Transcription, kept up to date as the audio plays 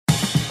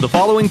The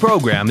following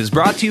program is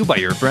brought to you by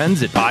your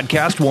friends at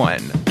Podcast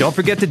One. Don't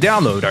forget to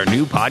download our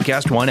new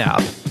Podcast One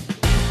app.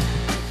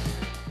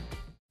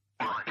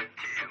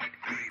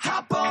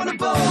 Hop on a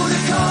boat,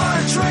 a car,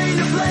 a train,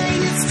 a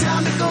plane. It's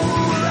time to go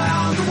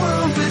around the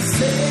world with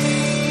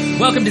Zane.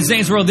 Welcome to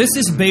Zane's World. This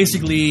is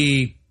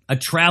basically a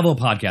travel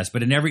podcast,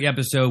 but in every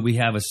episode we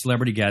have a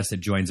celebrity guest that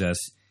joins us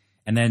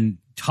and then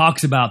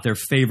talks about their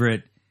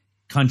favorite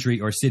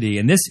country or city.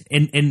 And this,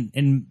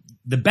 in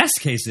the best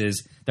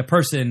cases, the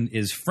person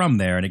is from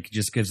there, and it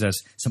just gives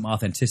us some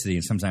authenticity.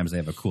 And sometimes they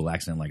have a cool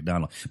accent like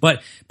Donald. But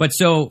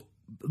so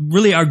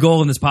really our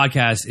goal in this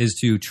podcast is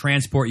to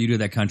transport you to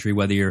that country,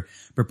 whether you're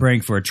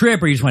preparing for a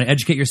trip or you just want to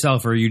educate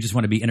yourself or you just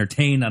want to be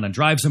entertained on a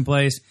drive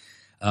someplace.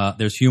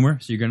 There's humor,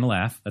 so you're going to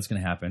laugh. That's going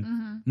to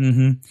happen.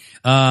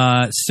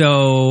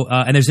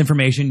 And there's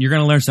information. You're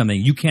going to learn something.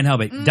 You can't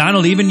help it.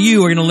 Donald, even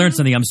you are going to learn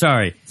something. I'm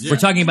sorry. Yeah. We're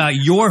talking about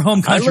your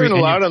home country. I learn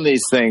a lot on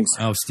these things.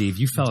 Oh, Steve,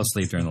 you fell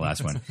asleep during the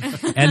last one.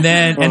 And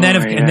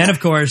then of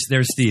course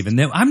there's Steve. And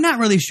then I'm not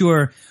really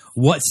sure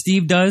what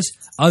Steve does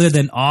other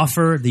than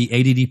offer the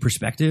ADD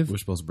perspective. We're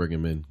supposed to bring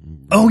him in.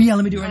 Oh yeah,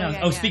 let me do it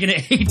right now. Speaking of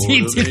ADD.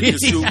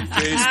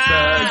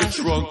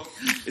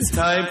 It's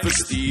time for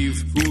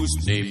Steve, whose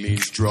name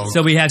means drunk.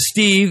 So we have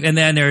Steve, and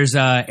then there's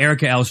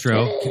Erica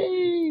Elstro.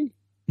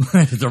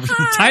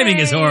 The timing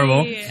is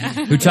horrible.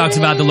 Who talks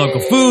about the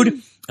local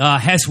food.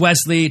 Hess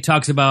Wesley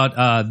talks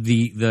about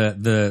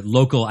the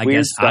local, I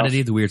guess,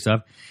 oddity, the weird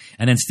stuff.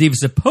 And then Steve is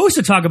supposed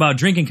to talk about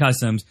drinking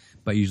customs,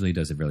 but usually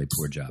does a really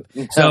poor job.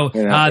 So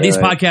these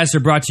podcasts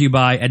are brought to you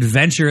by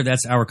Adventure.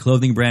 That's our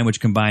clothing brand, which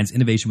combines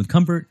innovation with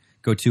comfort.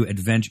 Go to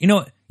Adventure.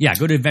 Go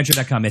to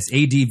adventure.com. It's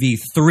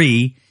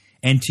ADV3.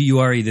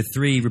 NTURE, the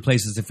 3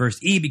 replaces the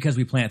first E because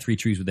we plant 3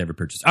 trees with every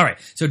purchase. All right,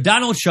 so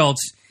Donald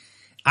Schultz,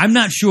 I'm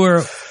not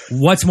sure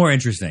what's more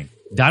interesting,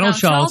 Donald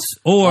Schultz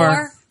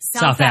or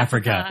South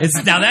Africa.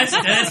 Now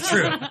that's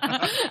true.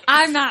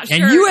 I'm not sure.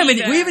 And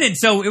we haven't.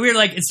 So we're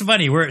like, it's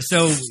funny. When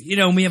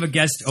we have a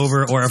guest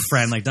over or a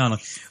friend like Donald,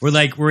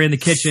 we're in the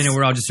kitchen and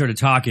we're all just sort of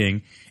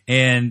talking.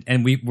 And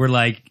we're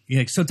like,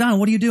 so Don,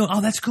 what are you doing?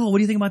 Oh, that's cool. What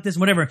do you think about this?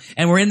 Whatever.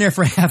 And we're in there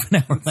for half an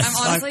hour. I'm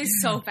honestly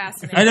so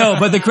fascinated. I know,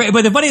 but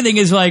the funny thing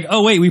is like,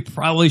 oh wait, we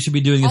probably should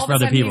be doing this for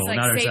other people, he's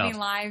not saving ourselves.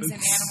 lives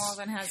and animals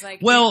and has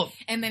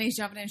and then he's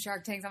jumping in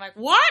Shark Tanks. I'm like,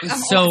 what?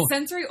 I'm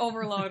sensory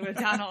overload with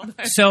Donald.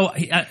 So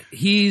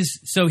he's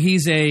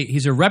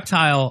a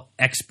reptile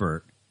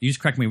expert. You just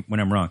correct me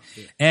when I'm wrong.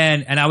 Yeah.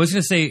 And I was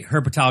going to say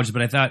herpetologist,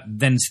 but I thought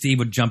then Steve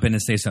would jump in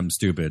and say something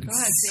stupid. Go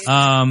ahead, Steve.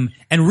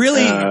 And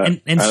really,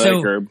 and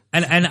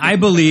I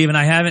believe, and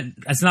I haven't,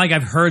 it's not like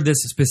I've heard this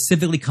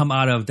specifically come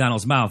out of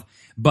Donald's mouth,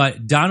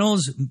 but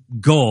Donald's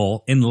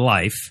goal in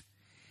life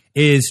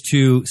is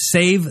to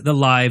save the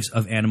lives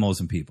of animals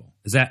and people.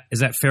 Is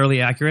that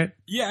fairly accurate?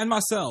 Yeah, and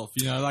myself,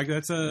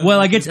 that's a.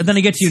 Well, I get to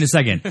you in a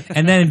second,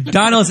 and then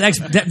Donald's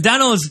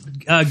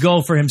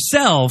goal for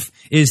himself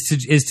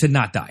is to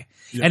not die.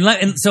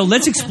 Yeah. So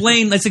let's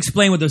explain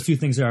what those two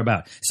things are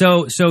about.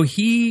 So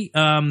he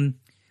we'll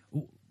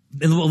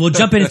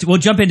jump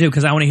into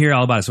because I want to hear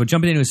all about it. So we'll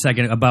jump into a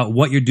second about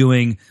what you're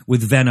doing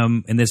with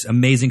Venom and this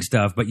amazing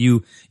stuff. But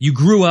you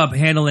grew up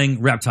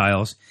handling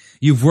reptiles.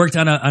 You've worked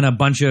on a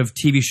bunch of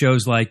TV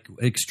shows like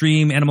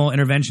Extreme Animal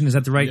Intervention. Is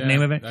that the right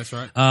name of it? That's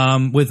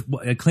right. With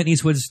Clint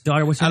Eastwood's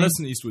daughter. What's her name?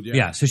 Alison Eastwood. Yeah.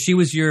 Yeah. So she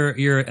was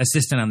your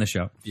assistant on the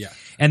show. Yeah.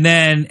 And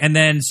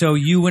then so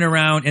you went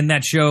around in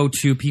that show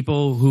to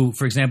people who,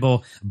 for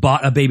example,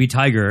 bought a baby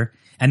tiger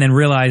and then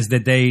realized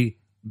that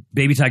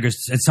baby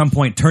tigers at some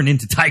point turn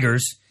into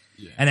tigers,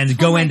 and then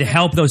go in to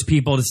help those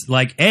people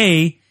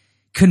to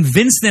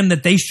convince them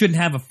that they shouldn't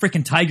have a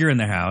freaking tiger in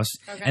their house.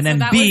 Okay, and then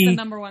so that was the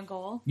number one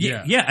goal.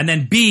 Yeah. And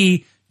then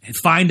B,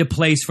 find a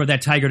place for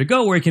that tiger to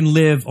go where it can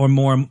live or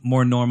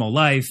more normal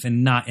life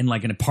and not in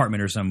like an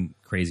apartment or some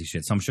crazy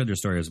shit. So I'm sure there's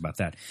stories about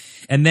that.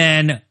 And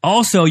then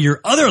also your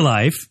other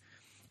life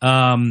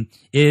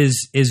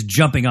is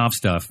jumping off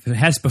stuff.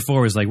 Hess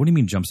before was like, what do you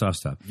mean jumps off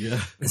stuff? Yeah.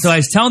 So I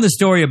was telling the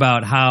story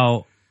about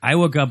how I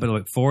woke up at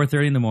like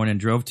 4:30 in the morning,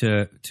 drove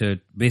to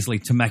basically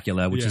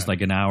Temecula, which is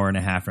like an hour and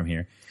a half from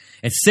here.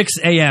 At 6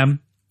 a.m.,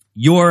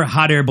 your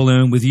hot air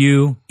balloon with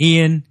you,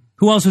 Ian.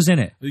 Who else was in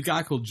it? The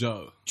guy called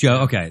Joe.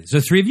 Joe. Okay, so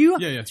 3 of you.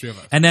 Yeah, 3 of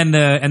us. And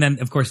then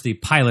of course the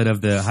pilot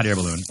of the hot air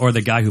balloon, or the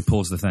guy who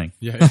pulls the thing.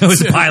 Yeah, it was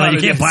the pilot. You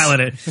can't pilot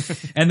it.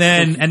 And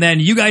then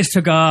you guys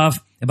took off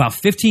about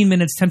 10-15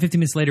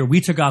 minutes later.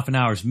 We took off an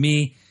hour.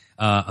 Me,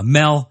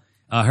 Mel,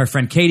 her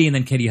friend Katie, and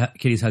then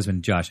Katie's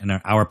husband Josh, and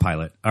our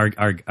pilot,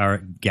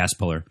 our gas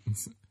puller.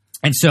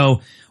 And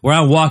so we're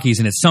on walkies,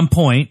 and at some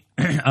point,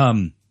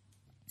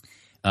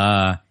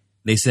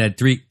 they said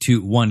 3,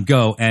 2, 1,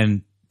 go,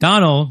 and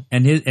Donald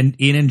and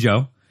Ian and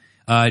Joe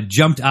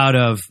jumped out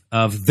of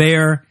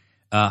their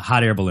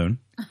hot air balloon,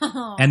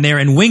 and they're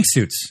in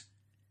wingsuits.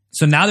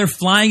 So now they're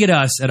flying at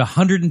us at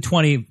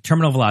 120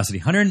 terminal velocity,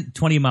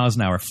 120 miles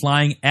an hour,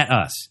 flying at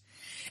us.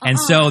 And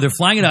so they're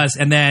flying at us,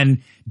 and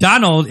then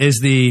Donald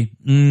is the.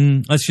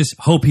 Let's just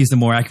hope he's the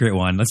more accurate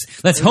one.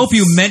 Let's hope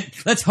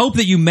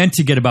that you meant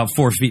to get about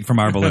 4 feet from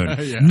our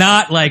balloon,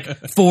 not like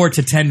 4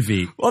 to 10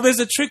 feet. Well, there's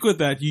a trick with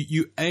that.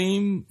 You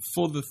aim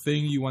for the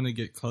thing you want to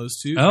get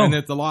close to, and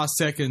at the last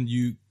second,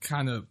 you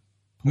kind of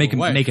make a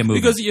move.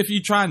 Because if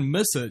you try and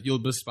miss it, you'll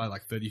miss by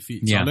like 30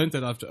 feet. So I learned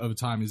that over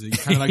time is that you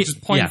kind of like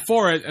just point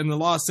for it, and the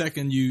last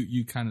second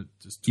you kind of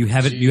just you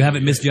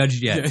haven't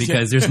misjudged yet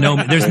because there's no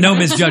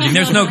misjudging.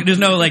 There's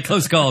no like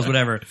close calls,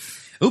 whatever.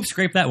 Oops,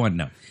 scrape that one.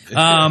 No.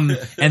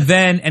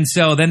 And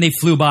so then they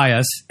flew by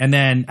us, and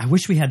then I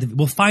wish we had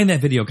we'll find that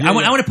video. I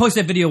want to post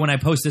that video when I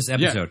post this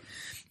episode.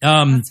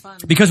 That's fun.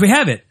 Because we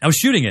have it. I was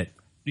shooting it.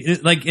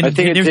 I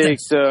think it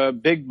takes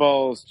big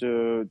balls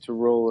to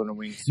roll in a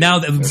wingsuit. Now,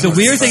 the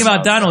weird thing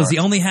about Donald is he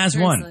only has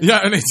one. Yeah,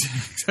 I mean,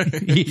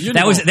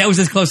 that was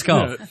his close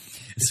call.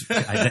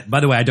 Yeah. By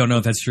the way, I don't know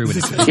if that's true, but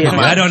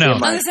I don't know. I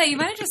was going to say, you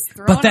might have just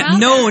thrown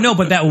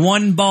but that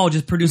one ball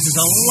just produces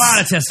a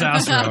lot of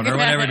testosterone or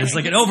whatever it is.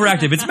 Like an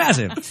overactive. It's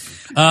massive.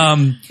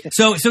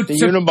 So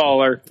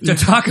uniballer. So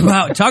talk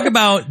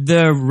about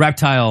the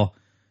reptile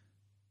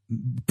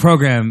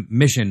program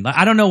mission.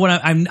 I don't know what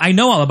I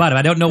know all about it.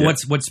 I don't know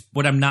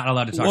what I'm not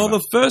allowed to talk about. Well,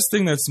 the first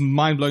thing that's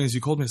mind blowing is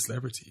you called me a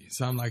celebrity,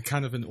 so I'm like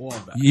kind of in awe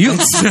of that. You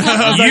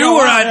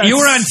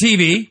were on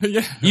TV.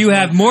 Yeah. You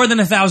have more than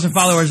 1,000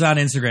 followers on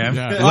Instagram.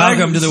 Yeah.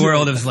 Welcome to the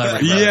world of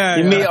celebrity. Yeah,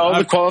 you meet all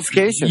the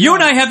qualifications. You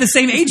and I have the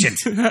same agent.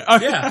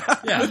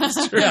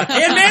 That's true. Yeah.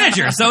 And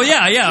manager. So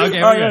okay.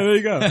 There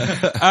you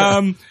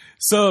go.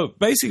 So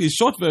basically,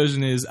 short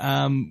version is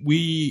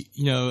we,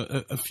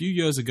 a few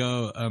years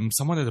ago,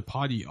 someone at a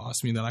party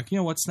asked me, they're like,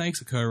 what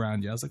snakes occur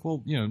around here? I was like,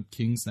 well,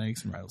 king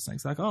snakes and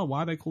rattlesnakes. They're like, oh,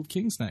 why are they called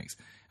king snakes?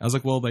 I was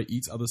like, well, they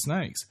eat other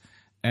snakes.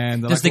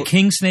 And does the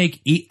king snake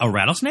eat a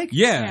rattlesnake?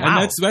 Yeah,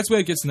 wow. And that's where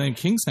it gets the name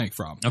king snake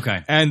from.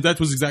 Okay. And that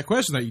was the exact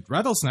question. They eat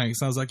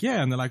rattlesnakes. And I was like,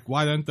 yeah. And they're like,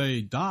 why don't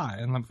they die?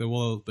 And I'm like,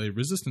 well, they're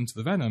resistant to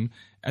the venom.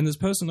 And this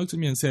person looked at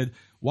me and said,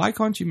 why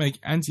can't you make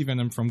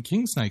anti-venom from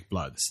king snake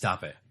blood?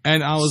 Stop it.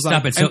 And I was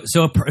like... Stop it.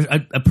 So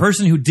a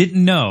person who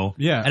didn't know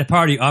at a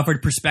party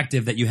offered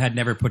perspective that you had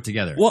never put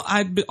together. Well,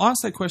 I'd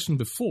asked that question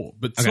before,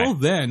 but till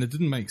then, it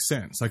didn't make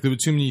sense. Like, there were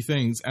too many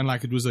things, and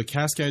like, it was a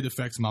cascade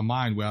effect in my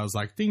mind where I was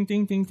like, ding,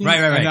 ding, ding, ding. Right.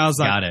 And I was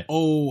like, got it.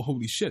 Oh,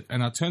 holy shit.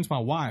 And I turned to my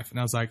wife, and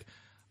I was like,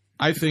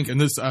 I think, and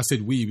this, I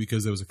said we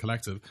because there was a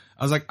collective.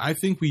 I was like, I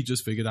think we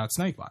just figured out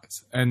snake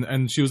bites.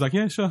 And she was like,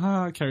 yeah, sure,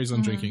 carries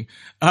on drinking.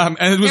 And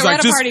it was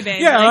like, just, party, babe.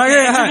 Yeah.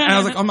 And I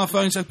was like, on my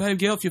phone, she's like, babe,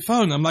 get off your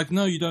phone. I'm like,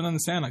 no, you don't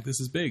understand. Like, this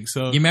is big.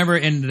 So you remember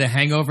in The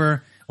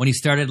Hangover when he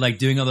started like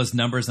doing all those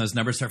numbers and those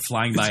numbers start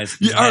flying by his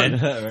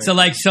head? Right.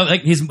 So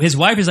his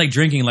wife is like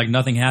drinking like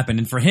nothing happened.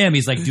 And for him,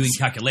 he's like doing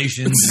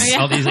calculations.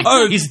 All these,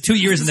 he's 2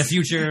 years in the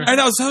future. And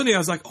I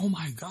was like, oh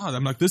my God.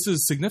 I'm like, this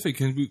is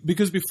significant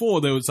because before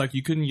there was like,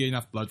 you couldn't get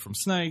enough blood from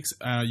snakes.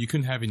 You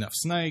couldn't have enough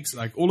snakes.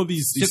 Like all of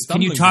these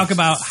can you talk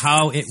about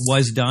how it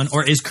was done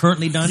or is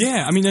currently done?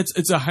 Yeah. I mean,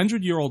 it's a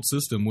 100-year-old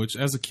system, which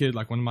as a kid,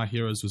 like one of my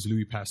heroes was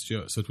Louis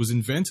Pasteur. So it was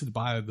invented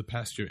by the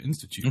Pasteur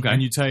Institute. Okay.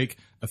 And you take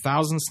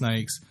 1,000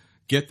 snakes,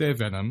 get their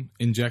venom,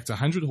 inject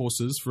 100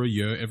 horses for a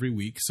year every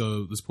week.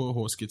 So this poor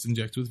horse gets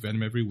injected with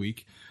venom every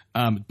week.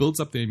 It builds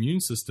up their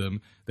immune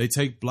system. They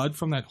take blood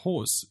from that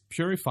horse,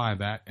 purify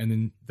that, and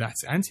then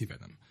that's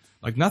anti-venom.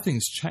 Like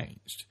nothing's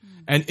changed.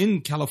 And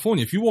in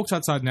California, if you walked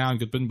outside now and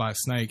got bitten by a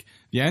snake,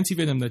 the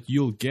antivenom that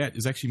you'll get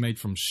is actually made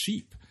from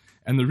sheep.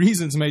 And the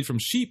reason it's made from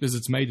sheep is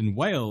it's made in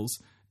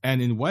Wales. And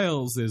in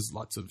Wales, there's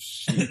lots of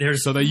sheep.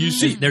 So they use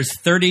sheep. There's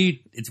 20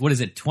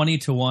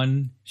 to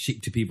 1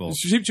 sheep to people.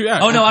 Sheep to,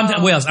 Oh, no,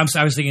 I'm Wales.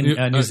 I was thinking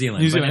New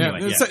Zealand. New Zealand,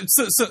 anyway,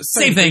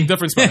 same thing.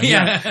 Different spelling.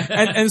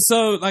 And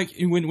so, like,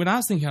 when I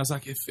was thinking, I was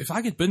like, if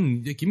I get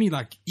bitten, give me,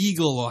 like,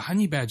 eagle or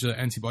honey badger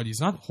antibodies,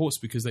 not horse,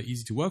 because they're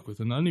easy to work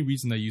with. And the only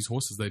reason they use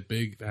horses, they're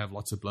big, they have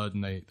lots of blood,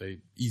 and they're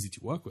easy to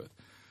work with.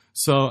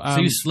 So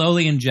you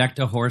slowly inject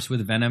a horse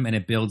with venom and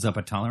it builds up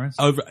a tolerance?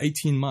 Over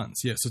 18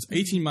 months, yes. So it's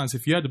 18 months.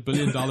 If you had $1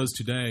 billion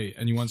today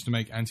and you wanted to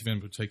make antivenom,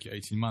 it would take you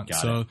 18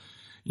 months. Got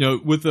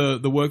it. With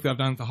the work that I've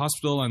done at the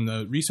hospital and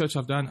the research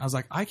I've done, I was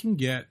like, I can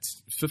get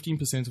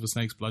 15% of a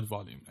snake's blood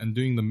volume. And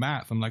doing the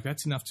math, I'm like,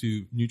 that's enough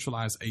to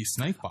neutralize a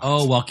snake bite.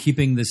 Oh, while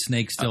keeping the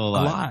snake still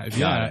alive.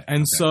 Yeah.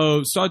 And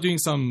so started doing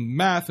some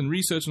math and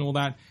research and all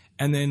that.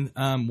 And then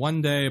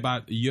one day,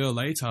 about a year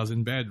later, I was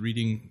in bed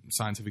reading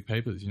scientific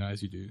papers,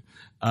 as you do.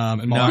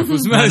 And my wife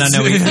was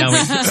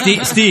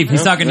Steve,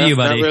 he's talking to you,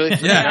 buddy. Not really,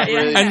 yeah.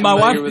 Really and my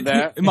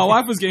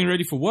wife was getting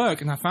ready for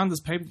work, and I found this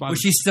paper. Was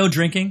she still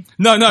drinking?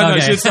 No.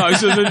 Okay.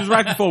 She was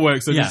right before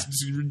work. So just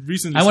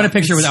recently. I want a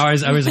picture with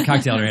ours. I was a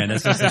cocktail in her hand.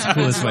 That's just the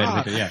coolest way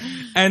to picture. Yeah.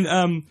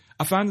 And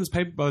I found this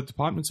paper by the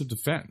Department of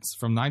Defense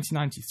from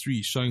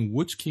 1993 showing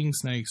which king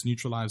snakes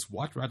neutralize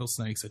what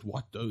rattlesnakes at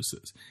what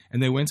doses.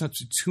 And they went up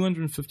to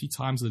 250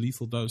 times the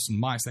lethal dose in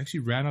mice. They actually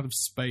ran out of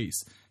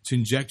space to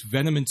inject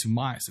venom into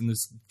mice, and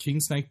this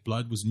king snake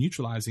blood was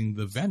neutralizing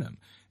the venom.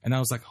 And I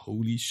was like,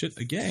 holy shit,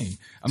 again.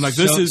 I'm like,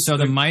 this is... So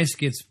the mouse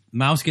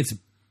gets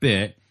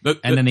bit,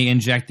 and then they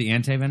inject the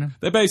anti-venom?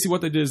 They basically,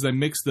 what they did is they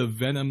mix the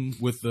venom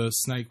with the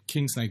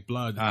king snake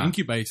blood,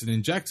 incubate it, and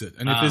inject it.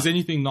 And if there's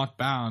anything not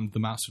bound, the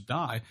mouse would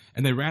die.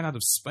 And they ran out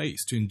of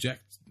space to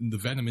inject the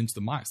venom into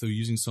the mice. They were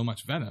using so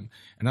much venom.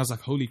 And I was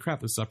like, holy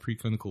crap, this is our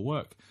preclinical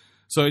work.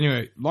 So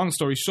anyway, long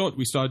story short,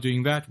 we started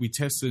doing that. We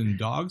tested in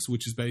dogs,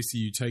 which is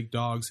basically you take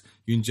dogs,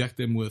 you inject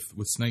them with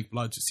snake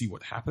blood to see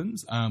what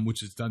happens,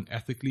 which is done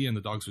ethically, and the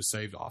dogs were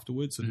saved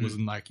afterwards. So it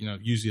wasn't like,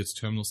 usually it's a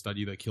terminal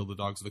study, they kill the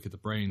dogs, look at the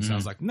brain. So I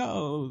was like,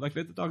 no, let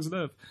the dogs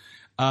live.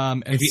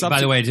 And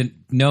by the way, I didn't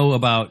know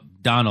about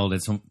Donald.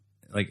 It's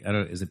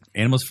is it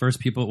animals first,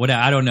 people? What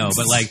I don't know,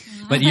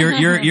 but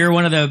you're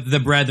one of the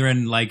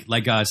brethren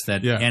like us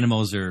that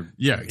animals are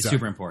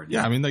super important.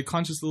 Yeah, I mean they're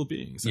conscious little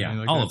beings. Yeah, I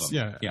mean, all of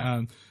them.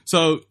 Yeah.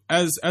 So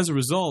as a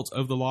result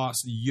of the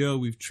last year,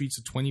 we've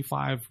treated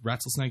 25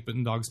 rattlesnake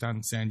bitten dogs down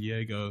in San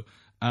Diego.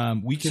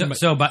 We can.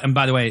 And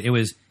by the way, it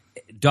was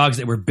dogs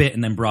that were bit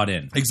and then brought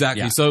in.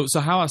 Exactly. Yeah. So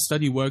how our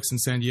study works in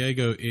San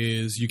Diego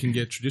is you can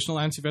get traditional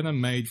antivenom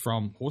made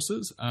from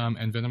horses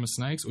and venomous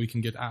snakes, or you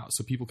can get ours.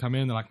 So people come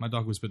in, they're like, my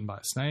dog was bitten by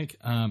a snake,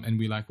 and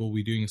we're like, well,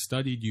 we're doing a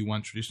study. Do you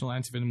want traditional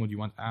antivenom or do you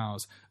want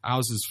ours?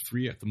 Ours is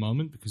free at the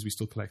moment because we're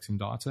still collecting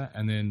data,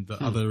 and then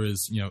the other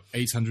is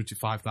 $800 to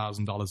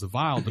 $5,000 a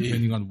vial,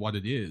 depending on what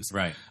it is.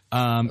 Right.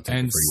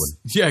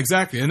 Yeah,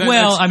 exactly. And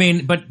I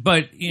mean, but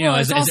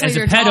as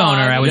a pet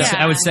owner,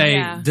 I would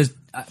say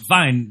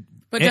fine.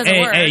 But does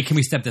it work? A, can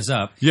we step this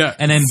up? Yeah.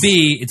 And then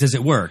B, does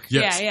it work?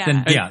 Yes.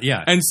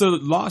 Yeah. And so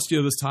last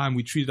year, this time,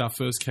 we treated our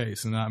first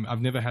case, and I've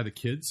never had a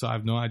kid, so I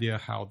have no idea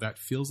how that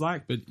feels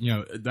like. But,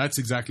 that's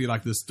exactly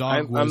like this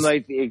dog I'm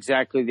like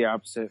exactly the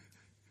opposite.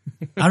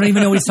 I don't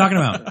even know what he's talking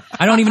about.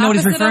 I don't even know what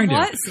he's referring to.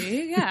 What?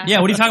 See? Yeah.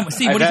 Yeah, what are you talking about?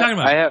 Steve, what are you talking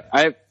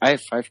about? I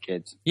have 5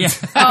 kids. Yeah.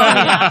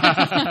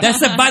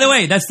 By the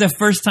way, that's the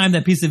first time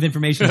that piece of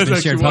information has been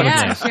shared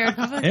publicly. Yeah, shared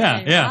publicly.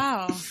 Yeah.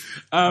 Wow.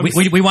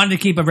 We wanted to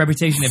keep a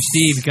reputation of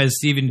Steve because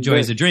Steve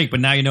enjoys a drink, but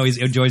now he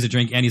enjoys a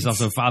drink and he's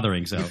also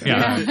fathering. So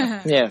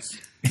yeah, yes,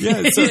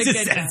 yeah. So,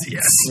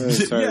 yes.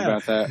 Sorry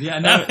about that. Yeah,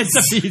 no,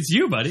 it's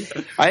you, buddy.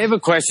 I have a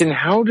question.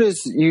 How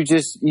does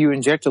you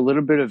inject a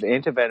little bit of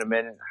antivenom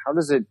in? How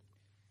does it?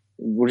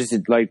 What is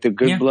it like? The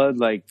good blood,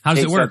 like how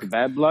does it work? The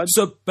bad blood.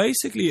 So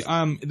basically,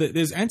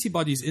 there's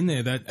antibodies in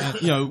there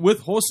that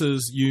with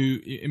horses,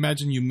 you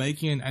imagine you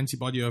making an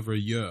antibody over a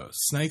year.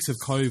 Snakes have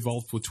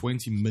co-evolved for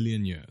 20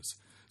 million years.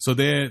 So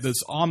this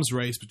arms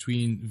race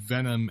between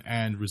venom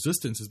and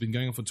resistance has been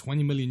going on for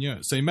 20 million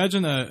years. So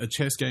imagine a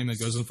chess game that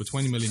goes on for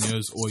 20 million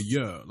years or a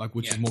year,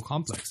 which is more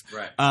complex.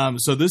 Right.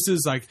 So this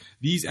is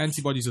these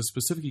antibodies are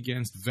specific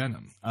against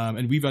venom.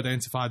 And we've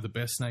identified the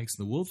best snakes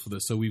in the world for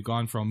this. So we've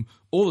gone from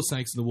all the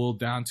snakes in the world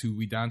down to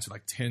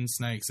 10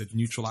 snakes that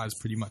neutralize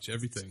pretty much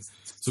everything.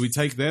 So we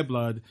take their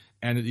blood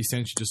and it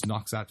essentially just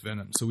knocks out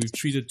venom. So we've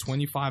treated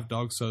 25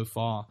 dogs so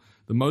far.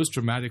 The most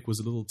dramatic was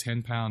a little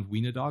 10-pound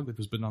wiener dog that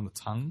was bitten on the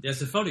tongue. That's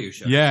the photo you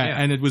showed. Yeah,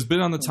 and it was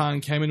bitten on the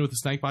tongue, came in with a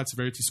snakebite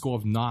severity score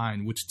of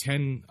 9, which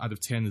 10 out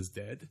of 10 is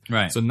dead.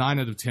 Right. So 9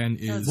 out of 10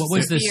 is... What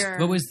was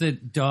the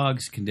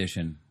dog's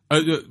condition?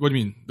 What do you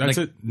mean? That's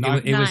it?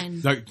 9. It was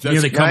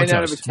nearly 9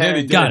 out of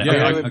 10. Got it.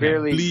 Yeah,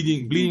 barely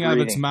bleeding out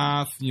of its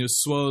mouth,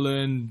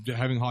 swollen,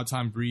 having a hard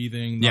time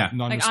breathing,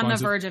 like on the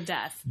verge of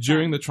death.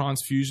 During the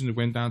transfusion, it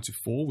went down to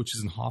 4, which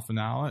is in half an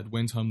hour. It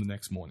went home the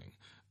next morning.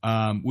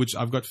 Which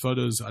I've got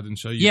photos I didn't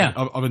show you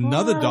of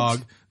another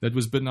dog that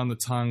was bitten on the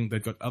tongue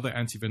that got other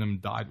antivenom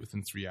and died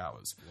within 3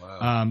 hours.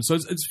 Wow. So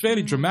it's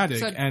fairly dramatic.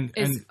 So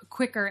it's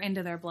quicker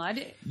into their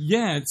blood.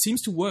 Yeah, it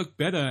seems to work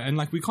better. And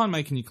we can't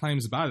make any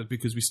claims about it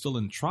because we're still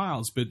in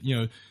trials. But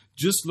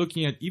just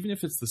looking at, even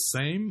if it's the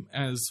same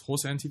as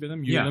horse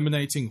antivenom, you're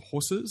eliminating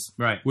horses.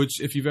 Right.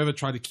 Which, if you've ever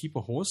tried to keep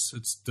a horse,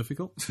 it's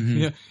difficult.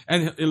 Mm-hmm.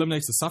 And it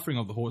eliminates the suffering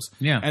of the horse.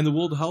 Yeah. And the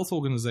World Health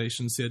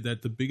Organization said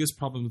that the biggest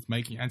problem with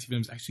making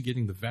antivenom is actually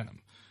getting the venom.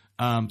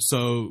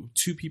 So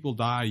 2 people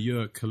die a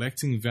year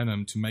collecting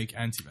venom to make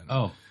antivenom.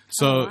 Oh.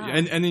 So, wow.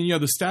 and then,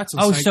 the stats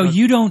of so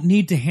you don't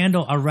need to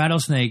handle a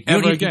rattlesnake.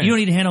 You don't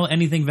need to handle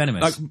anything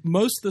venomous.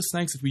 Most of the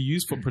snakes that we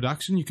use for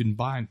production, you can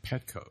buy in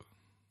Petco.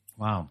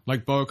 Wow.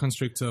 Like boa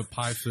constrictor,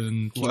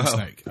 python, king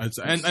snake. And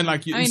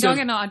don't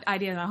get no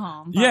ideas at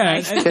home.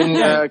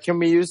 Yeah. Can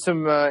we use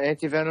some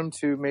antivenom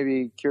to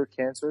maybe cure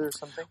cancer or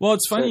something? Well,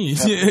 it's funny.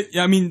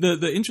 I mean,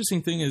 the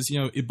interesting thing is,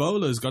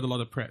 Ebola's got a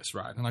lot of press,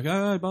 right? And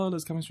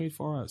Ebola's coming straight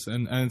for us.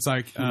 And it's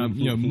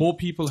more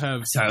people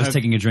have... Sorry, I was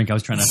taking a drink. I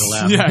was trying not to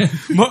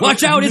laugh.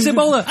 Watch out, it's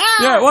Ebola!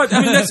 Yeah, what?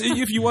 I mean,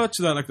 if you watch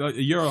that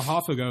a year or a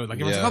half ago,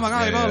 everyone's like, oh my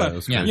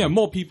God, Ebola.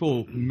 More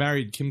people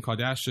married Kim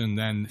Kardashian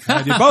than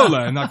had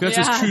Ebola. And that's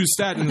just true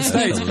stat in the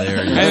States. And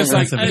it's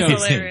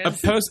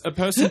a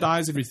person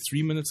dies every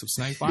 3 minutes of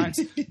snake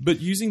bites,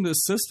 but using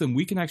this system,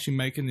 we can actually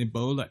make an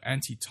Ebola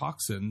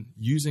antitoxin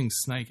using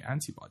snake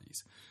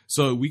antibodies.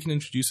 So we can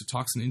introduce a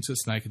toxin into a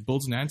snake, it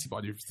builds an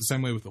antibody. It's the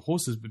same way with the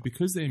horses, but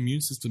because their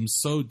immune system is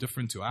so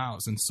different to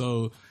ours and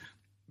so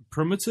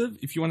primitive,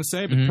 if you want to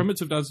say, but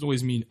primitive doesn't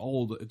always mean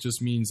old. It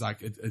just means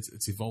like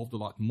it's evolved a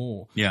lot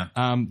more. Yeah.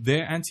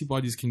 Their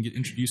antibodies can get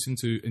introduced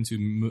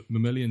into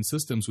mammalian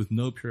systems with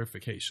no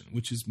purification,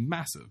 which is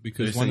massive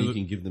because you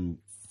can give them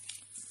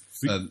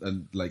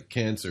like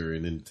cancer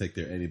and then take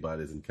their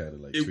antibodies and kind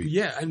of like treat.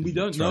 Yeah, and we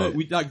don't know.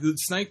 We like the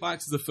snake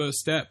bites is the first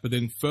step, but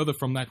then further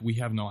from that, we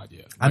have no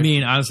idea. I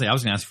mean, honestly, I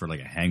was going to ask for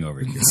like a hangover.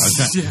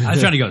 I was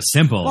trying to go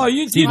simple. Oh, all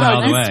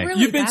the way. Really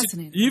you've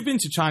been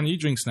to China. You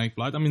drink snake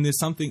blood. I mean, there's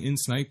something in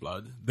snake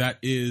blood that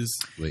is.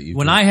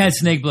 When I had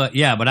snake blood,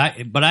 yeah, but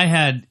I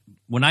had.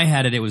 When I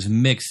had it, it was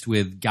mixed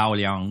with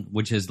gaoliang,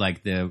 which is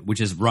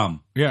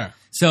rum. Yeah.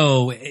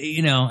 So,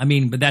 I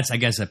mean, but that's, I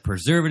guess, a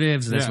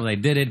preservative. So that's why they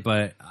did it.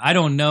 But I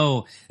don't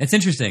know. It's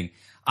interesting.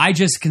 I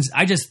just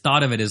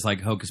thought of it as like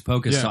hocus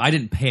pocus, so I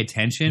didn't pay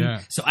attention.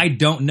 Yeah. So I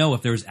don't know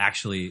if there was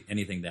actually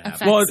anything that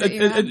happened. Well,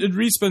 it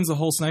respins the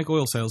whole snake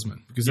oil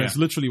salesman because that's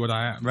literally what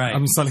I am. Right.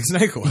 I'm selling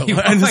snake oil. You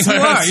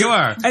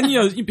are.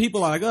 And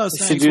people are like, oh,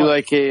 to do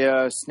like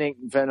a snake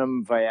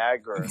venom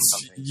Viagra or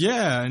something.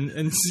 Yeah,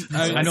 and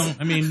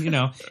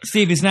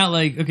Steve, it's not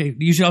like, okay,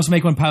 you should also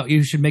make one.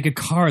 You should make a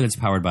car that's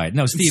powered by it.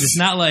 No, Steve, it's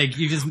not like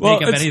you just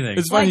make up anything.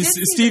 It's funny.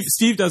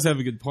 Steve does have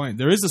a good point.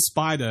 There is a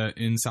spider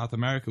in South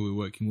America we're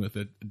working with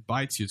that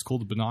bites you. It's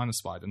called the banana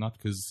spider, not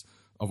because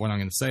of what I'm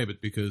going to say, but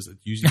because it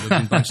usually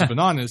lives in a bunch of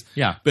bananas.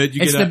 Yeah, but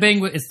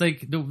it's like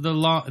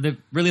the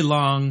really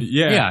long.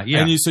 Yeah.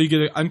 And so you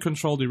get an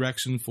uncontrolled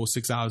erection for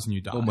 6 hours and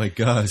you die. Oh my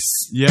gosh!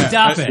 Yeah,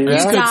 stop it.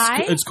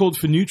 It's called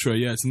Fenutra.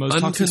 Yeah, it's the most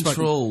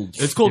uncontrolled.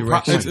 It's called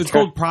it's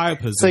called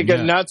priapism. It's like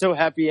a not so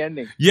happy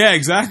ending. Yeah,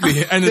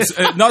 exactly. And it's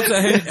not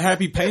a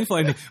happy, painful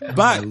ending.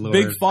 But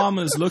big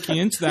pharma is looking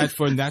into that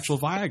for natural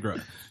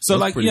Viagra. So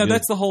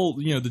that's the whole,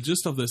 the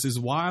gist of this is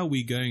why are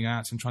we going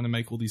out and trying to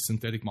make all these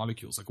synthetic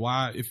molecules? Like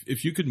why,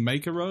 if you could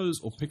make a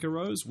rose or pick a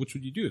rose, which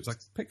would you do? It's like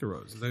pick a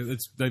rose.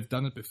 They've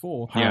done it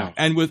before. Yeah.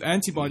 And with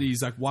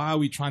antibodies, like why are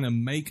we trying to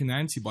make an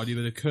antibody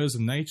that occurs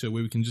in nature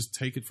where we can just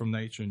take it from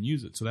nature and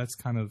use it? So that's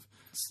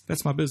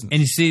my business.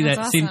 And you see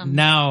that's that, awesome.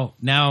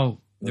 now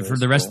for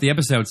the rest of the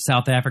episode,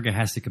 South Africa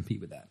has to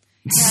compete with that.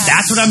 Yeah.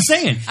 That's what I'm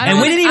saying.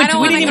 And we didn't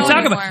even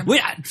talk about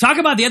talk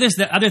about the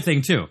other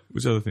thing too.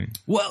 Which other thing?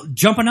 Well,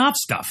 jumping off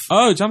stuff.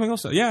 Oh, jumping off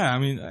stuff. Yeah, I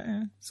mean,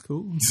 it's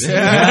cool.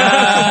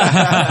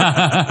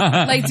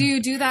 Like, do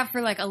you do that for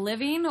like a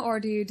living,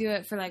 or do you do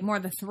it for like more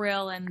the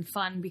thrill and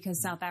fun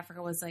because South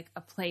Africa was like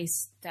a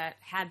place that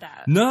had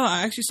that? No,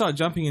 I actually started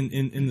jumping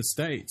in the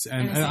States,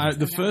 and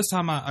the first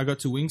time I got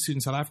to wingsuit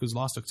in South Africa was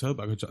last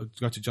October. I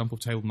got to jump off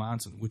Table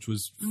Mountain, which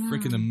was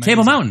freaking amazing.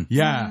 Table Mountain,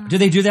 yeah. Do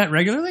they do that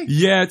regularly?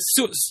 Yeah, it's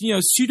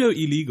pseudo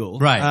illegal,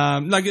 right?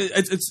 Like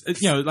it's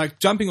like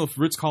jumping off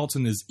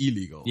Ritz-Carlton is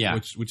illegal, yeah,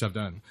 which I've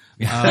done.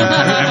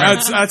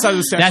 Outside of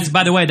the that's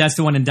by the way, that's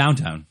the one in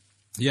downtown.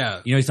 Yeah,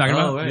 you know what he's talking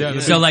about. Right. Yeah,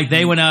 so like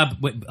they went up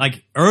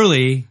like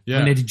early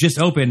when they just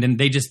opened, and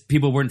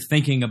people weren't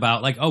thinking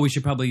about like, oh, we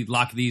should probably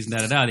lock these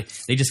and da.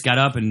 They just got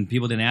up and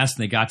people didn't ask,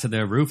 and they got to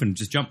their roof and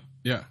just jumped.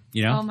 Yeah,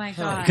 Oh my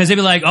god! Because they'd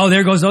be like, oh,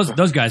 there goes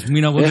those guys.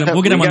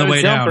 We'll get them on the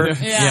way down.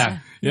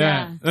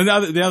 Yeah. And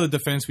the other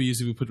defense we use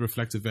is we put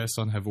reflective vests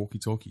on, have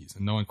walkie-talkies,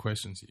 and no one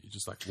questions you. You're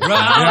just like,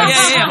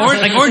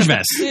 like orange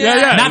vest.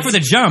 Yeah. Not for the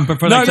jump, but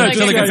for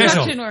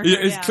official.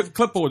 It's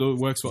clipboard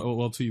works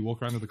well too. You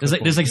walk around with the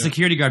clipboard. There's like a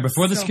security guard.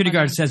 Before the security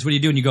guard says, what do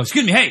you do? And you go,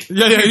 excuse me, hey.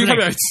 Yeah. You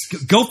like,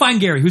 go find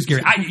Gary. Who's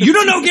Gary? You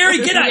don't know Gary?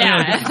 Get out.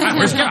 Yeah.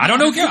 Where's Gary? I don't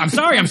know Gary. I'm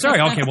sorry.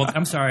 Okay, well,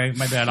 I'm sorry.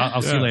 My bad.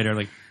 I'll see you later.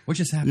 Like, what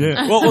just happened?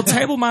 Yeah. Well,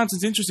 Table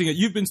Mountain's interesting.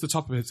 You've been to the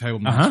top of Table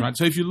Mountain, right?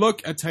 So if you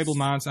look at Table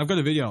Mountain, I've got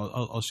a video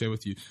I'll share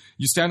with you.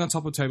 You stand on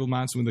top of Table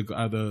Mountain when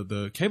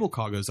the cable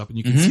car goes up, and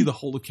you can see the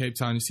whole of Cape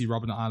Town. You see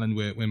Robben Island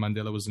where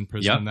Mandela was in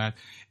prison and that.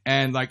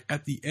 And like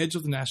at the edge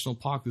of the national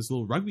park, there's a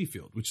little rugby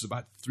field, which is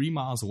about 3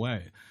 miles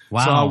away.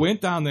 Wow. So I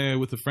went down there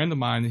with a friend of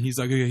mine, and he's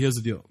like, okay, here's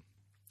the deal.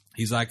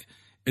 He's like,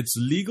 it's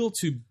legal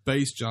to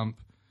base jump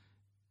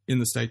in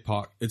the state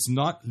park. It's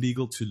not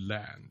legal to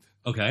land.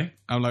 Okay.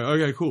 I'm like,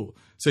 okay, cool.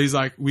 So he's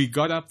like, we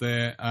got up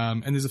there,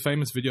 and there's a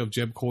famous video of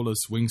Jeb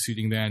Corliss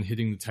wingsuiting there and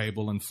hitting the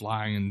table and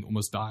flying and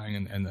almost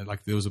dying, and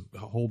like there was a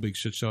whole big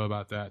shit show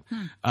about that.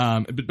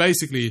 But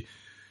basically,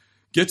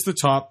 get to the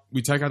top,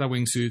 we take out our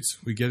wingsuits,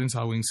 we get into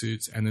our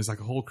wingsuits, and there's like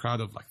a whole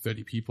crowd of like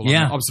 30 people on the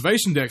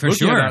observation deck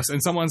looking at us,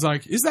 and someone's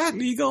like, is that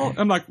legal?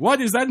 I'm like,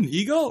 what? Is that an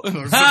eagle?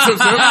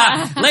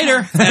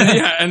 Later.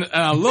 And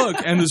I look,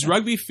 and this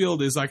rugby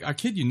field is like, I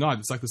kid you not,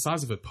 it's like the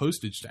size of a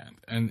postage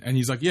stamp. And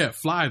he's like, yeah,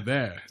 fly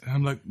there. And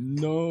I'm like,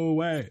 no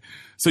way.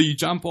 So you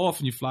jump off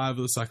and you fly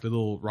over this like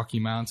little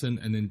rocky mountain,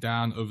 and then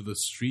down over the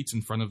streets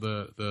in front of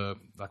the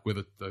like where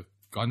the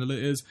gondola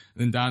is,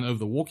 and then down over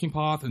the walking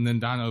path, and then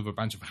down over a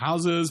bunch of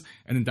houses,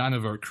 and then down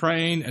over a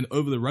crane and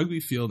over the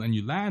rugby field, and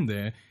you land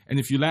there, And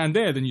if you land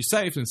there, then you're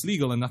safe and it's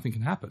legal and nothing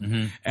can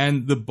happen.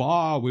 And the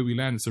bar where we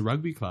land, it's a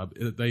rugby club.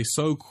 They're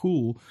so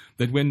cool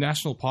that when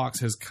National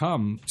Parks has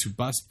come to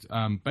bust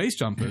base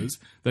jumpers,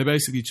 they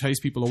basically chase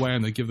people away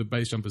and they give the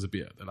base jumpers a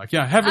beer. They're like,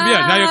 yeah, have a beer.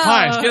 Now you're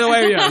clients. Get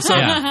away here.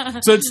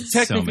 So it's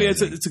technically,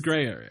 it's a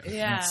gray area.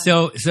 Yeah.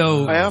 So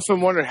I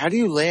often wonder, how do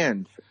you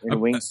land in a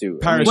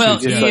wingsuit? parachute. well,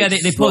 just, yeah,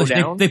 like, they slow pull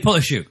down? they pull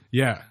a chute.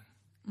 Yeah.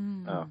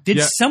 Did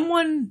Yeah.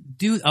 someone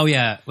do? Oh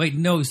yeah, wait,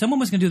 no, someone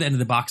was going to do that into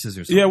the boxes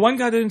or something. Yeah, one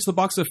guy did it into the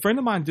box. A friend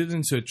of mine did it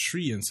into a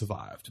tree and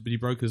survived, but he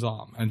broke his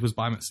arm and it was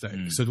by mistake.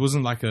 So it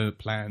wasn't like a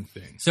planned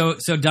thing. So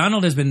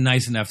Donald has been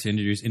nice enough to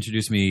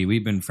introduce me.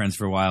 We've been friends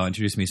for a while.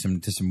 Introduced me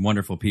to some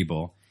wonderful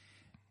people.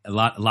 A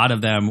lot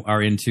of them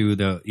are into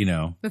the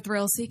The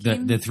thrill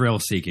seeking. the thrill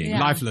seeking. Yeah.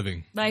 Life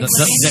living. Life The,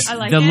 living. I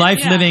like the it. life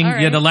Yeah, living, all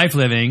right. the life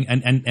living,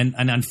 and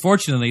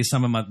unfortunately,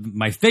 some of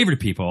my favorite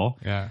people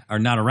are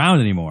not around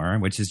anymore.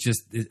 Which is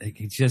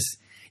it's just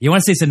you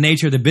want to say it's the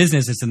nature of the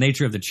business, it's the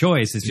nature of the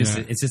choice. It's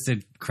just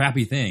a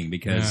crappy thing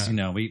because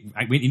we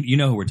you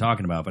know who we're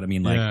talking about, but I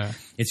mean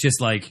it's just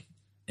like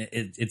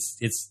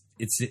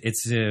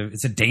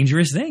it's a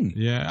dangerous thing.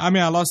 Yeah, I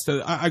mean,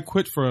 I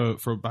quit for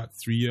about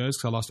 3 years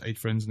because I lost 8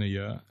 friends in a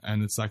year,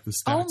 and it's like the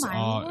stats Oh, my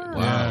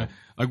are word.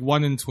 like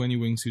 1 in 20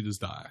 wingsuiters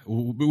die.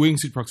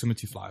 Wingsuit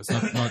proximity flies,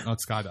 not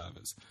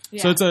skydivers.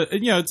 Yeah. So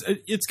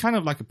it's kind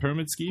of like a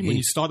pyramid scheme. When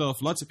you start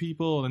off, lots of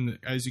people, and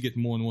as you get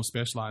more and more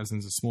specialized,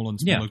 there's a smaller and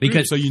smaller group,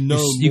 because so you know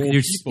more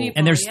there's- people.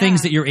 and there's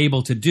things that you're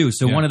able to do.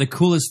 So Yeah. one of the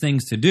coolest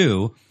things to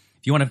do,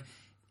 if you want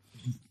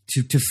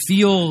to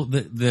feel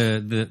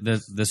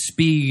the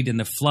speed and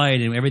the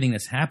flight and everything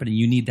that's happening,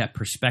 you need that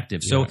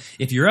perspective. So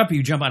if you're up,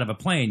 you jump out of a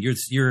plane,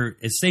 you're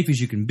as safe as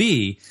you can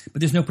be, but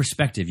there's no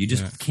perspective. You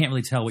just can't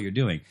really tell what you're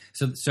doing.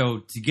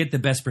 So to get the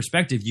best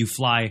perspective, you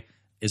fly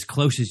as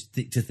close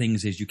to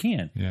things as you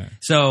can. Yeah.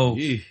 So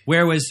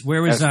where was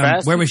As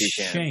fast where as was you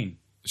can.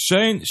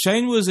 Shane?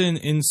 Shane was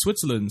in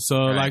Switzerland. So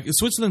like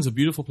Switzerland's a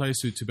beautiful place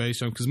to base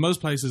jump because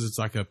most places it's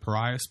like a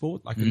pariah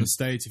sport. Like in the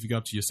States, if you go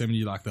up to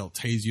Yosemite, like they'll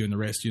tase you and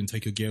arrest you and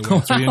take your gear away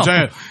and throw you in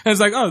jail. And it's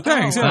like, oh,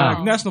 thanks. wow.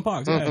 Like national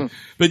parks. Yeah.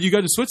 But you go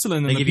to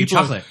Switzerland and They the give you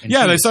people chocolate and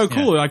they're cheese. so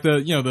cool. Like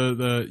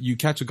the you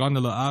catch a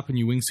gondola up and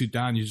you wingsuit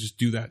down, you just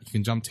do that. You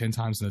can jump 10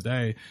 times in a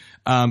day.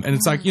 And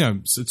it's like,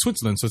 it's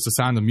Switzerland, so it's the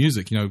sound of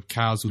music,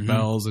 cows with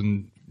bells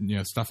and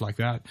stuff like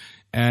that.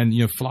 And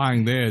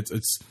flying there,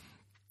 it's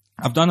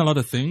I've done a lot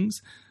of things.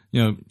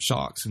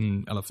 Sharks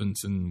and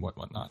elephants and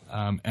whatnot.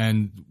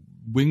 And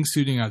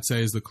wingsuiting, I'd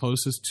say, is the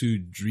closest to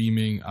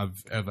dreaming I've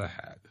ever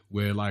had.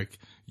 Where like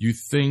you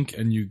think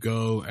and you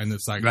go, and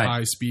it's like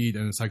high speed,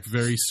 and it's like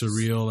very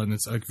surreal, and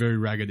it's like very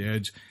ragged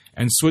edge.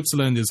 And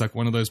Switzerland is like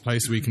one of those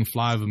places where you can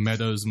fly over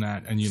meadows and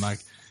that, and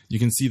you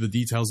can see the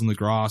details in the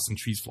grass and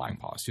trees flying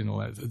past you and all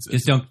that.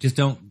 Just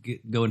don't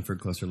go in for a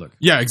closer look.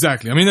 Yeah,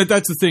 exactly. I mean,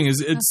 that's the thing is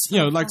it's,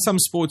 like some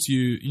sports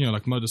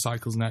like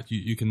motorcycles and that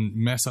you can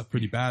mess up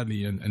pretty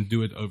badly and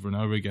do it over and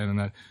over again. And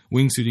that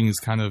wingsuiting is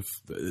kind of,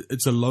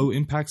 it's a low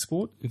impact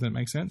sport, if that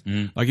makes sense.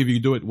 Like if you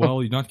do it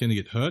well, you're not going to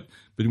get hurt.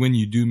 But when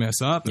you do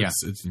mess up,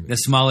 it's the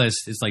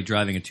smallest is like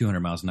driving at 200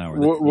 miles an hour.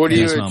 What do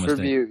you Small mistake.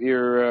 attribute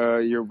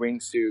your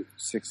wingsuit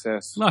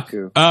success Luck.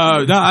 to?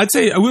 No, I'd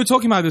say we were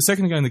talking about it a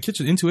second ago in the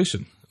kitchen,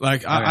 intuition.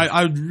 Like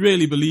I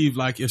really believe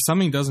like if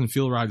something doesn't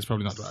feel right, it's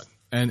probably not right.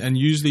 And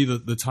usually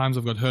the times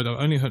I've got hurt, I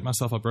only hurt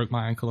myself. I broke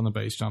my ankle on a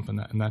base jump and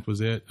that was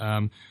it.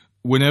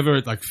 Whenever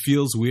it like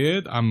feels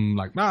weird, I'm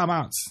like, I'm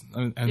out.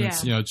 And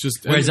it's, it's just.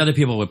 Whereas other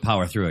people would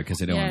power through it because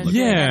they don't want to look.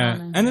 Yeah.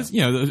 And it's,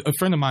 a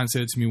friend of mine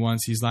said to me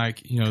once, he's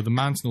like, the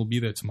mountain will be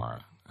there tomorrow.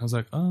 I was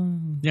like, oh.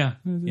 Yeah.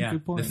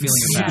 Good point. The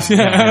feeling of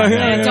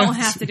that. Don't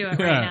have to do it right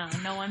now.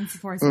 No one's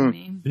forcing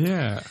me.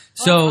 Yeah.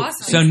 So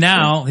awesome. so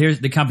now here's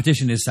the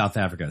competition is South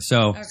Africa.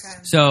 So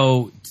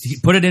to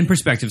put it in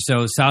perspective,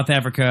 so South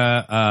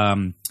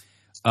Africa,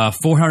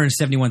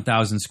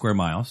 471,000 square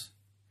miles.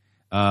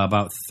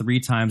 About 3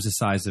 times the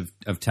size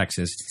of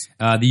Texas.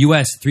 The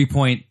U.S.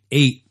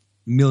 3.8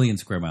 million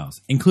square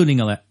miles,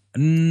 including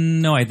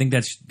no, I think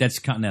that's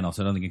continental,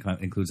 so I don't think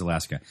it includes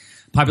Alaska.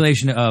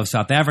 Population of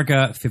South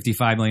Africa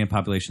 55 million.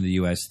 Population of the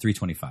U.S.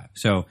 325.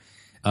 So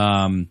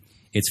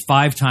it's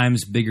 5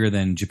 times bigger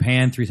than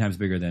Japan, 3 times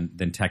bigger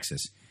than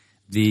Texas.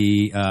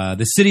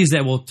 The cities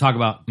that we'll talk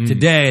about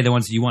today, the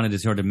ones that you wanted to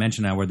sort of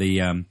mention now, were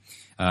the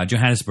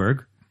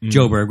Johannesburg.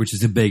 Joburg, which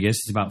is the biggest,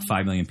 it's about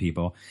 5 million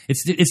people.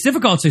 It's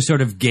difficult to sort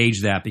of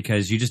gauge that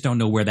because you just don't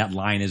know where that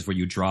line is where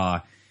you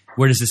draw.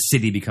 Where does the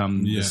city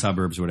become the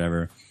suburbs,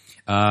 whatever?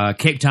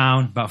 Cape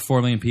Town, about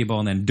 4 million people,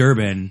 and then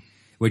Durban,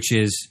 which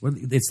is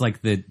it's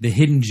like the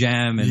hidden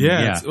gem. And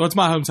It's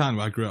my hometown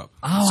where I grew up.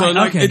 Oh, so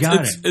okay,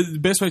 got it's the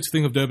best way to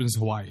think of Durban is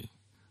Hawaii.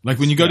 Like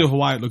when you go to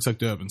Hawaii, it looks like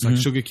Durban. It's like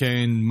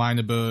sugarcane,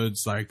 minor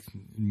birds, like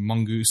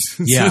mongoose.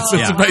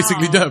 It's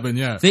basically Durban.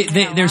 Yeah.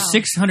 There's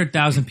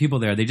 600,000 people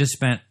there. They just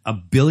spent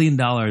 $1 billion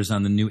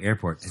on the new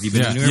airport. Have you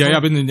been to the new airport? Yeah,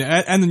 I've been in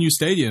and the new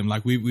stadium.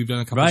 Like we've done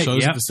a couple of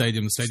shows at the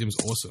stadium. The stadium's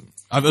awesome.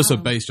 I've also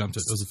base jumped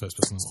it. That was the first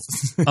person I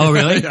was. Oh,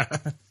 really?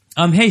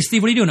 Hey,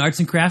 Steve, what are you doing? Arts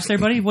and crafts there,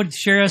 buddy?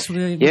 Share us. What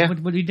are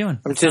you doing?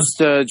 I'm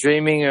just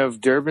dreaming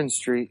of Durban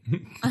Street.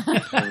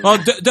 Well,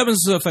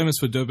 Durban's famous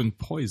for Durban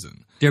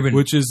Poison,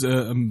 which is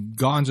a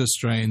ganja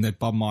strain that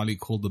Bob Marley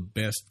called the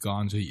best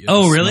ganja he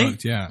ever really?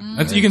 smoked. Yeah.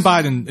 You can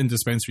buy it in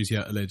dispensaries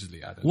here,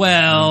 allegedly. I don't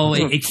know.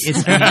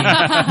 It's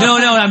no.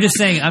 I'm just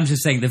saying.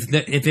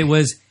 If it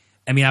was,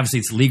 I mean, obviously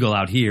it's legal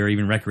out here,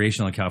 even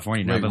recreational in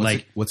California now.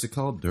 But what's it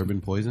called?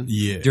 Durban Poison.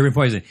 Yeah, Durban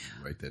Poison.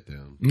 Write that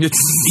down.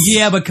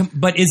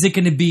 But is it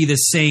going to be the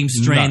same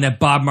strain that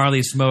Bob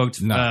Marley smoked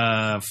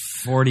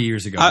 40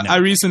 years ago? I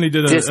recently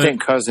did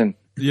distant cousin.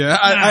 Yeah,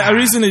 I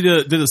recently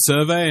did a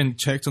survey and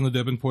checked on the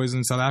Durban Poison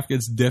in South Africa.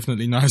 It's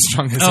definitely not as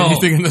strong as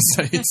anything in the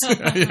States.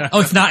 Yeah. Oh,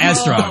 it's not as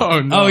strong.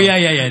 Oh, no. Oh,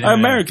 yeah. No,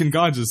 American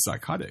ganja is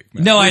psychotic,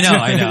 man. No, I know.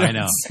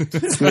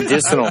 It's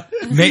medicinal.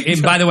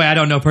 And by the way, I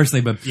don't know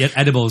personally, but yet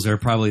edibles are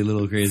probably a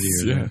little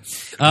crazier.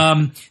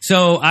 Yeah.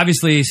 So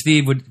obviously,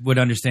 Steve would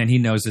understand. He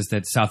knows this,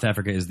 that South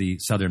Africa is the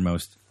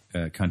southernmost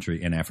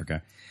country in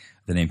Africa.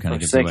 The name kind of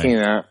gives away.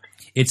 That.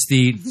 It's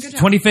the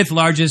 25th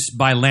largest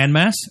by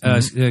landmass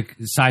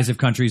size of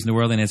countries in the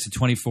world, and it's the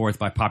 24th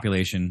by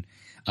population.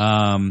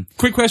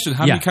 Quick question: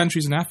 how many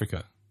countries in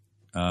Africa?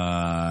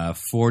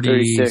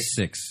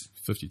 46.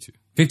 52.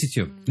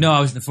 52. No,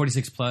 I was the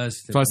 46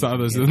 plus. Plus the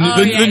others, the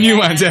new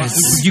ones.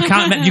 Yes. You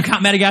count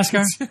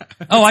Madagascar?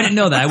 Oh, I didn't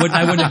know that. I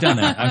wouldn't have done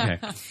that. Okay.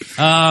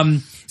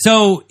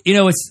 So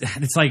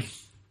it's like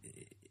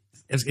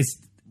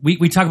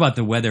we talk about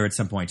the weather at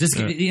some point, just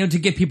to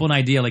give people an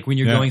idea, like when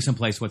you're going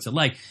someplace, what's it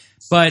like?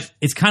 But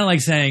it's kind of like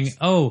saying,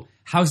 "Oh,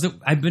 I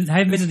haven't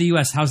been to the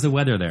U.S. How's the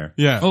weather there?"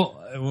 Yeah. Oh,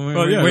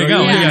 where you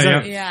go?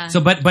 Yeah.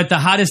 So, but the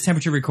hottest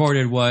temperature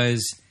recorded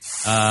was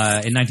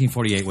in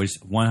 1948 was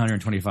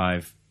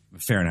 125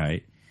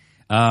 Fahrenheit.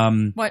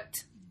 What?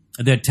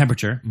 The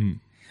temperature.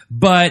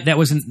 But that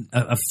wasn't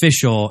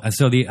official.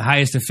 So the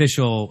highest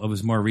official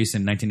was more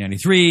recent,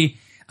 1993.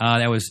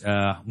 That was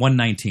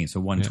 119,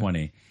 so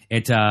 120.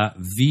 At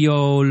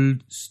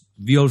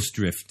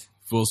Volstrift.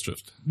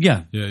 Volstrift.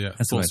 Yeah.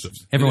 That's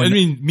Volstrift. Everyone.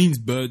 It means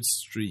bird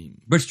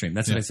stream. Bird stream.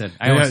 That's what I said.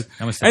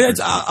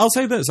 I'll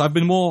say this: I've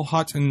been more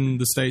hot in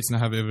the States than I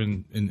have ever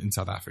in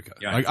South Africa.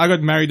 Yeah. Like I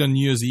got married on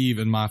New Year's Eve,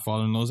 and my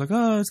father-in-law was like,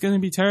 "Oh, it's going to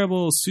be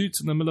terrible.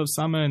 Suits in the middle of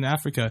summer in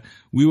Africa."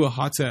 We were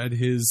hotter at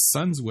his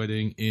son's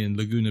wedding in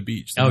Laguna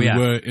Beach than we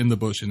were in the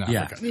bush in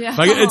Africa. Yeah.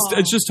 Like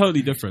it's just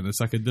totally different.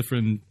 It's like a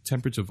different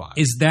temperature vibe.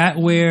 Is that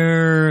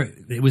where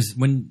it was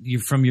when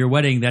you from your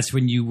wedding? That's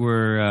when you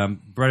were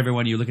brought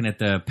everyone. You were looking at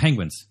the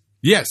penguins.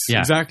 Yes,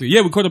 exactly.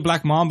 Yeah, we caught a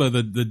black mamba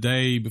the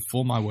day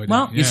before my wedding.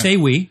 Well, you say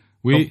we.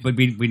 But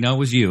we know it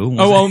was you. It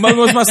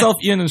was myself,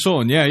 Ian, and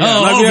Sean. Yeah. We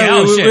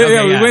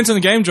went on the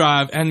game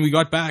drive and we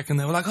got back and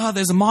they were like, "Oh,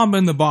 there's a mamba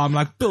in the bar." I'm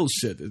like,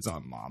 "Bullshit, it's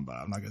not a mamba."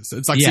 I'm like,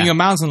 it's like seeing a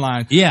mountain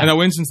lion. Yeah. And I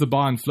went into the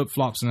bar in flip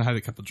flops and I had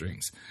a couple of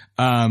drinks.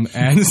 And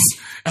I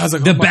was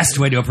like, the best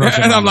way to approach it.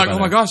 And I'm like, "Oh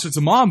my gosh, it's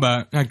a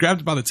mamba!" And I grabbed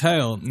it by the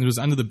tail and it was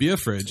under the beer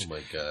fridge. Oh my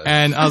god!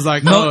 And I was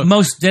like,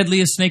 most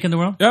deadliest snake in the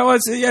world. Yeah, well,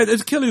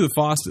 it'd kill you the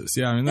fastest.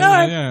 Yeah. I mean,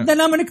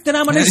 Then I'm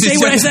gonna say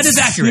what I said is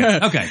accurate.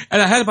 Yeah. Okay.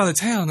 And I had it by the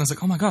tail and I was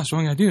like, "Oh my gosh, what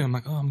am I gonna do?" I'm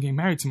like, "Oh, I'm getting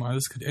married tomorrow.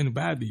 This could end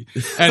badly."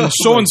 And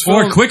Sean's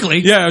quickly.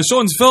 Yeah,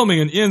 Sean's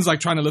filming and Ian's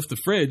like trying to lift the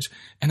fridge.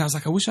 And I was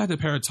like, I wish I had a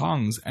pair of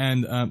tongs,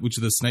 and which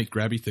are the snake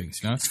grabby things,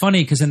 you know? It's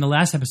funny because in the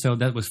last episode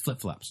that was flip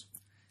flops.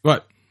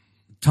 What?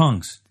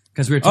 Tongs.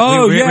 Because we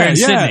were in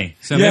Sydney.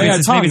 So maybe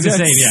it's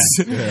the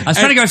same. Yeah. I was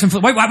trying to go some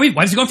flip. Why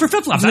is he going for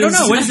flip flops? I don't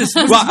know. What is this?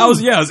 I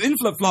was in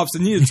flip flops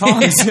and needed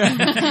tongs.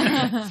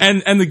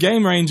 And the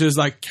game ranger is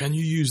like, "Can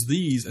you use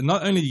these?" And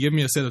not only did he give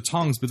me a set of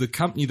tongs, but the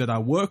company that I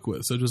work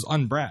with, so it was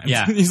on brand.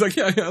 Yeah. He's like,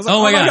 "Yeah." I was like,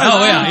 "Oh my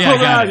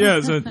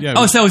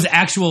god. So it was an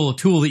actual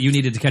tool that you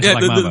needed to catch a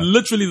black mamba.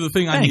 Literally the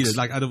thing I needed,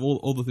 like out of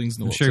all the things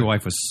in the world. I'm sure your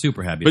wife was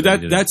super happy. But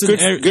that's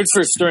good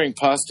for stirring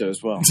pasta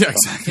as well. Yeah,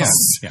 exactly.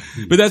 Yeah.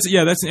 But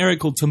that's an area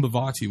called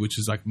Timbavati, which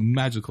is like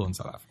magical in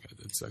South Africa.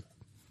 It's like.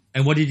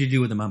 And what did you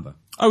do with the mamba?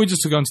 Oh, we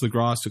just took onto the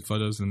grass, took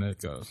photos, and there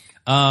it goes.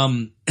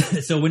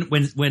 So when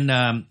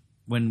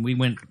we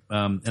went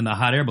in the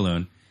hot air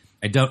balloon,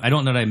 I don't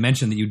know that I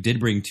mentioned that you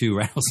did bring 2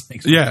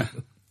 rattlesnakes. Yeah.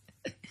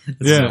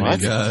 Oh my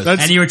god!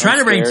 And you were trying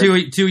to bring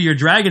two of your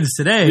dragons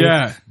today.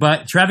 Yeah.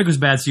 But traffic was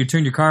bad, so you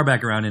turned your car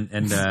back around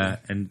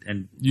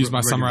and use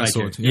my samurai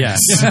sword. Yeah.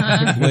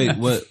 Wait,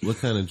 what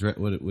kind of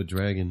what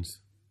dragons?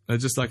 They're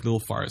just like little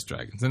forest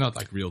dragons. They're not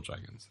like real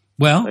dragons.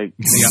 Well,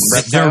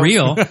 they're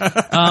real.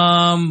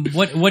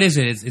 What is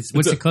it?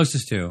 What's it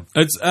closest to?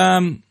 It's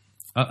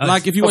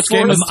like if you watch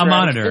a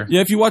monitor.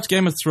 Yeah, if you watch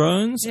Game of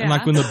Thrones, and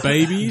like when the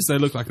babies, they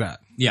look like that.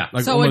 Yeah,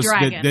 like so almost a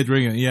dragon. Dead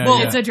ring. Yeah,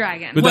 well, it's a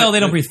dragon. But they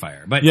don't breathe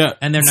fire, but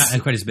and they're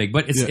not quite as big.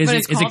 But is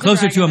it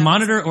closer to a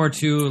monitor or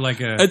to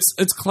like a?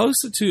 It's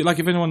closer to like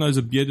if anyone knows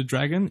a bearded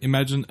dragon,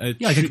 imagine a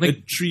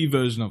tree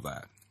version of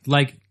that.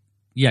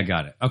 Yeah,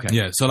 got it. Okay.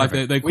 Yeah, so like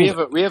they we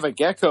have a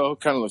gecko,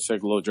 kind of looks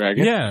like a little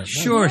dragon. Yeah,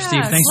 sure,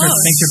 Steve. Thanks for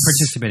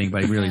participating,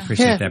 buddy. Really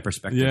appreciate that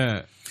perspective.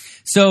 Yeah.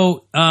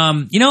 So,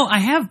 I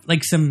have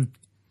like some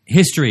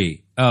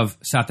history of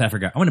South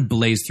Africa. I want to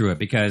blaze through it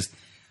because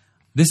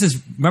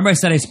remember I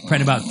said I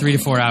spent about 3 to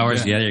 4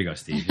 hours. Yeah, there you go,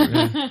 Steve.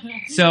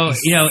 So,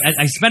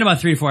 I spent about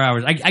 3 to 4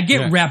 hours. I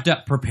get wrapped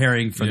up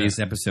preparing for these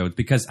episodes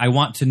because I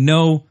want to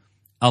know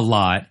a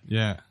lot.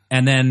 Yeah.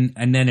 And then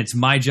it's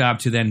my job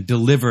to then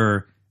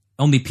deliver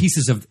only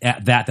pieces of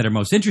that are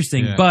most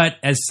interesting. Yeah. But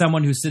as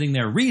someone who's sitting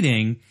there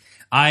reading,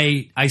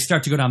 I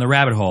start to go down the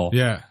rabbit hole.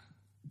 Yeah.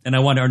 And I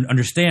want to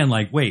understand,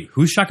 like, wait,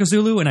 who's Shaka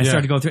Zulu? And I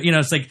start to go through,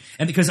 it's like,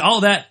 and because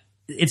all that,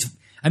 it's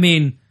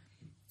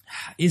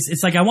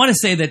like I want to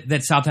say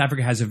that South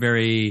Africa has a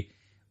very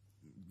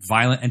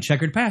violent and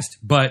checkered past,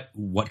 but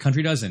what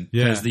country doesn't?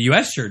 Because the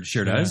U.S. sure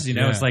does.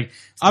 It's like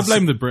I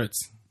blame the Brits.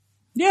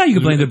 Yeah, you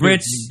can blame the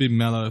Brits. Be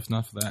mellow if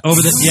not for that.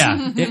 Over the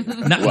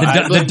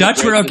the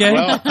Dutch were okay.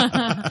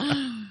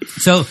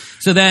 So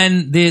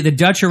then the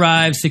Dutch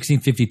arrived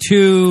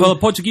 1652. Well,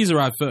 the Portuguese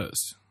arrived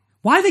first.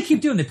 Why do they keep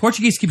doing that? The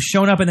Portuguese keep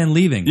showing up and then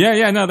leaving.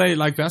 No, they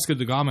like Vasco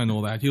da Gama and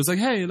all that. He was like,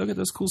 "Hey, look at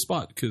this cool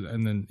spot,"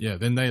 and then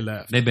then they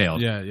left. They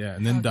bailed.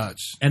 And then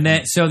Dutch. And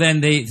then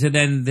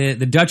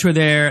the Dutch were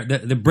there.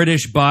 The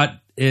British bought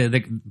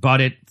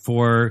it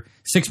for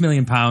 £6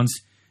 million in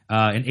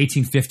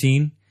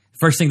 1815.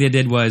 First thing they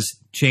did was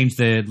change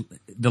the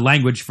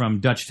language from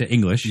Dutch to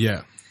English.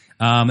 Yeah.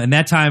 And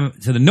that time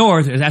to the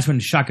north, that's when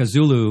Shaka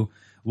Zulu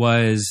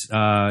was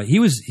he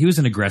was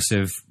an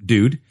aggressive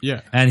dude. Yeah.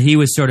 And he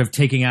was sort of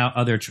taking out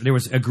there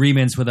was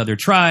agreements with other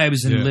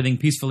tribes and living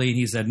peacefully, and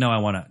he said, no, I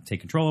want to take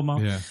control of them all.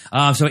 Yeah.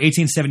 So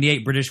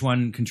 1878, British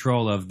won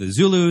control of the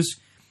Zulus.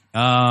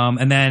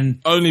 And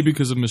then only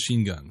because of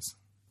machine guns.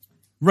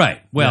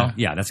 Right. Well,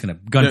 that's going to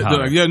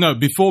gunpowder.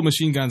 Before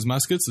machine guns,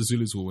 muskets, the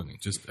Zulus were winning.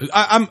 Just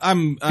I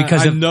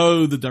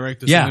know the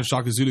director of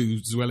Shaka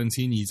Zulu,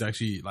 Zwelithini, he's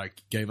actually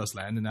like gave us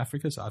land in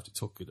Africa, so I have to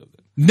talk good of it.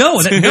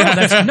 That's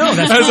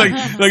I was like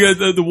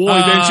the war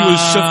eventually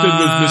was shifted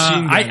with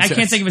machine guns. I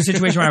can't think of a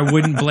situation where I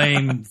wouldn't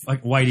blame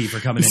like Whitey for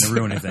coming in and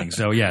ruining things.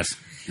 So yes.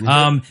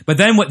 But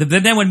then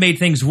what made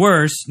things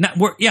worse?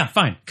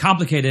 Fine,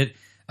 complicated.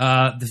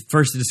 The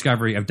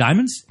discovery of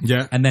diamonds,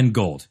 and then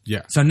gold.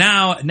 Yeah. So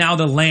now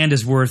the land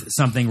is worth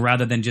something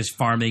rather than just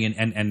farming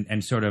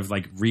and sort of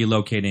like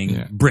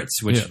relocating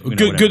Brits. Which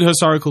good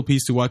historical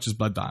piece to watch is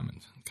Blood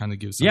Diamond. Kind of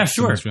gives some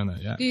history on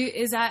that. Yeah.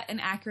 Is that an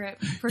accurate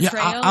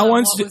portrayal I of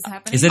want what to, was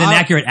happening? Is it an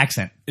accurate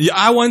accent? Yeah,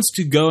 I want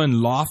to go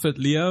and laugh at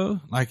Leo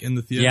like in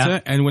the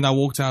theater, and when I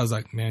walked out, I was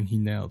like, man, he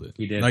nailed it.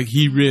 He did. Like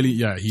he really,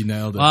 he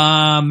nailed it.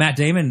 Matt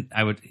Damon,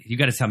 you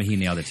got to tell me he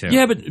nailed it too.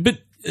 Yeah, but.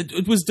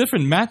 It was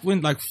different. Matt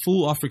went like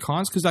full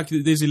Afrikaans because like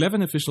there's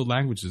 11 official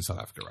languages in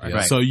South Africa, right?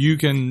 Right. So you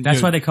can.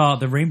 That's why they call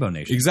it the Rainbow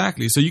Nation.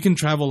 Exactly. So you can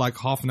travel like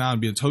half an hour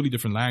and be a totally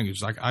different language.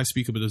 Like I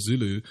speak a bit of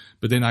Zulu,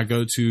 but then I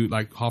go to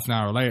like half an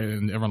hour later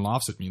and everyone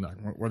laughs at me like,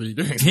 "What are you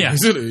doing?" Yeah,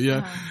 Zulu.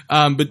 Yeah.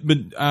 But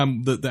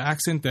the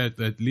accent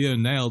that Leo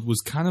nailed was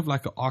kind of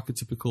like an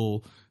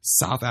archetypical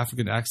South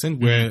African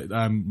accent,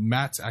 where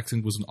Matt's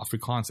accent was an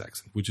Afrikaans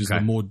accent, which is a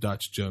more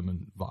Dutch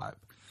German vibe.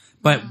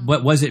 But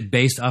what was it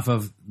based off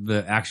of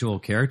the actual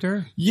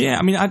character? Yeah,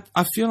 I mean, I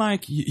feel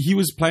like he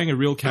was playing a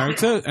real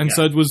character, and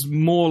so it was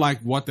more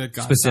like what that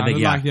guy specific,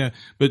 sounded like. Yeah,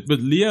 but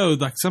Leo,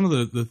 like some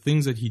of the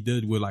things that he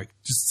did were like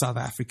just South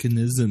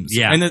Africanisms.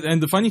 Yeah,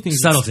 and the funny thing,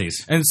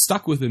 subtleties, and it's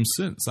stuck with him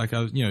since. Like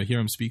I hear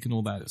him speak and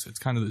all that. It's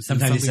kind of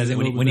sometimes he says it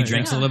when he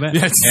drinks a little bit.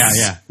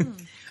 Yeah.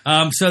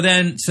 So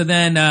then,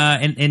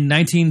 in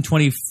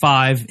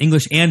 1925,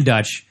 English and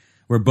Dutch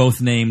were both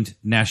named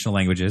national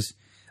languages.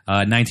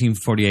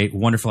 1948,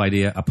 wonderful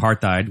idea.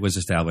 Apartheid was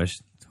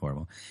established. It's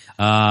horrible.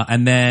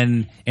 And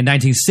then in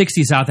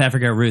 1960, South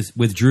Africa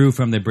withdrew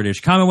from the British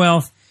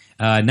Commonwealth.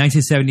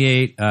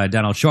 1978,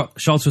 Donald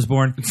Schultz was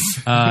born.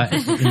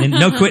 And then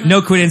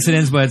no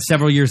coincidence, but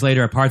several years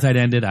later, apartheid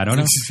ended. I don't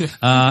know.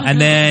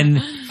 And then,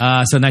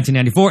 so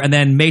 1994, and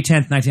then May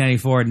 10th,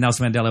 1994,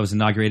 Nelson Mandela was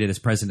inaugurated as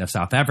president of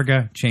South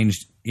Africa.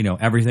 Changed,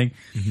 everything.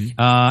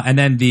 And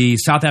then the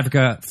South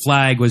Africa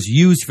flag was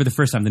used for the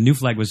first time. The new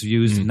flag was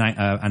used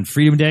on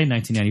Freedom Day,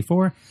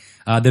 1994.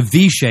 The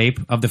V shape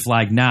of the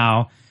flag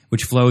now,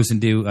 which flows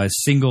into a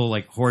single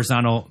like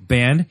horizontal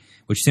band,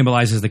 which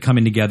symbolizes the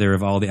coming together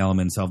of all the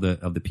elements of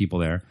the people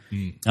there.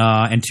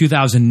 In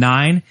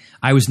 2009,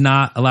 I was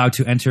not allowed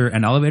to enter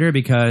an elevator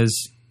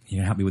because you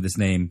can help me with this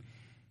name,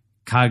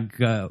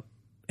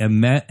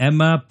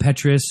 Emma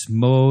Petrus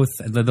Moth,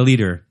 the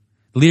leader.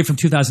 The leader from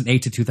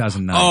 2008 to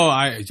 2009. Oh,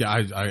 I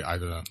don't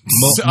know.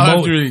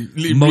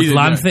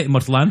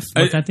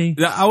 Motlanthi?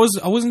 I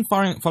wasn't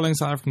following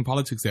South African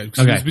politics yet.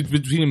 Because it was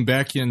between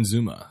Mbeki and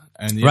Zuma.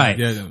 And right.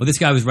 Well, this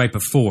guy was right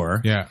before.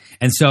 Yeah.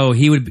 And so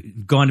he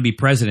would go on to be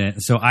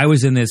president. So I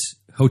was in this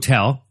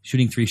hotel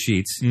shooting 3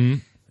 sheets.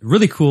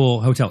 Really cool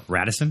hotel,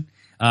 Radisson.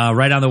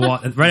 Right on the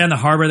wall, right on the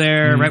harbor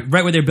there,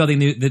 right where they're building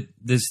the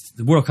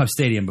World Cup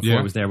Stadium before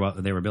it was there while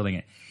they were building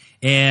it.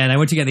 And I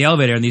went to get in the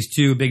elevator, and these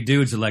 2 big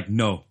dudes are like,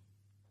 "No."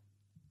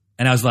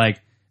 And I was like,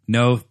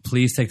 "No,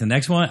 please take the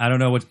next one." I don't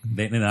know what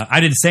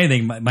I didn't say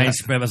anything. My I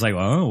was like,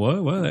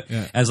 "Oh, what?"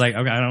 Yeah. I was like,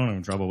 "Okay, I don't want to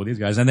have trouble with these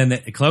guys." And then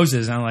it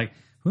closes, and I'm like,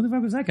 who the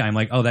fuck was that guy? I'm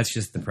like, oh, that's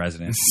just the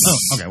president. Oh,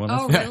 okay. Well,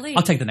 Oh, that's, really?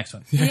 I'll take the next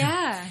one.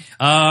 Yeah.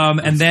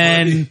 And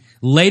then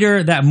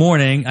later that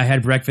morning, I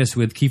had breakfast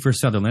with Kiefer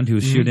Sutherland, who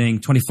was shooting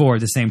 24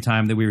 at the same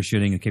time that we were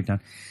shooting in Cape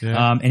Town.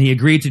 Yeah. And he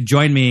agreed to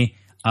join me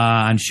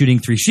on shooting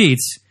 3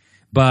 sheets.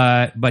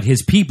 But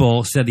his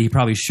people said that he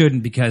probably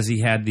shouldn't because he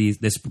had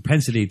this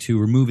propensity to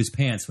remove his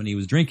pants when he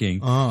was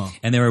drinking. Oh.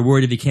 And they were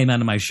worried if he came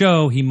onto my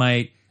show, he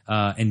might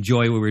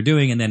enjoy what we were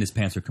doing, and then his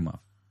pants would come off.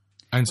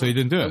 And so he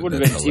didn't do it. That would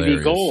have That's been TV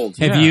hilarious. gold.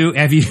 Have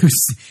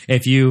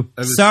you?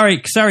 Sorry,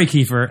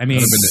 Kiefer. I mean,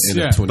 Would've been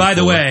the end of 24. by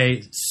the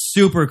way,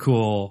 super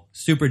cool,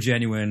 super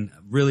genuine.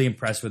 Really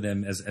impressed with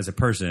him as a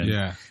person.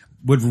 Yeah.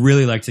 Would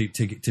really like to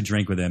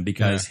drink with him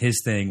because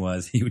his thing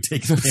was he would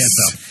take his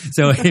pants off.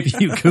 So if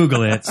you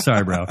Google it,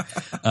 sorry, bro,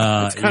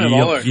 kind of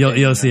all our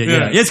you'll see it.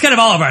 Yeah. Yeah. It's kind of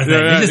all of our thing.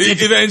 Yeah, It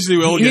just- eventually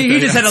we'll get he there.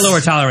 just had a lower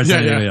tolerance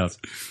than Yeah, anybody yeah.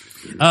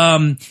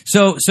 else.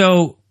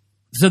 So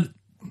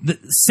the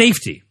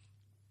safety.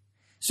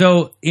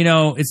 So I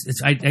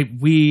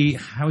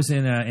was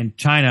in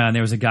China and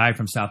there was a guy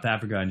from South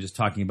Africa and just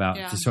talking about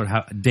just sort of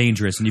how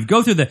dangerous. And you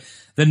go through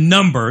the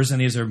numbers, and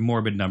these are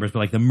morbid numbers, but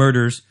like the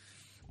murders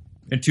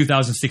in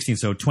 2016.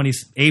 So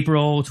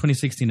April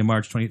 2016 to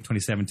March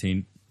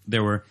 2017,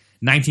 there were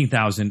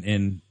 19,000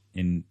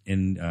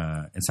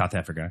 in South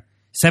Africa.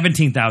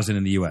 17,000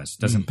 in the U.S.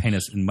 Doesn't paint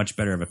us in much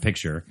better of a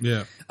picture.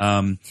 Yeah.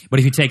 But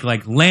if you take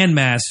like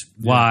landmass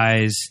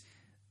wise,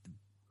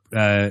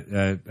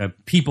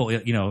 people,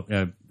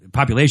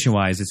 population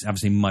wise, it's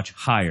obviously much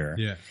higher.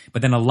 Yeah.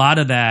 But then a lot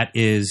of that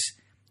is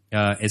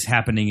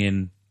happening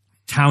in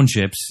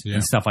townships Yeah.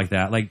 and stuff like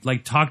that.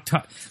 Talk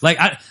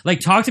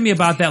to me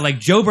about that. Like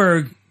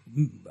Joburg,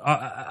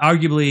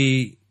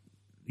 arguably,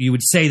 you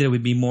would say that it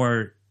would be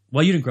more.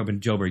 Well, you didn't grow up in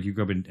Joburg. You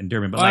grew up in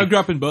Durban. But I grew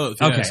up in both.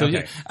 Yeah. Okay, So okay.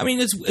 yeah, I mean,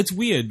 it's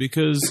weird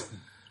because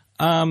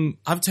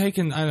I've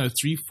taken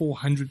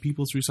 300-400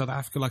 people through South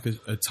Africa, like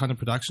a ton of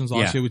productions last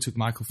Yeah. year. We took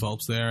Michael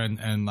Phelps there, and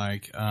I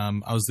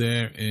was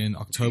there in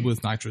October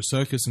with Nitro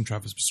Circus and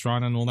Travis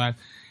Pastrana and all that.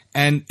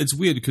 And it's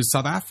weird because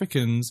South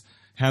Africans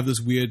have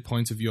this weird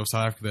point of view of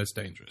South Africa that's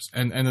dangerous,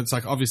 and it's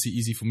like obviously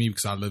easy for me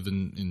because I live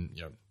in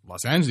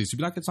Los Angeles to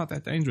be like, it's not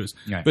that dangerous.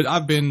 Right. But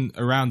I've been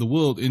around the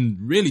world in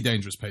really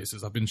dangerous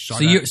places. I've been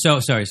shot. So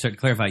sorry to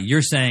clarify.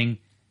 You're saying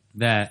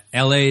that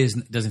LA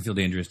doesn't feel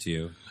dangerous to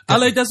you.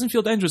 LA doesn't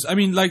feel dangerous. I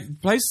mean,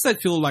 like places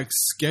that feel like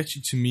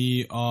sketchy to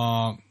me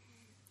are,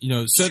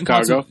 certain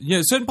Chicago?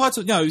 certain parts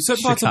of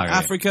Chicago, yeah.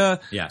 Africa,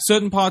 Yeah.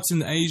 certain parts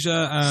in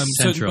Asia,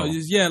 Central.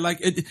 like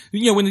it,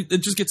 when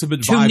it just gets a bit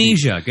vibey.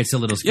 Tunisia gets a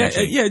little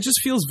sketchy. Yeah, it just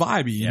feels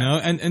vibey, you know.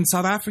 And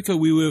South Africa,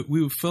 we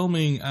were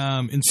filming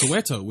in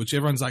Soweto, which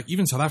everyone's like,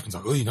 even South Africans are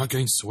like, oh, you're not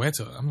going to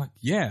Soweto? I'm like,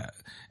 yeah.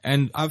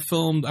 And I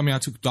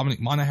took Dominic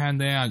Monaghan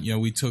there.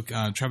 We took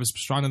Travis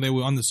Pastrana there. We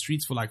were on the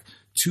streets for like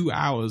 2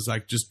 hours,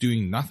 like just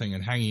doing nothing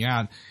and hanging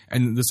out.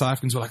 And the South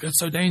Africans were like, it's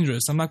so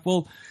dangerous. I'm like,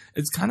 well,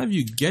 it's kind of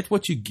you get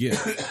what you get.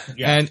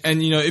 And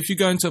if you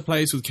go into a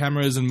place with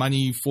cameras and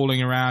money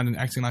falling around and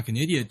acting like an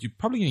idiot, you're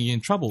probably going to get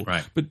in trouble.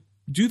 Right. But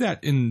do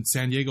that in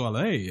San Diego,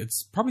 LA,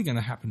 it's probably going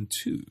to happen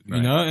too,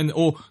 Right.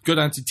 or go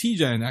down to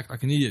TJ and act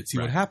like an idiot, see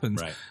what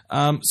happens.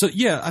 Right. So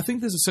yeah, I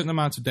think there's a certain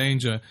amount of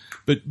danger,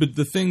 but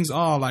the things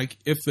are like,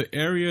 if the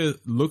area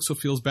looks or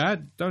feels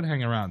bad, don't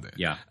hang around there.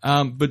 Yeah.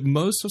 But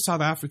most of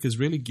South Africa is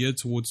really geared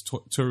towards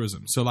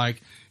tourism. So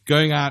like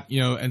going out,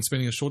 and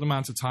spending a short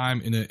amount of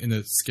time in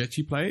a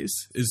sketchy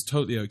place is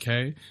totally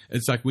okay.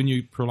 It's like when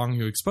you prolong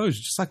your exposure,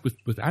 just like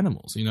with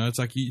animals, it's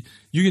like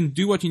you can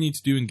do what you need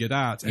to do and get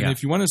out. And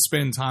if you want to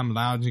spend time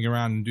lounging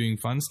around and doing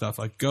fun stuff,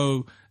 like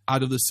go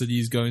out of the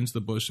cities, go into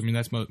the bush. I mean,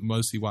 that's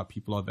mostly why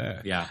people are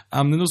there. Yeah.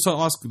 Then also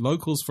ask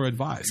locals for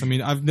advice. I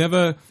mean, I've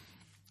never,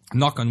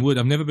 knock on wood,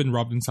 I've never been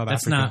robbed in South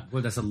Africa.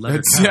 That's a leather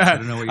It's- couch. yeah, I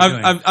don't know what you're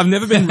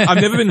doing. I've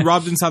never been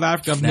robbed in South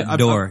Africa. that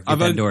door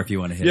if you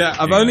want to hit it. Yeah,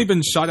 I've There you only go.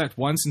 been shot at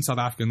once in South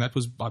Africa, and that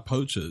was by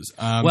poachers.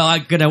 Well,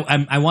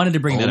 I wanted to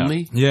bring that up.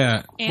 Only?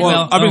 Yeah. And- Well,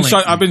 Well, I've been only.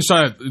 shot. I've been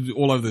shot at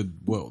all over the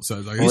world. So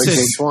it's like, Only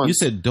takes one. You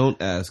said don't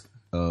ask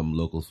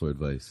locals for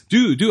advice.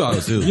 do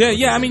ask. do. Yeah, Okay.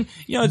 yeah. I mean,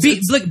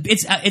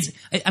 it's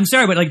I'm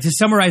sorry, but like to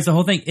summarice the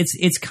whole thing,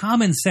 it's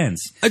common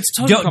sense. It's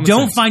totally common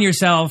don't sense. find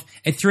yourself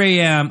at 3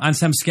 a.m. on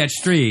some sketch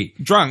street.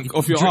 drunk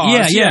off your Yeah,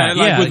 ass. yeah, like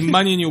yeah. with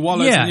money in your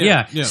wallet. Yeah,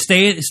 and yeah.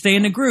 Stay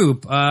in a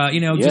group. Yeah,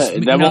 Just,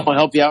 that won't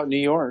help you out in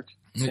New York.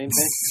 Same thing.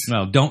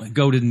 Well, don't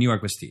go to New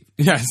York with Steve.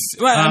 Yes.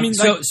 Well, I mean,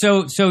 like,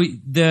 so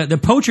the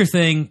poacher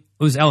thing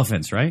was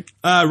elephants, right?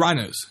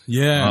 rhinos.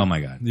 Yeah. Oh my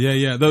God.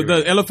 Yeah.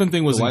 The elephant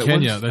thing was The in white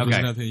Kenya. ones? That was Okay.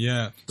 another thing.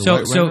 Yeah. So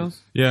White rhinos?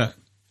 Yeah.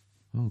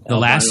 the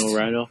last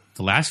Rhino.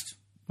 the last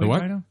The white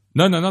what? rhino?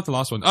 No, not the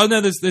last one. Oh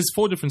no, there's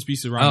 4 different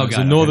species of rhinos. got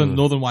the it.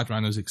 northern white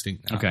rhino is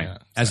extinct now. Okay, Yeah.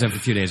 as of a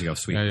few days ago.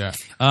 Sweet. Yeah.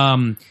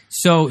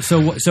 So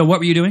what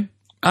were you doing?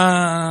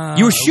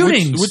 You were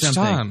shooting which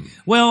something. time?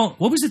 Well,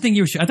 what was the thing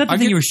you were shooting? I thought the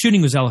thing you were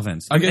shooting was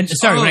elephants. When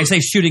I say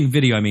shooting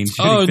video, I mean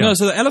shooting film. No,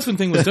 so the elephant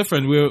thing was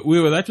different.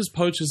 That was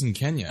poachers in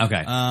Kenya.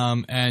 Okay.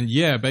 And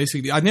yeah,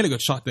 basically, I nearly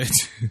got shot there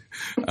too.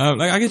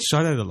 I get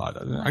shot at a lot.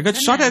 I got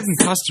shot at in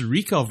Costa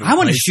Rica. I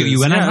want to shoot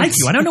you, and I like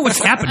you. I don't know what's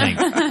happening.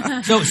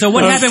 So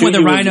what happened with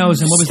the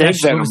rhinos, and what was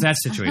that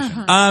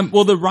situation?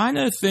 Well, the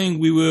rhino thing,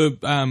 we were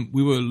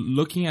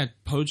looking at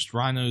poached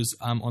rhinos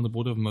on the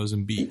border of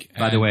Mozambique.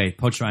 By the way,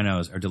 poached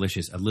rhinos are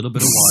delicious. A little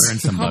bit of water and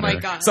some butter. Oh my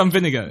God. Some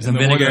vinegar. Some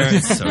vinegar.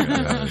 It's so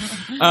good.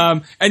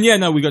 And yeah,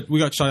 no, we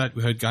got shot at.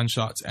 We heard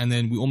gunshots, and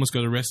then we almost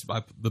got arrested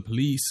by the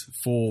police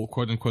for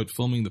quote unquote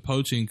filming the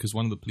poaching because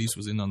one of the police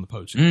was in on the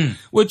poaching.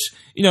 Which,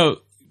 you know,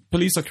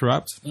 police are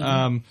corrupt.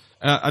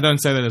 I don't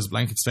say that as a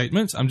blanket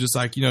statement. I'm just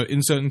like, you know,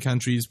 in certain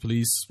countries,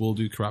 police will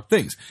do corrupt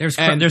things. There's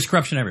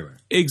corruption everywhere.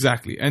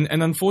 Exactly. And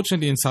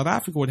unfortunately in South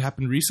Africa, what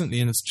happened recently,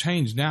 and it's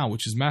changed now,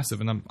 which is massive,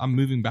 and I'm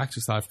moving back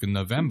to South Africa in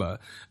November.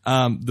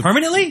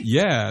 Permanently?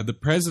 Yeah. The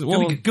president...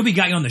 Well, good we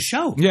got you on the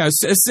show. Yeah,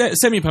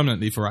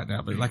 semi-permanently for right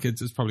now, but like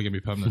it's probably going to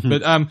be permanent.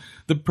 But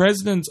the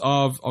president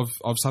of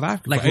South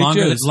Africa... Like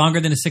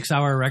longer than a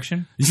 6-hour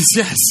erection?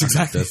 Yes,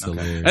 exactly. That's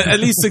hilarious. At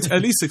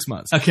least 6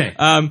 months. Okay.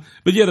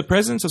 But yeah, the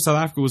president of South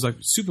Africa was like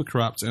super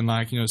corrupt and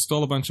like, you know,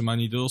 stole a bunch of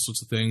money, did all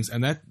sorts of things,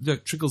 and that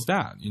trickles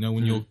down. You know,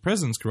 when your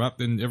president's corrupt,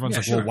 then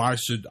everyone's well, why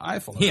should I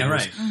follow? Yeah, those?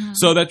 right.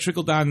 So that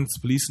trickled down into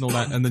police and all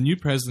that, and the new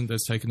president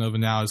that's taken over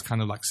now is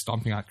kind of like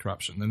stomping out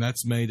corruption, and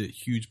that's made a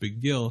huge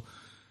big deal.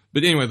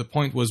 But anyway, the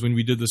point was when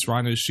we did this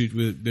rhino shoot,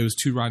 there was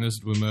 2 rhinos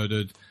that were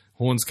murdered,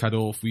 horns cut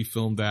off. We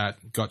filmed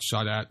that, got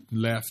shot at,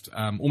 left,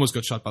 almost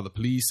got shot by the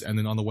police, and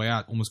then on the way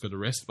out, almost got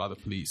arrested by the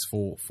police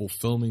for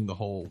filming the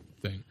whole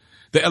thing.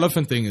 The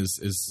elephant thing is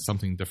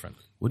something different.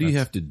 What do you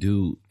have to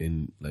do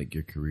in like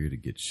your career to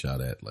get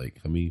shot at? Like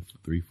how many?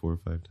 3, 4, or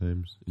 5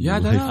 times? Yeah, I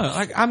don't know.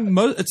 Like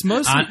it's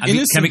mostly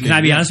innocent. Can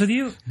I be honest with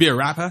you? Be a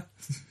rapper.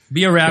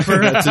 Be a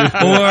rapper,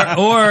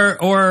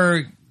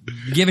 or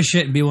give a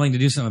shit and be willing to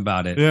do something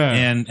about it. Yeah.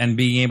 And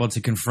being able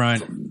to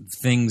confront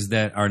things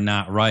that are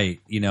not right.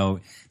 You know,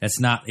 that's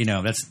not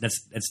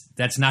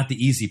not the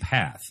easy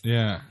path.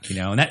 Yeah. You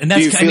know, and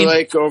that's do you feel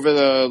like over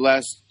the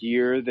last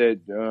year that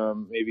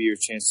maybe your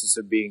chances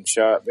of being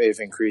shot may have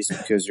increased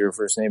because your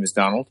first name is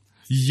Donald?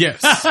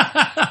 Yes.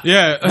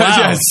 Yeah. Wow,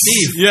 yes.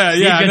 Steve. Yeah.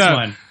 Steve gets No.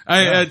 one.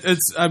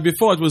 It's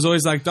before it was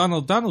always like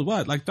Donald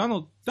what? Like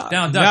Donald.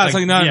 Donald yeah, it's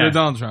like, like yeah.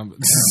 Donald Trump.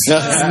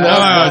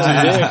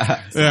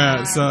 Yeah.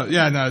 Yeah. So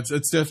yeah, no,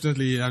 it's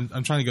definitely.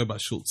 I'm trying to go by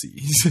Schultz.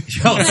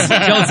 Schultz.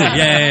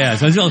 Yeah.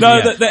 So Schultz, No,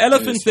 yeah. the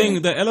elephant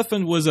thing. The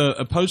elephant was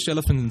a poached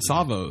elephant in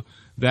Savo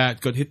that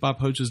got hit by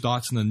poacher's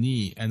darts in the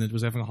knee, and it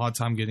was having a hard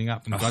time getting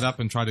up, and got up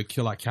and tried to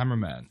kill our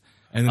cameraman.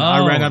 And then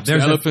I ran up to the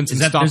elephant and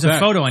stopped There's a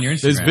photo on your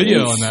Instagram. There's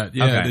video on that.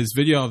 Yeah, Okay. there's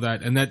video of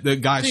that. And that the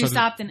guy So you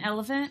stopped an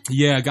elephant?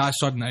 Yeah, a guy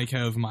shot an AK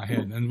over my head,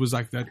 and it was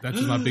like that. That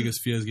was my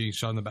biggest fear, is getting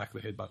shot in the back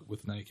of the head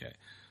with an AK.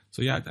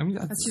 So yeah, I mean,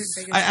 That's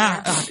your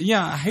biggest fear.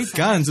 I hate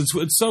guns. It's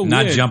so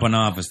Not weird. jumping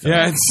off and stuff.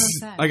 Yeah, So it's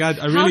sad. like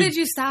I really How did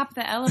you stop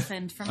the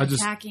elephant from I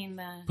just attacking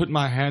the... put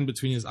my hand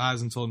between his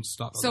eyes and told him to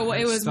stop. So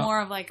it was Stop. more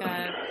of like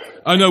a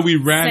Oh no, we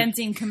ran.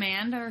 sensing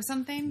command or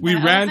something? We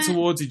The ran elephant?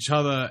 towards each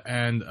other,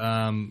 and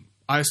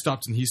I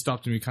stopped and he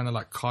stopped, and we kind of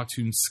like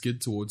cartoon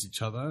skid towards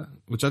each other,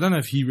 which I don't know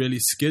if he really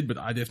skid, but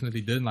I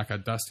definitely did. And like our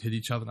dust hit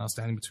each other, and I was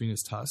standing between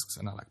his tusks,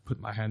 and I like put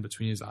my hand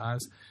between his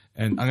eyes,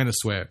 and I'm gonna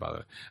swear, by the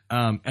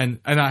way. And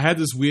I had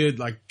this weird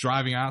like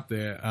driving out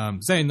there.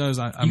 Zane knows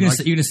I'm You like,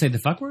 gonna say the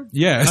fuck word?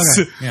 yes.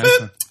 Okay. Yeah, that's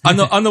fine.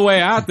 on the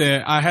way out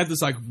there, I had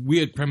this like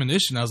weird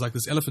premonition. I was like,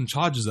 this elephant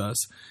charges us,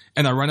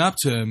 and I run up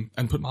to him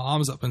and put my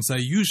arms up and say,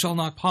 "You shall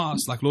not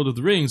pass," like Lord of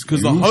the Rings,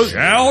 because the host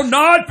Shall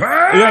not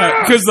pass.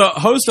 yeah, because the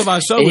host of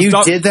our show And was you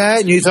did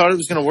that, and you thought it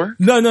was going to work?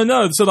 No.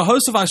 So the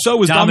host of our show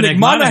was Dominic Dominic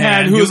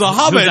Monaghan, who was a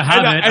hobbit. who's a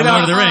hobbit of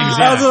Lord of the Rings,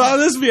 I was yeah. like, oh,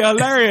 this would be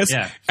hilarious.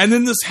 Yeah. And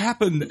then this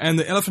happened, and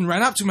the elephant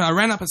ran up to me. I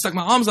ran up and stuck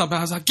my arms up, and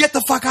I was like, "Get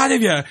the fuck out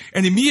of here!"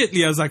 And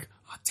immediately I was like,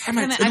 "Oh, damn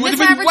it! I It would have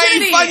missed been the way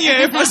opportunity." funnier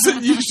if I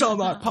said you shall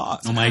not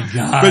pass." Oh my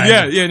god. But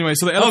yeah. Anyway,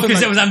 so the Oh, elephant.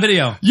 because like- it was on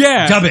video.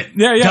 yeah. Dub it.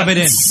 Yeah. Dub it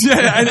in.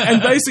 Yeah.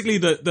 And basically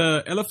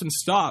the elephant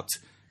stopped,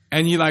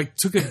 and he like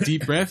took a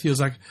deep breath. He was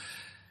like,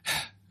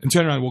 and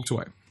turned around and walked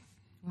away.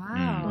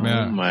 Wow.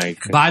 Yeah. Oh my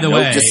God. By the Note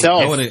way, to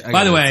self.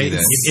 By the way,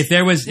 if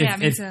there was, Yeah,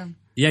 me if too.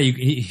 yeah, you,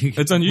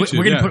 It's on YouTube,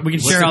 We're gonna yeah. we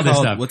can share all this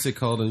stuff. What's it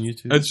called on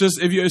YouTube? It's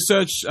just if you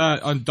search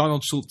on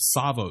Donald Schultz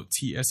Savo,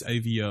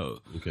 Tsavo.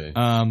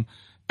 Okay.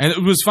 And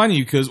it was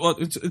funny because, well,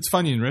 it's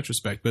funny in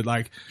retrospect, but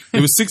like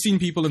there was 16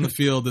 people in the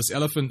field. This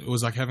elephant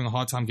was like having a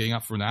hard time getting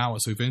up for an hour.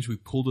 So eventually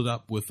we pulled it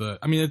up with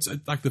I mean, it's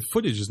like the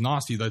footage is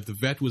nasty. Like the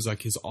vet was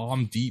like his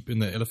arm deep in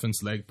the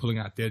elephant's leg, pulling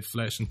out dead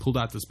flesh, and pulled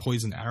out this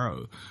poison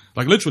arrow,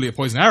 like literally a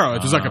poison arrow.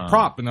 It was like a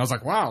prop. And I was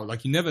like, wow,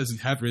 like you never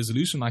have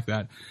resolution like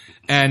that.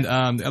 And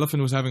the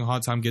elephant was having a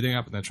hard time getting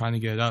up, and they're trying to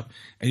get it up,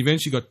 and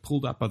eventually got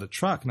pulled up by the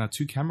truck. And our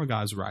 2 camera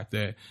guys were right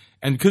there.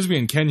 And because we're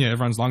in Kenya,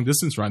 everyone's long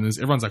distance runners.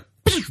 Everyone's like,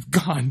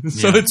 gone.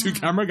 So the 2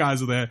 camera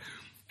guys are there,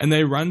 and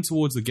they run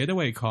towards the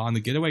getaway car, and the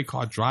getaway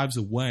car drives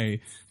away,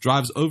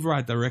 drives over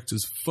our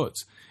director's foot.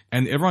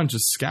 and everyone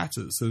just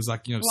scatters. So there's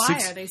like, Why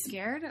are they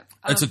scared?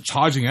 It's a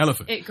charging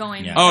elephant. It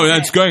going. Yeah. Oh, okay.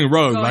 it's going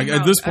rogue. Going Like at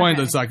rogue. this point,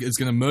 Okay. it's like it's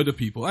going to murder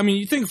people. I mean,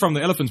 you think from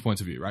the elephant's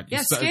point of view, right? Yeah,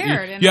 You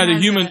scared, and You had it a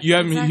has human. a- You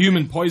have a exactly.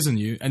 human poison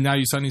you, and now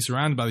you're suddenly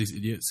surrounded by these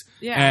idiots.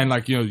 Yeah. And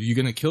like you're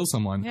going to kill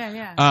someone.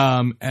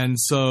 Yeah. And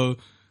so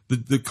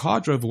the car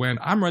drove away, and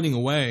I'm running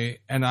away,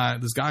 and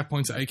this guy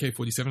points an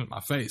AK-47 at my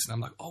face, and I'm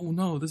like, oh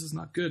no, this is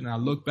not good. And I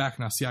look back,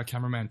 and I see our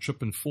cameraman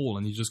trip and fall,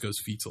 and he just goes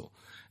fetal.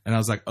 And I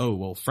was like, oh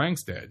well,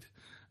 Frank's dead.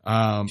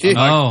 I'm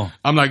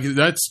like,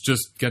 that's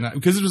just gonna,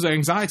 because it was an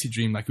anxiety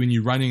dream, like when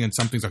you're running and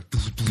something's like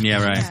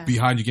Yeah, right.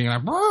 behind you, getting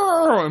like,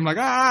 "Brrr." I'm like,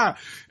 ah.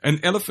 And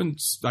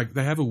elephants, like,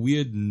 they have a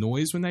weird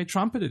noise when they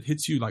trumpet. It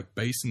hits you like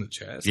base in the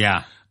chest.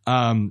 Yeah.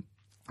 And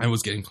it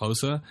was getting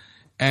closer,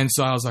 and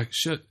so I was like,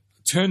 shit.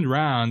 Turned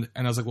around,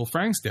 and I was like, well,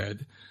 Frank's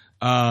dead.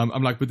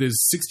 I'm like, but there's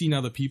 16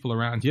 other people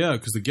around here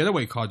because the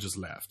getaway car just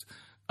left.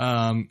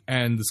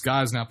 And this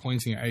guy's now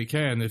pointing at AK,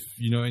 and if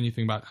you know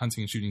anything about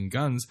hunting and shooting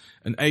guns,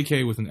 an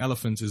AK with an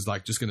elephant is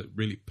like just going to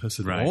really piss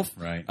it off.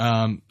 Right.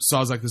 So I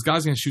was like, this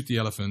guy's going to shoot the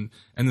elephant,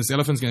 and this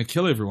elephant's going to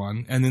kill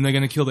everyone, and then they're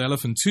going to kill the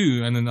elephant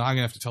too, and then I'm going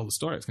to have to tell the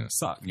story. It's going to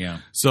suck. Yeah.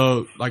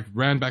 So like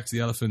ran back to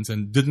the elephant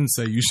and didn't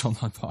say "you shall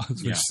not pass,"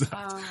 which Yeah. sucked.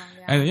 Oh,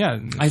 yeah. And yeah,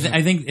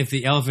 I think if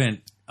the elephant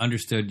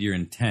understood your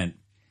intent,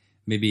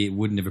 maybe it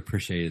wouldn't have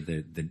appreciated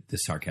the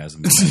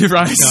sarcasm.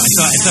 right.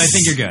 So I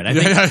think you're good. I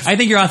think, Yeah. I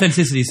think your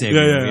authenticity saved you.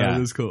 Yeah,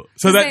 that's cool.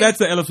 So Because that's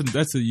the elephant.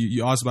 That's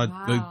you asked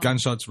about the Wow.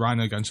 gunshots,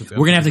 rhino gunshots.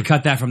 We're gonna have to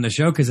cut that from the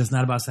show because it's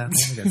not about South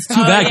Africa. It's too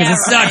bad because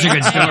it's such a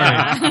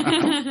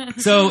good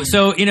story.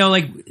 So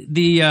like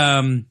the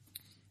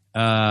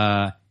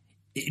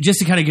just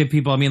to kind of give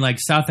people, I mean, like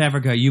South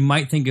Africa, you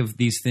might think of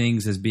these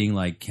things as being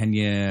like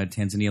Kenya,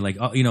 Tanzania, like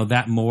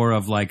that more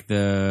of like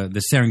the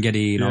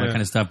Serengeti and all that Yeah.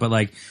 kind of stuff. But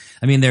like,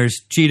 I mean,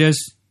 there's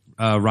cheetahs,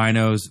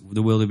 rhinos,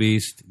 the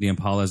wildebeest, the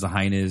impalas, the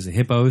hyenas, the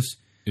hippos,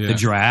 Yeah. the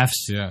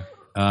giraffes. Yeah.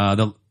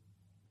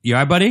 You all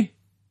right, buddy?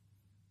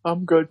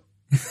 I'm good.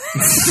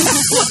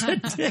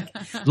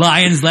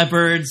 Lions,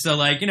 leopards. So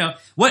like,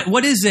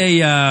 what is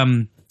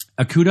a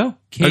kudu?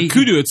 A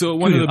kudu. It's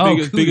one of the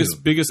Kudu. Oh,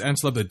 biggest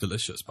antelope. They're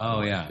delicious. By the Oh,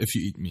 way, yeah. if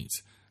you eat meat.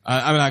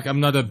 I'm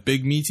not a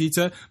big meat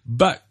eater,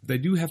 but they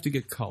do have to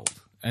get culled.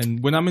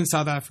 And when I'm in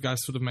South Africa, I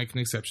sort of make an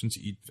exception to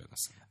eat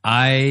venison.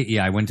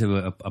 I went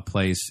to a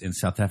place in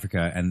South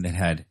Africa and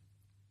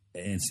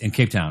it's in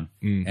Cape Town,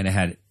 and it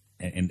had,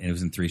 and it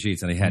was in 3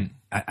 sheets, and they had,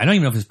 I don't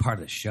even know if it was part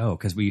of the show,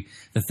 because the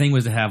thing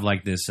was to have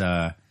like this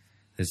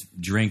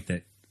drink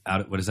that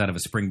out of a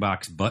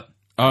Springbok's butt.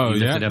 Oh,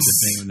 You yeah. lifted up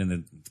the thing and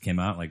then it came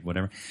out like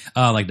whatever,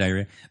 like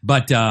diarrhea.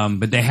 But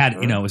they had,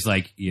 it was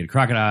like you had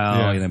crocodile,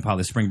 Yeah. and then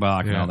probably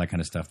Springbok and Yeah. all that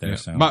kind of stuff there. Yeah.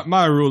 So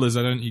My rule is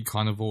I don't eat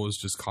carnivores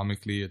just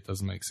comically. It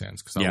doesn't make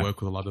sense because I Yeah.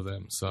 work with a lot of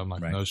them. So I'm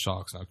like, Right. no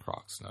sharks, no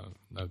crocs,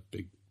 no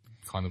big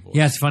carnivores.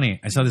 yeah, it's funny.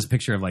 I saw this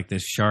picture of like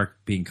this shark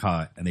being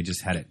caught, and they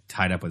just had it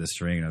tied up with a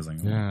string, and I was like,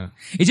 Yeah.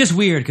 It's just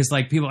weird because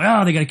like people, they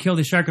got to kill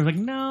the shark. I was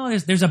like, no,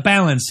 there's a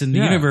balance in the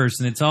Yeah. universe,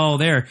 and it's all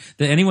there.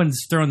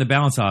 Anyone's throwing the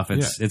balance off,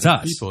 it's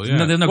us. People,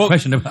 No, there's no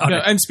question about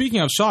it. And speaking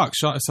of sharks,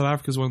 South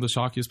Africa is one of the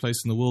sharkiest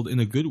places in the world in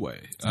a good way.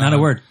 It's not a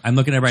word. I'm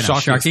looking at it right now.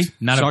 Sharkiest. Sharky,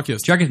 not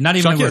Sharkiest. a sharkiest. Not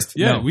even a word. Sharkiest.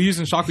 Yeah, No. we use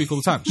in Shark Week all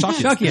the time.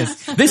 Sharkiest.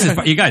 Sharkiest. This is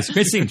you guys.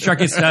 Great scene.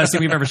 Sharkiest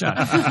scene we've ever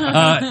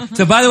shot.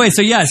 So by the way,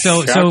 so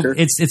Shocker.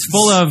 it's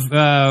full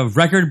of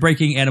record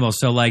breaking animals.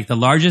 So like the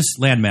largest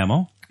land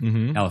mammal,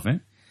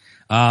 elephant,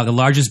 the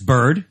largest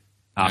bird,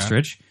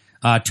 ostrich,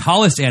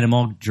 tallest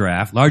animal,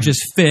 giraffe,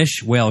 largest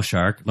fish, whale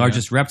shark,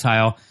 largest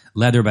reptile,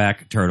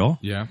 leatherback turtle,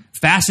 Yeah.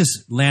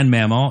 fastest land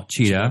mammal,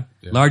 cheetah,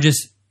 Yeah.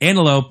 largest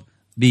antelope,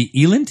 the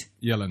eland,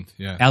 Yeland.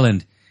 Yeah.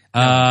 eland.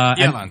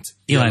 Eland.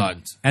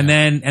 Eland. And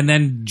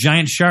then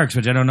giant sharks,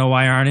 which I don't know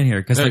why aren't in here.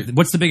 Because Hey.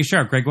 what's the biggest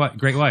shark? Great white.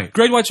 Great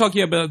white shark,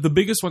 yeah, but the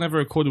biggest one ever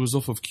recorded was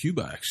off of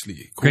Cuba, actually.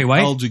 Called Great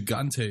white? El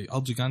Gigante,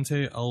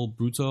 El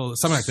Bruto,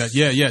 something like that.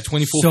 Yeah,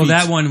 24 So feet.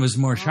 that one was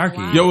more sharky.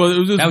 wow. Yeah, well, it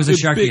was That was the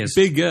big, sharkiest.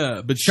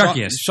 bigger, but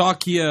Sharkiest.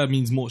 sharkier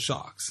means more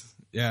sharks.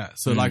 Yeah,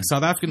 so like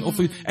South African,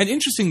 awfully, and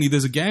interestingly,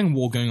 there's a gang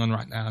war going on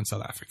right now in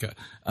South Africa.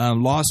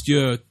 Last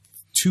year,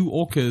 2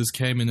 orcas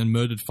came in and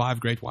murdered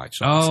 5 great white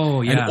sharks. Oh,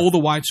 yeah. And all the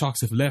white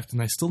sharks have left,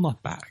 and they're still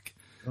not back.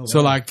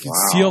 So like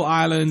Seal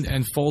Island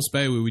and False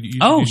Bay, where we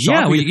Oh, do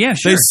shark yeah, week, yeah,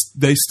 sure.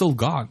 they still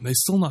gone. They're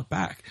still not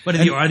back. But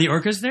are the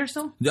orcas there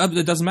still?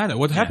 It doesn't matter.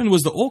 What happened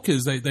was the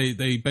orcas,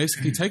 they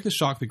basically take the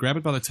shark, they grab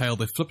it by the tail,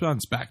 they flip it on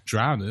its back,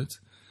 drown it.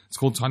 It's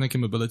called tonic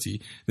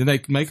immobility. Then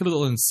they make a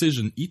little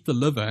incision, eat the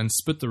liver, and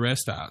spit the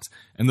rest out.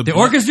 And The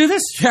orcas do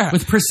this? Yeah.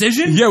 With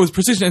precision? Yeah, with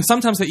precision. And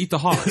sometimes they eat the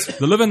heart,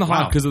 the liver and the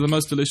heart, Wow. because they're the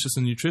most delicious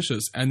and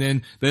nutritious. And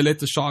then they let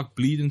the shark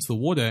bleed into the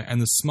water,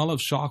 and the smell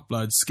of shark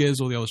blood scares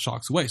all the other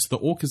sharks away. So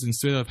the orcas,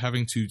 instead of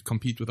having to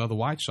compete with other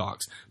white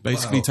sharks,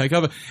 basically take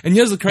over. And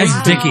here's the crazy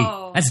That's thing. dicky.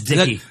 Wow. That's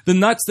dicky. The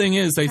nuts thing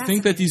is they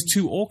think that these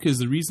 2 orcas,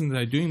 the reason that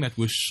they're doing that,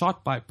 were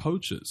shot by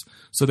poachers.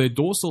 So their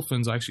dorsal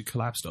fins are actually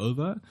collapsed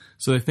over.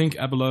 So they think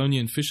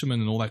Abalonian fishermen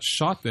and all that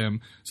shot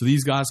them. So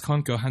these guys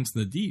can't go hunt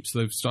in the deep. So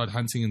they've started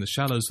hunting in the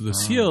shallows with the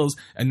seals.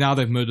 And now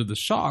they've murdered the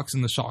sharks,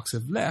 and the sharks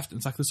have left.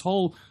 It's like this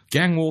whole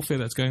gang warfare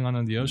that's going on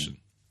in the ocean.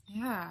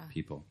 Yeah.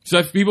 people. So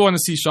if people want to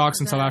see sharks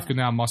in South Africa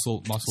now,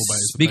 Mussel Bay. is the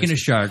Speaking place. of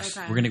sharks,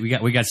 Okay.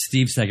 we got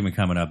Steve's segment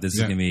coming up. This is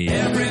Yeah. gonna be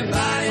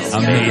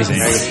amazing.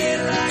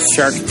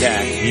 Shark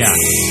Attack. Yeah.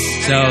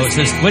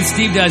 So what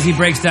Steve does, he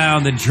breaks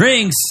down the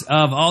drinks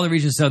of all the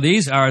regions. So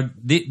these are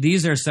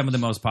some of the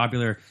most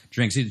popular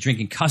drinks.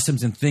 Drinking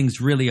customs and things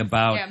really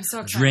about Yeah, I'm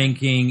so excited.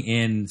 drinking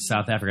in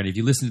South Africa. And if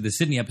you listen to the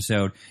Sydney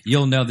episode,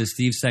 you'll know the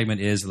Steve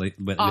segment is what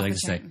we Off like the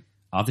to say, chain.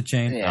 off the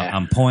chain, Yeah.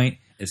 on point.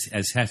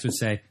 As Hess would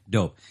say,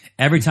 dope.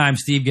 Every time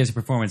Steve gives a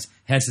performance,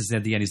 Hess is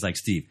at the end. He's like,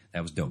 Steve,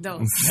 that was dope. Dope.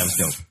 That was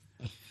dope.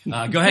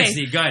 Go ahead, Hey,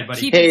 Steve. Go ahead,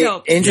 buddy. keep- Hey,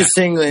 Dope.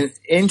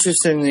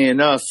 interestingly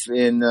enough,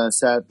 in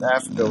South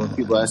Africa, when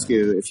people ask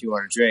you if you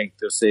want to drink,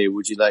 they'll say,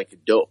 "Would you like a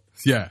dope?"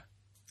 Yeah.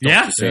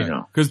 Yeah? You say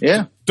no. Because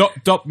Yeah.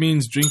 dop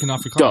means drink in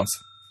Afrikaans.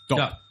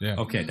 Dop. Yeah.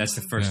 Okay, that's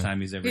the first Yeah.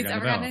 time he's ever He's gotten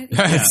ever a gotten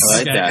bell. it? Yes. I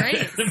like that.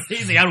 Great.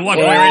 Amazing. I'd walk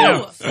away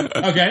right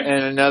now. Okay.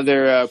 And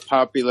another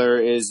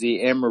popular is the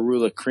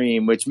Amarula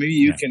cream, which maybe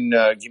you can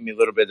give me a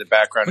little bit of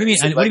background. What do you mean?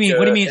 Is it What do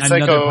you mean? it's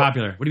Another like a-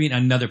 popular? What do you mean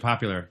another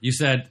popular? You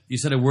said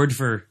a word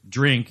for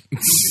drink,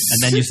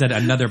 and then you said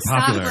another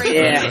popular. Stop.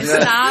 Yeah.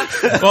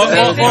 Stop.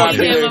 Well,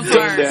 Picking him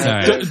apart.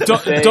 Sorry.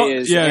 Say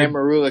is yeah.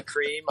 Amarula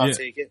cream. I'll Yeah.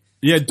 take it.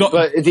 Yeah, dop.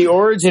 But the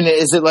origin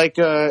is it like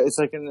it's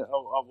like a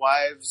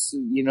wives,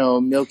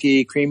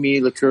 milky,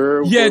 creamy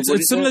liqueur? Yeah, What it's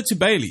is similar it? to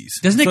Bailey's.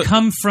 Doesn't it So-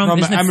 come from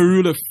isn't it-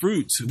 Amarula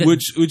fruit, The-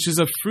 which is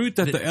a fruit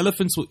that the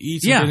elephants will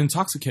eat Yeah. and get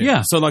intoxicated.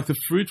 Yeah. So like the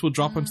fruit will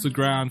drop onto the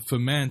ground,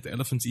 ferment, the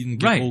elephants eat and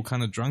get Right. all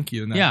kind of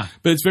drunky and that. Yeah.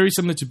 But it's very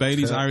similar to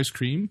Bailey's Irish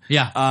cream.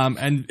 Yeah.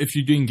 And if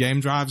you're doing game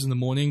drives in the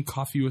morning,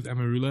 coffee with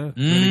Amarula.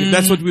 really good.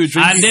 That's what we were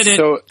drinking. I did it.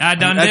 So- I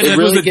done That did was it.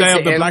 really the day gets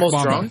of the the Black animals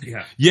Mamba.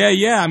 drunk?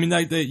 Yeah. I mean,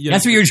 like yeah.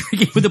 That's what you're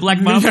drinking with the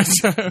black mamba.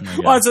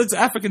 Well, it's an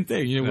African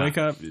thing. You wake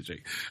up, you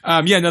drink.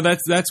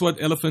 That's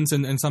what elephants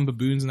and some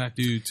baboons and that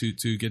do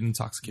to get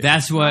intoxicated.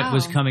 That's what Wow.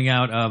 was coming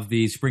out of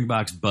the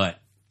Springboks butt.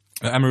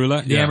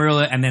 Amarula. The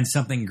Amarula, and then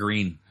something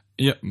green.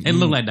 Yeah. It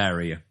looked like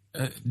diarrhea.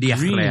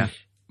 Diarrhea. Green.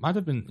 Might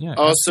have been. Yeah.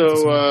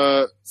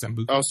 Also,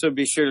 Sambuca. also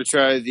be sure to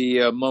try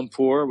the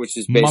Mumpur, which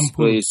is Mumpur.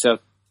 basically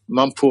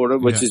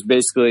Yeah.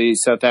 basically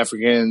South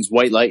Africans'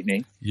 white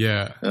lightning.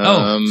 Yeah.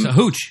 So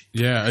hooch.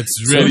 Yeah.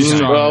 It's really So,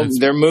 strong. well, It's-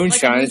 they're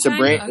moonshine. Like It's a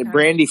moonshine? Okay.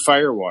 brandy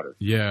firewater.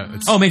 yeah.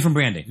 It's, Oh, made from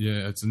brandy.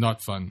 yeah. It's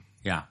not fun.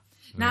 Yeah.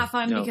 Not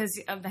fun No. because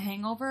of the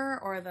hangover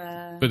or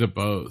the. Bit of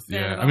both. Bit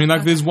Yeah. of I mean, like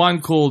both. there's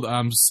one called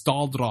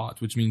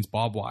Stahldraht, which means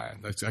barbed wire.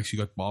 That's actually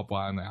got barbed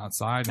wire on the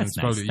outside. and That's it's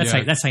nice.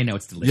 probably That's how you know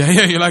it's delicious.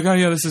 yeah. You're like, oh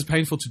yeah, this is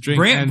painful to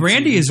drink. and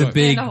Brandy to is a enjoy.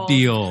 big And a whole-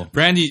 deal.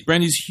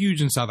 Brandy's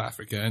huge in South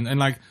Africa, and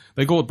like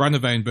they call it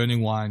brandewyn,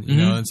 burning wine. You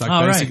know, it's like Oh,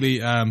 right.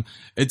 basically,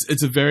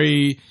 it's a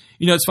very,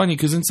 it's funny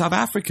because in South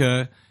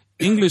Africa,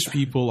 English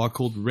people are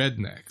called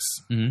rednecks,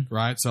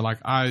 right? So like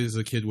I, as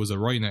a kid, was a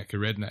Rooinek, a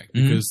redneck,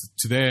 because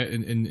to their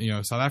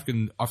in South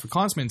African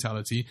Afrikaans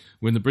mentality,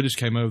 when the British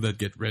came over, they'd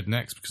get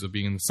rednecks because of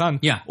being in the sun.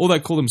 Yeah. Or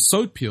they call them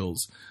soap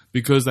peels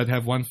because they'd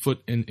have 1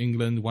 foot in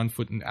England, 1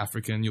 foot in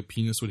Africa, and your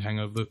penis would hang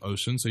over the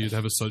ocean, so you'd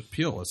have a soap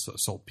peel, a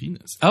salt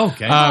penis.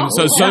 Okay.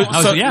 So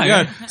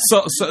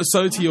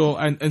to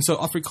your and so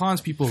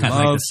Afrikaans people I love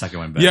like the second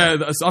one better. yeah,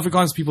 the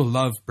Afrikaans people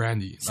love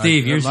brandy.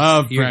 Steve, Like, they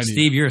love you're brandy.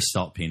 Steve, you're a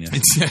salt penis.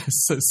 Yes,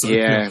 so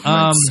Yeah, good.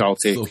 mine's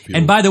salty. So pure.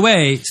 And by the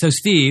way, so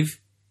Steve,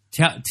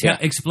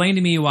 explain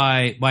to me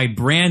why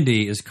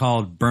brandy is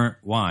called burnt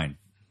wine.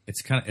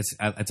 It's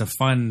a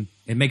fun.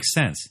 It makes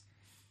sense.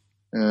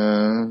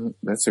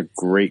 That's a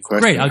great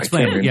question. Great, I'll I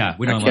explain can't it. Yeah,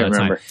 we don't I have a lot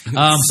can't of time.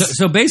 remember.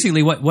 So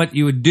basically, what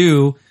you would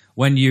do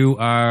when you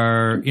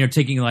are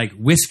taking like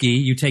whiskey,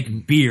 you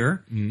take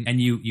beer and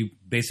you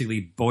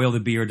basically boil the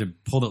beer to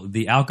pull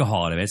the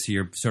alcohol out of it. So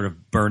you're sort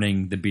of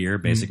burning the beer,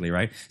 basically,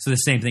 right? So the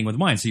same thing with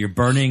wine. So you're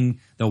burning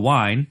the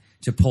wine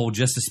to pull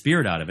just the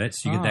spirit out of it.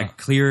 So you get that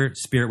clear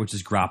spirit, which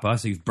is grappa.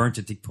 So you've burnt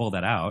it to pull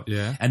that out.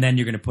 Yeah. And then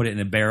you're going to put it in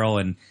a barrel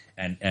and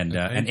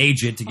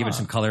age it to give it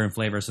some color and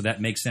flavor. So that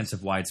makes sense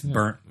of why it's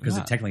burnt, because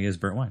it technically is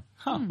burnt wine.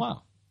 Huh,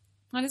 wow.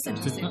 That is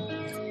interesting.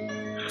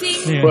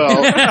 Ding.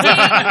 Well,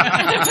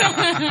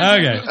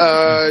 Okay.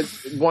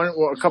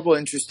 a couple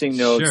interesting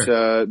notes.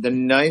 Sure. The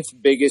 9th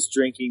biggest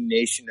drinking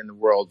nation in the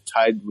world,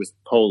 tied with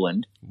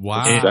Poland.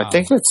 Wow. I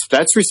think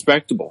that's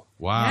respectable.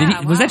 Wow.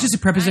 Yeah. Was that wow. just a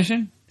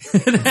preposition?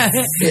 Do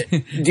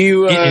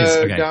you, It is,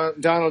 okay.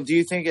 Donald? Do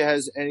you think it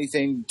has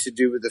anything to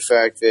do with the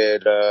fact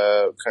that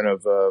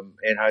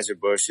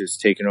Anheuser-Busch has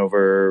taken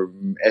over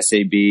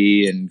SAB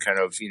and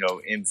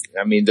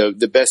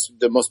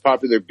the most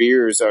popular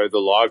beers are the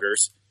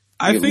lagers.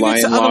 I think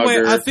it's the Lion other way.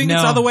 I Lager. think No,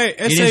 it's the other way.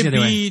 it is the other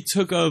way. SAB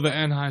took over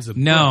Anheuser.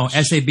 No,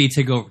 SAB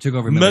took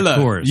over Miller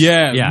Coors.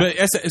 Yeah.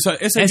 yeah. So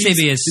SAB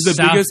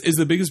is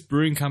the biggest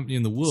brewing company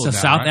in the world. So now,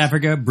 South right?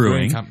 Africa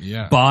Brewing company,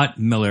 yeah. bought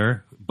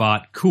Miller,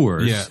 bought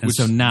Coors, Yeah, and which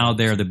so now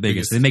they're the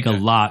biggest. They make a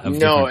lot of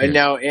No, different and beers.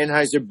 now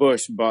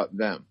Anheuser-Busch bought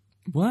them.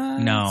 What?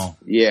 No.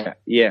 Yeah,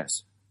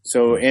 yes.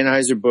 So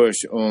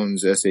Anheuser-Busch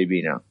owns SAB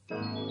now.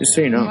 Just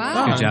so you know.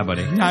 Wow. Good job,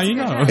 buddy. Now you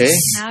know. Okay.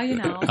 Now you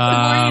know. The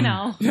more you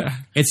know.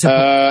 It's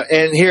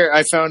And here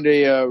I found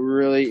a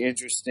really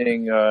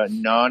interesting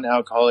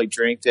non-alcoholic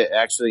drink that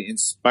actually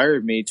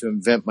inspired me to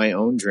invent my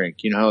own drink.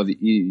 You know how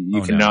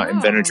you cannot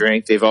invent a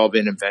drink; they've all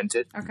been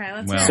invented. Okay,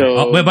 let's well. hear it.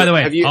 So- but by the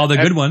way, have you- all the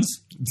have- good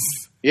ones.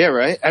 Yeah,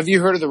 right. Have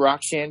you heard of the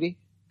rock shandy?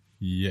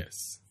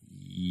 Yes.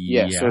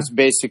 Yeah. So it's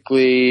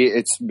basically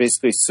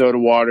soda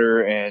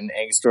water and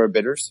Angostura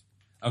bitters.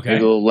 Okay. With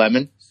a little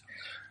lemon.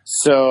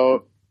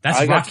 So That's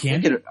I got rock to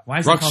candy. thinking- Why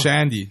is it Rock called-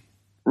 Shandy.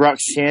 rock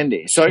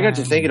shandy. So I got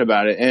to thinking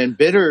about it, and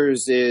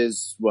bitters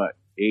is what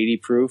 80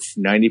 proof,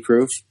 90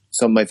 proof,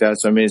 something like that.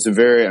 So I mean, it's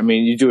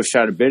you do a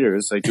shot of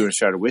bitters like doing a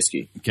shot of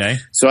whiskey. Okay.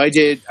 So I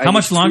did. How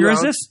much longer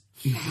is this?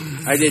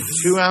 I did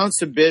 2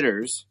 ounces of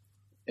bitters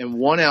and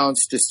 1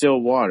 ounce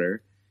distilled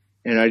water,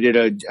 and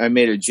I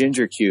made a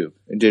ginger cube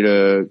and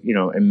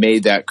and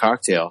made that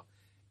cocktail.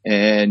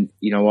 And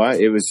you know what?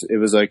 It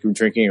was like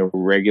drinking a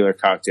regular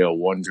cocktail,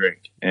 one drink,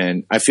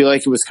 and I feel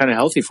like it was kind of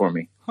healthy for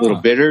me. A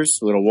little bitters,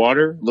 a little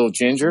water, a little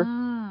ginger.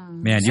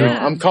 Man, So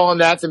I'm calling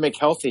that the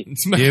McHealthy.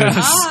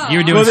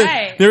 you're doing.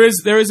 Right. There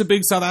is a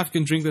big South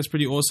African drink that's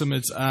pretty awesome.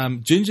 It's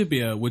ginger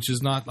beer, which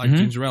is not like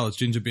ginger ale. It's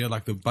ginger beer,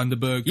 like the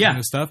Bundaberg kind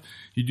of stuff.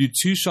 You do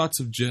 2 shots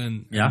of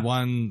gin and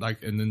one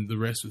and then the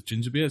rest with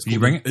ginger beer. You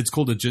bring it? It's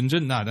called a ginger.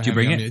 No, Did you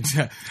bring it?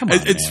 Come on,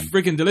 It's man.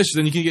 freaking delicious,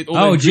 and you can get all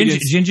Oh, the ginger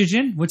ingredients.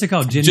 gin? What's it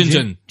called? Gin.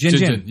 Gin.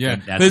 Yeah,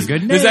 That's a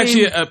good name. There's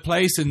actually a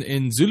place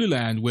in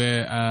Zululand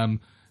where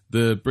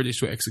the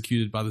British were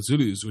executed by the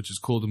Zulus, which is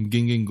called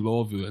Mgingin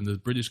Glovu, and the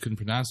British couldn't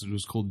pronounce it. It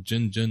was called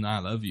Gin Gin I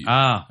Love You.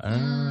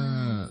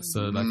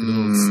 So like a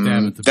little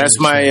stab at the That's British.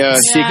 my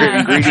secret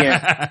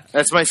ingredient.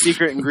 That's my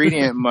secret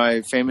ingredient in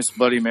my famous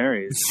Bloody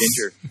Mary is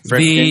ginger,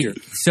 fresh ginger.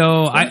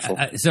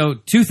 So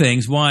 2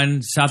 things.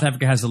 One, South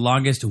Africa has the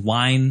longest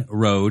wine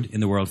road in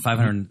the world,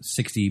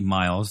 560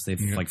 miles. They've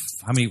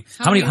how many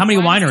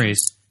wineries?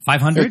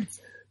 500?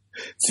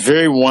 It's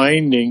very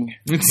winding.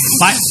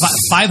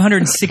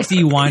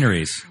 560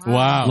 wineries.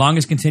 Wow.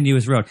 Longest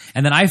continuous road.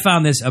 And then I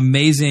found this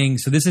amazing.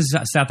 So this is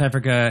South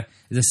Africa.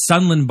 It's a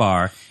Sunland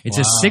bar. It's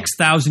a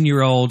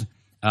 6,000-year-old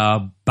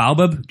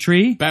baobab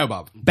tree.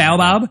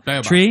 Baobab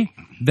tree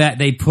that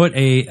they put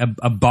a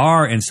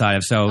bar inside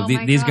of. So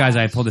these guys,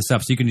 I pulled this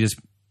up so you can just.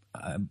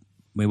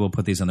 Maybe we'll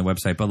put these on the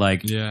website, but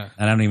and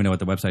I don't even know what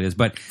the website is,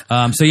 but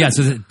so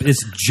this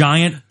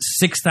giant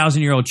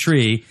 6,000-year-old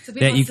tree So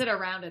people that you sit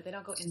around it; they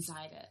don't go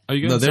inside it. Oh,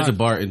 you go No, there's a inside?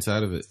 bar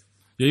inside of it.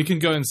 Yeah, you can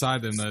go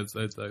inside them. Those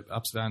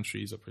upside down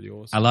trees are pretty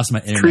awesome. I lost my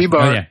internet. Tree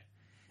bar. Oh,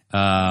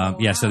 yeah.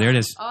 Yeah, so there it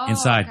is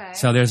inside. Okay.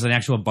 So there's an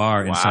actual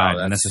bar inside,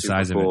 and that's the super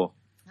size of cool.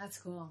 it. That's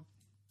cool.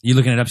 You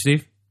looking it up,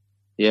 Steve?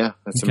 Yeah,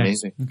 that's Okay.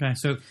 amazing. Okay,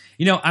 so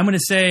I'm going to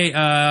say,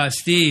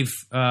 Steve,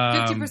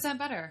 50%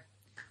 better.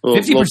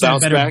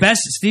 50% better. back.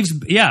 Best Steve's.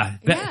 Yeah.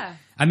 Yeah.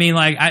 I mean,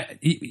 like,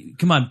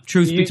 come on.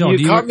 Truth be told,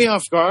 You caught me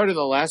off guard in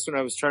the last one.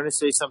 I was trying to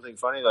say something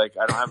funny, like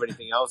I don't have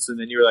anything else, and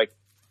then you were like,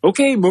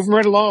 "Okay, moving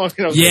right along."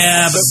 And I was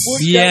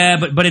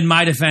like, but in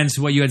my defense,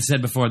 what you had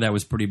said before that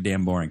was pretty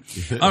damn boring.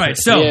 All right,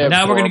 so Yeah,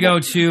 now we're going to go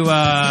to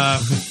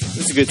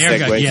It's a good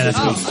Erica. segue. Yeah, that's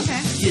Oh, cool. okay.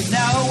 You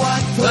know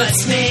what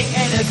puts me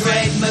in a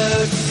great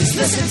mood is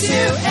listen to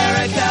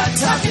Erica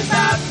talking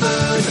about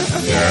food.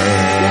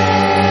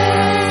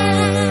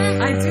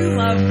 I do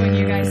love when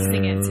you guys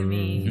sing it to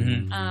me.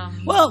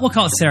 Well, we'll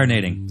call it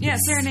serenading. Yeah,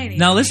 serenading.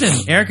 Now,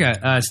 listen,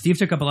 Erica. Steve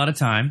took up a a lot of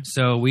time,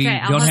 so we Okay,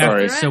 I'll don't hustle have.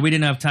 through it. So we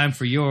didn't have time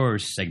for your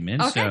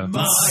segment. Okay. So.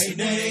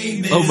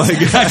 Oh my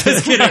god!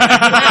 Just kidding.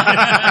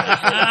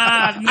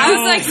 I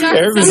was like, sorry.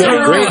 Erica's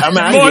like, great. I'm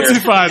out of here.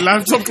 Mortified.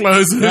 Laptop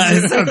closes. That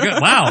is so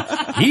good.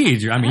 Wow,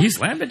 he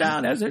slammed it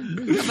down. That's it.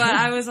 But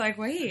I was like,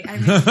 wait,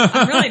 I'm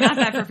really not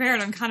that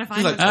prepared. I'm kind of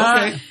fine with this.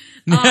 Okay.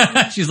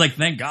 She's like,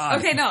 thank God.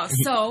 Okay, no.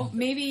 So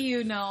maybe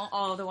you know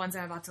all the ones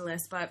I'm about to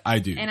list, but I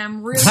do. and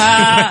I'm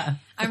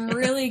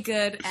really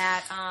good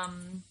at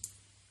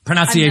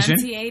Pronunciation.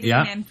 enunciating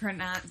Yeah. and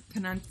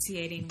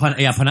pronunciating.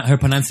 Her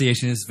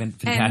pronunciation is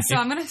fantastic. And so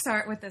I'm going to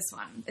start with this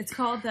one. It's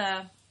called the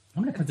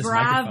I'm gonna put this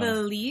microphone.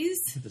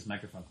 Bravilles. Put this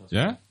microphone closer.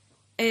 Yeah.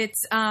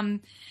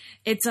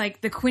 It's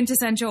like the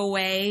quintessential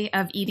way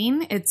of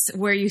eating. It's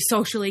where you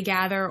socially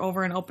gather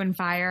over an open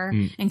fire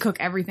and cook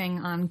everything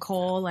on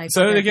coal. Like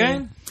Say it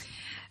again.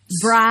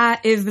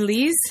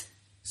 Bravilles.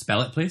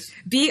 Spell it, please.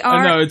 Oh,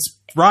 B-R. no, it's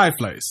Rye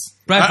Place.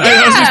 Right.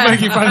 I was just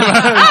making fun of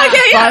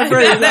it.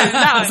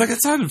 yeah. It's like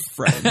it sounded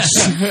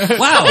French.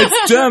 Wow.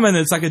 It's German.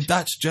 It's like a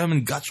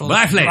Dutch-German guttural.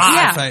 Rye Place.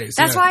 Yeah, Place,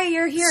 that's yeah. why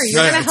you're here.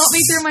 You're Yeah, going to help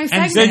me through my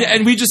and- segment.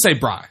 And we just say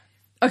Bry.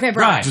 Okay,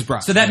 bro. Right. Just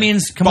braai. So that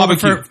means come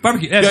Barbecue. over for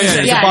barbecue. Yeah,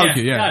 it's Yeah, a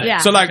barbecue, yeah. Got it. Yeah.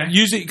 So like Okay.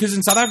 usually, because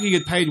in South Africa you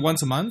get paid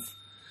once a month.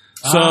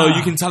 So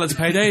you can tell it's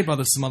payday by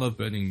the smell of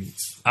burning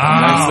meats.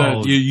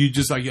 Oh. So you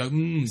just like, So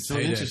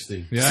payday.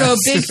 interesting. Yeah. So a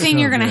big thing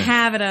you're going to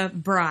have at a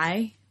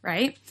braai,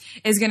 right,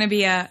 is going to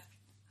be a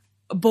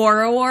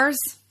boerewors.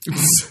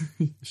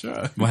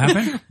 Sure. What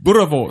happened?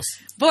 Boerewors.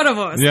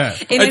 Boerewors. Yeah.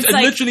 And It it's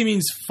like, literally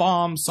means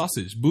farm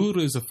sausage. Boer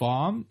is a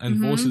farm and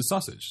wors is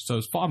sausage. So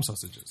it's farm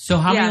sausages. So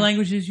how Yeah. many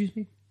languages you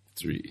speak?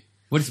 3.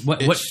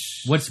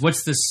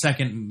 What's the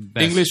second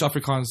best? English,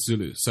 Afrikaans,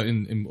 Zulu. So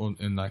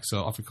in like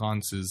so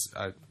Afrikaans is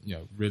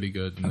really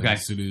good, and then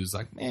Zulu is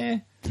like meh.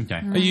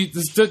 Okay.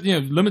 There's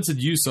limited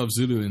use of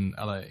Zulu in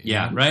LA.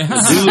 Yeah, right.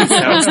 Zulu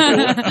sounds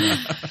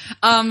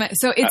cool.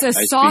 So it's a I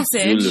speak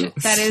sausage Zulu.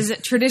 that is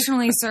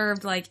traditionally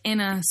served like in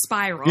a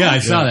spiral. Yeah, I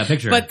saw that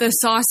picture. But the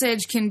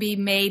sausage can be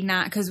made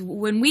because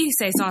when we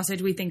say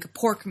sausage, we think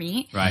pork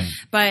meat. Right.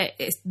 But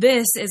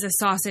this is a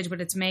sausage,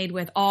 but it's made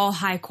with all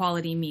high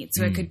quality meat.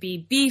 So it could be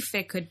beef,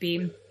 it could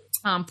be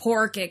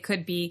pork, it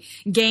could be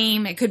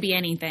game, it could be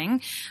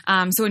anything.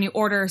 So when you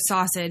order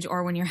sausage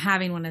or when you're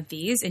having one of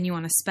these and you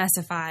want to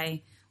specify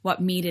what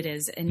meat it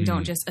is and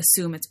don't just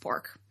assume it's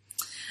pork.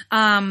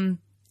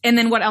 And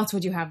then what else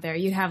would you have there?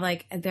 You'd have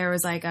there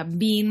was like a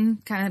bean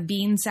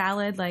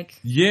salad, like.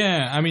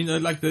 Yeah, I mean,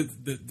 like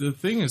the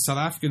thing is, South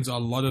Africans are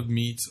a lot of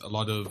meat, a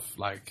lot of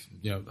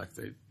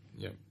they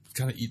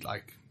kind of eat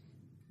like.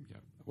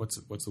 What's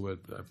the word?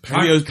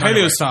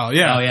 Paleo style,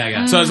 yeah. Oh,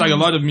 yeah. So it's like a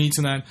lot of meat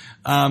in that.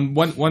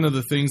 One of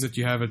the things that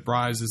you have at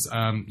Bry's is,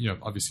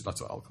 obviously lots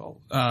of alcohol.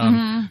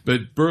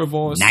 But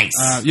boerewors. Nice.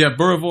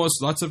 Boerewors,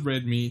 lots of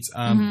red meat.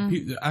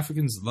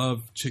 Africans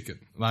love chicken.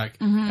 Like,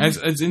 and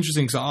it's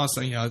interesting because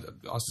I asked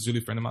a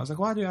Zulu friend of mine, I was like,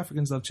 why do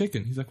Africans love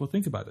chicken? He's like, well,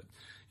 think about it.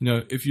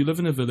 If you live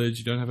in a village,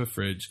 you don't have a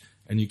fridge,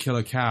 and you kill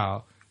a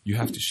cow, you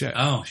have to share.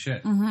 Oh,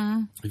 shit.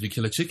 If you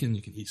kill a chicken,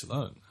 you can eat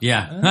alone.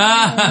 Yeah.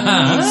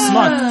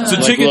 Smart. So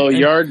Like chicken, little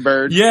yard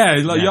bird. yeah,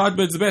 yard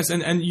bird's the best.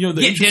 And the Get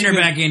dinner interesting-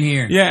 back in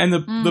here. Yeah, and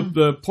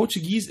the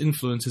Portuguese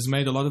influence has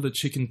made a lot of the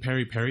chicken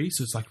peri-peri,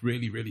 so it's like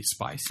really, really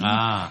spicy.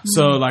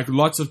 So like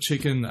lots of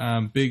chicken,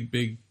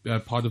 big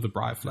part of the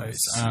braai place.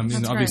 And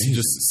That's obviously right.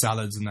 just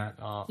salads and that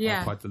are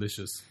quite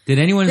delicious. Did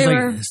anyone's They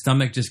were-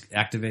 stomach just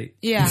activate?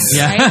 Yeah.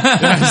 Yeah.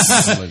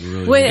 Right? Like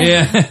really. Wait,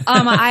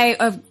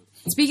 Yeah.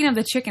 Speaking of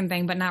the chicken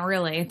thing, but not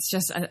really. It's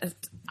just an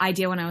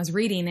idea when I was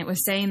reading. It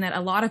was saying that a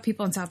lot of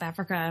people in South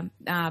Africa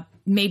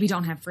maybe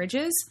don't have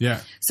fridges. Yeah.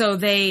 So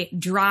they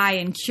dry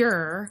and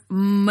cure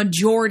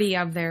majority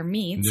of their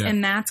meats, Yeah.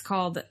 and that's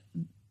called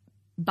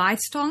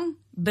biltong.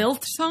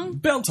 Biltong.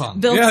 Biltong?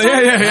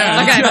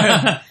 Yeah.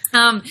 Okay.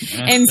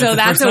 And so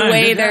that's the a first time.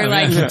 way Good they're job.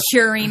 like Yeah.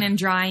 curing and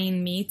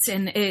drying meats,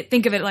 and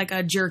think of it like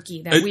a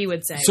jerky that we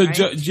would say. So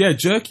right?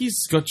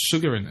 jerky's got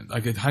sugar in it,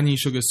 like a honey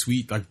sugar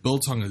sweet. Like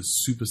biltong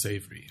is super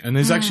savory, and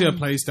there's actually a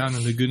place down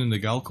in Laguna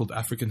Niguel called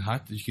African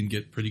Hut that you can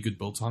get pretty good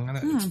biltong in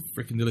it. It's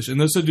freaking delicious. And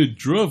they also do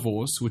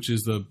droewors, which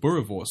is the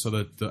boerewors, so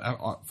the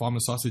farmer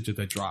sausage that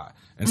they dry,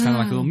 and it's kind of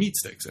like little meat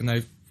sticks, and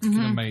they're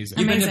freaking amazing.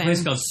 You been to a Amazing.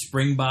 place called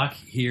Springbok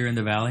here in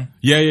the valley?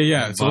 Yeah.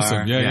 It's Bar,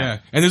 awesome. yeah. Yeah.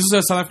 And there's also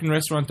a South African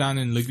restaurant down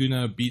in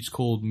Laguna Beach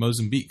called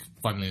Mozambique,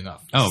 funnily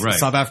enough. Oh, It's a right.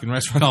 South African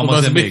restaurant Oh, called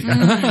Mozambique.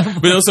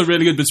 but also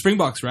really good. But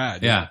Springbok's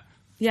rad. Yeah.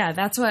 Yeah,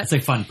 that's what. It's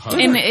like fun pub.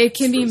 and it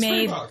can be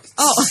made.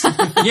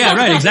 Oh, Yeah,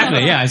 right,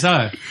 exactly. Yeah, I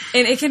saw it.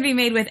 and it can be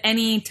made with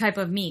any type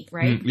of meat,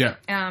 right? Yeah.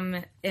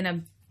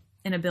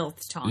 In a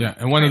biltong. Yeah.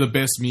 And one of the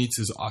best meats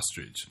is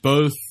ostrich.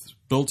 Both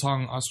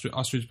biltong,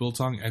 ostrich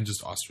biltong, and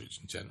just ostrich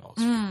in general.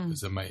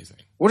 It's amazing.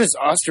 What does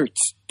ostrich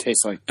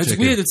taste like? It's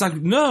weird. It's like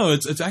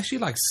it's actually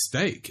like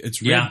steak.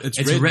 It's red. Yeah, It's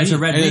it's red. red- it's a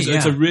meat. red And meat,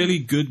 It's a yeah. really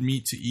good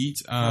meat to eat.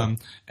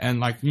 And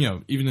like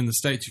even in the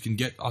States, you can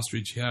get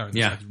ostrich here, and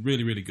Yeah. it's like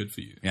really, really good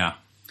for you. Yeah.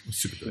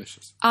 It's super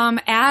delicious.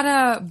 At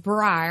a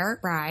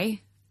braai,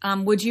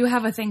 would you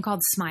have a thing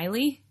called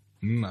Smiley?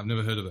 I've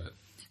never heard of that.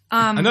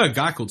 I know a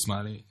guy called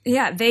Smiley.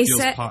 Yeah, they Deals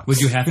said pots. Would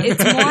you have it?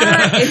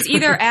 it's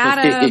either at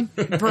a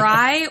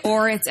braai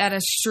or it's at a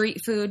street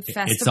food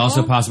festival. It's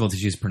also possible that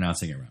she's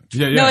pronouncing it wrong.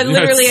 Yeah. No, it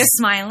literally it's- is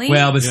Smiley.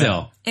 Well, but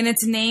still. And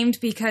it's named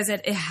because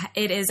it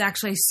is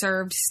actually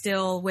served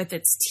still with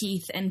its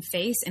teeth and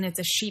face, and it's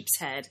a sheep's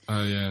head.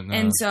 Oh yeah. No.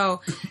 And so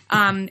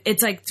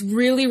it's like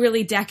really,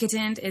 really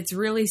decadent. It's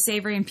really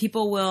savory, and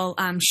people will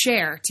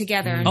share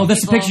together. And Oh,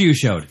 that's the people- picture you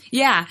showed.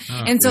 Yeah.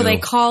 and so they ew.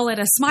 call it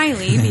a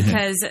Smiley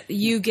because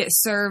you get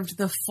served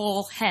the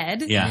full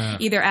head, Yeah.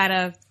 either at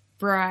a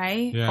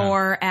braai Yeah.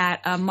 or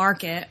at a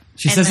market.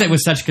 She And says then- it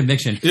with such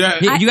conviction. Yeah.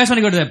 Hey, you guys want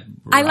to go to that?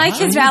 I like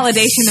his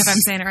validation if I'm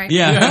saying it right.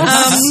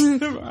 Yeah.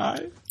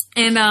 Right.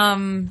 And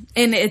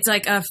it's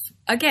like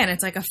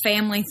it's like a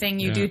family thing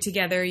you do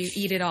together. You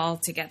eat it all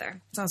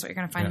together. So that's what you're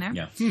going to find there.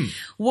 Yeah.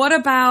 What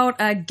about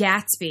a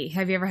Gatsby?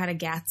 Have you ever had a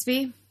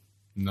Gatsby?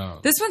 No.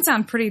 This one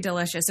sounded pretty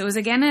delicious. It was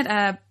again at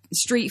a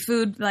street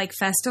food like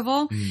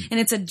festival, and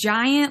it's a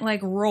giant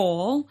like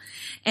roll,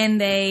 and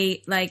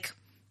they like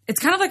it's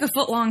kind of like a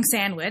foot long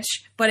sandwich,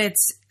 but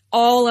it's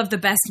all of the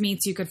best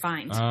meats you could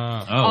find. Oh,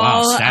 wow.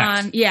 all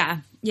Stacked. on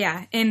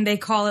yeah, and they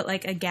call it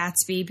like a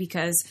Gatsby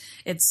because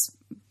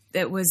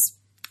it was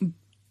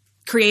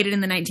created in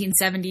the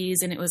 1970s,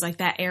 and it was like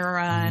that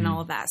era and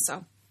all of that.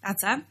 So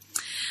that's that.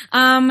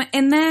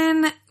 And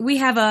then we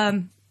have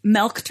a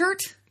milk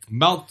tart.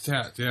 Milk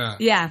tart. Yeah.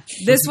 Yeah,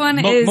 this one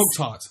is milk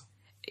tart.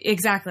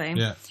 exactly.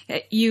 Yeah.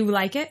 You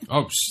like it?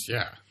 Oh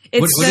yeah.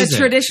 It's What the is it?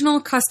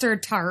 traditional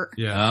custard tart.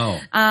 Yeah.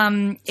 Oh.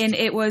 And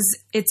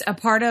it's a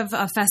part of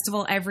a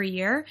festival every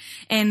year,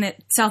 and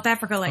South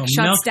Africa Oh, shuts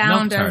milk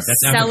down tart. to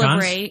That's Afrikaans?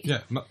 celebrate. Yeah.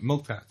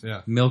 Milk tart.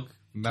 Yeah. Milk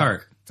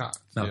tart. tart.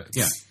 Milk,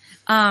 yeah.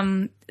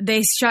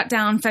 They shut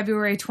down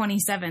February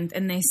 27th,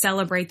 and they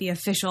celebrate the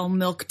official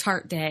Milk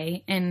Tart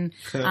Day, and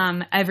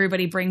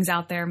everybody brings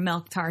out their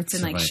milk tarts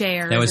and like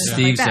shares. That was and stuff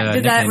Steve's, like that.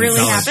 Did that nickname in really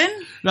college.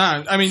 happen? No,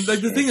 I mean,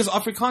 like, the thing is,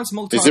 Afrikaans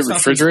milk Is tart it stuff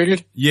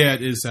refrigerated? Yeah,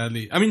 it is,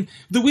 sadly. I mean,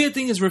 the weird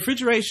thing is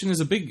refrigeration is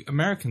a big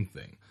American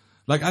thing.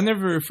 Like, I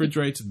never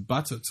refrigerated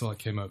butter till I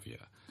came over here.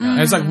 And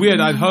it's like weird.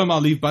 At home, I'll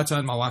leave butter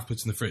and my wife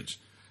puts in the fridge.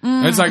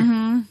 And it's like,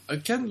 I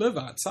can live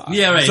outside.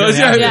 Yeah, right. So,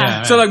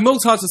 Yeah. so like,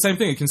 milk tart's the same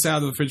thing. It can stay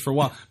out of the fridge for a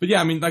while. But yeah,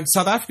 I mean, like,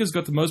 South Africa's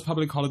got the most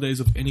public holidays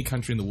of any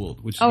country in the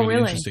world, which is really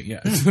interesting.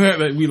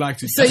 Yeah. We like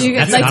to. So you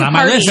That's like not to on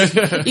my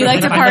party. You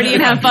like to party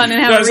and have fun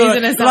and have a so,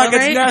 reason to celebrate.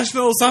 like, it's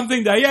National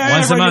something day. Yeah,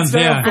 Once a everyone month,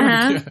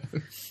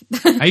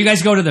 gets yeah. Are you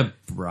guys go to the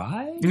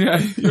bride? Yeah.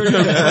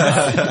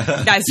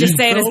 Guys, just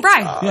say it as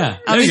bride. Yeah.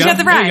 I'll There meet you you go. at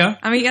the There bride. you go.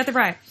 I'll meet you at the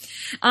bride.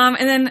 And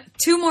then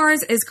two more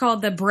is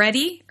called the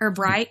bready or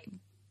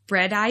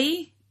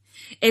breadie.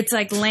 It's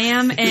like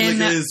lamb Look at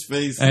and his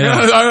face. I know.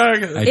 I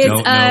don't It's,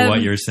 know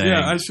what you're saying.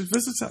 Yeah, I should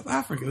visit South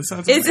Africa. That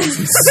sounds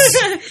amazing.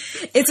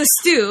 it's a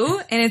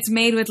stew, and it's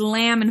made with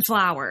lamb and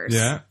flowers.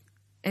 Yeah.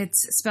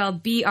 It's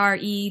spelled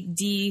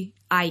Bredie.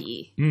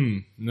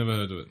 Never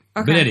heard of it.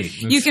 Okay.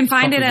 Bready. You can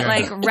find it at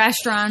Propaganda. like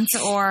restaurants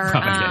or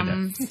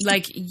Propaganda.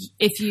 like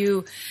if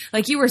you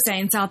like you were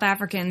saying South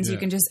Africans, you Yeah.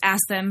 can just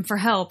ask them for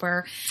help,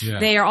 or Yeah.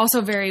 they are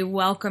also very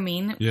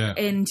welcoming Yeah.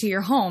 into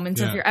your home. And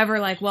so Yeah. if you're ever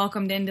like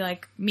welcomed into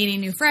like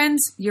meeting new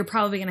friends, you're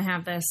probably going to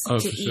have this Oh,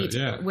 to for sure, eat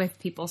yeah. with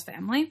people's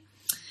family.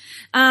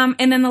 And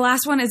then the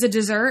last one is a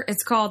dessert.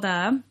 It's called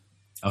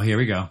Oh, here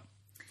we go.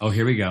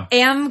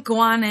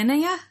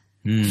 Amguanania.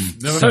 Never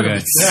So heard good. of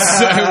it.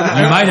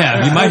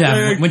 You might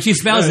have. When she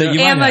spells it, you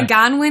might have.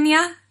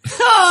 Amaganwinya.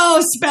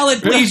 Oh, spell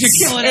it, please.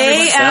 You're killing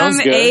everyone.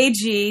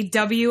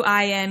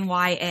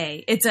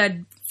 Amagwinya. It's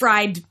a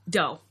fried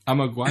dough.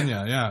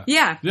 Amaguanya, yeah.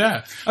 Yeah.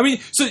 Yeah. I mean,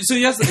 so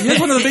yes, here's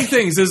one of the big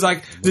things is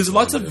like, there's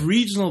lots of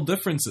regional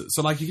differences.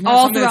 So like, you can have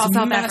All something that's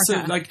throughout South massive,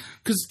 Africa. like,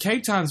 because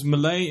Cape Town's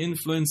Malay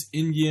influence,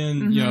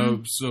 Indian, you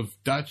know, sort of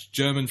Dutch,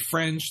 German,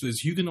 French.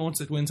 There's Huguenots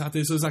that went out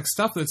there. So there's like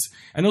stuff that's,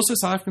 and also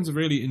South Africans are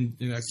really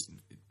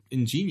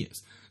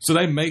ingenious. So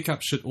they make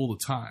up shit all the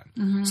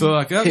time. So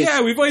like, oh,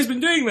 yeah, we've always been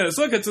doing this.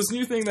 Look, it's this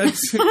new thing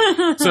that's...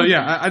 So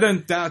yeah, I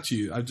don't doubt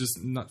you. I'm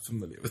just not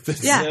familiar with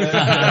this.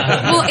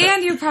 Yeah. Well,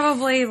 and you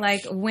probably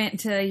like went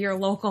to your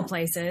local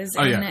places.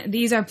 Oh, And yeah.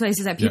 these are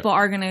places that people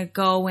are going to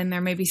go when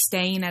they're maybe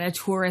staying at a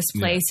tourist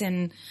place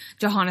in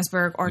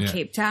Johannesburg or Yeah.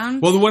 Cape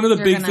Town. Well, one of the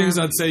You're big gonna- things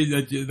I'd say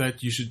that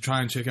you should try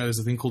and check out is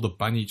a thing called a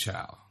bunny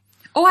chow.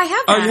 Oh, I have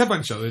Oh, that. you have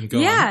bunny chow. Then go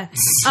Yeah.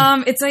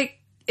 on. It's like,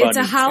 it's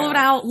a Bunny hollowed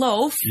chow. out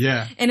loaf.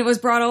 Yeah. And it was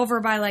brought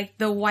over by like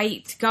the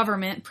white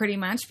government pretty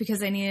much because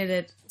they needed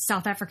it.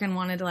 South African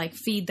wanted to like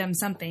feed them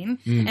something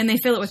and they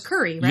fill it with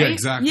curry, right? Yeah,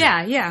 exactly.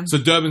 Yeah. So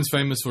Durban's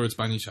famous for its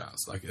bunny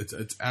chows. Like it's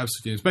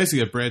absolutely, it's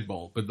basically a bread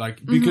bowl, but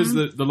like because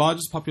the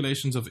largest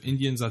populations of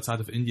Indians outside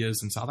of India is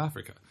in South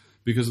Africa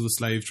because of the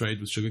slave trade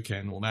with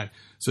sugarcane and all that.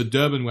 So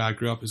Durban, where I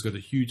grew up, has got a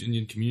huge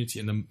Indian community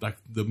and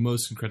the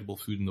most incredible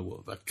food in the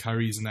world, like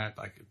curries and that,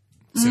 like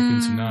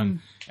second to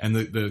none. And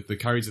the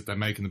curries that they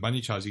make in the bunny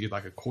chows, you get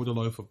like a quarter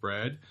loaf of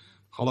bread,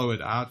 hollow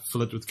it out,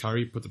 fill it with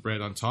curry, put the bread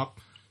on top.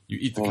 You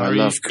eat the I curry,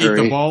 love eat the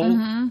curry. bowl,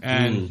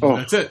 and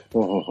that's it.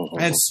 Oh.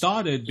 And it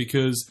started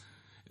because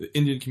the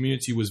Indian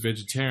community was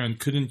vegetarian,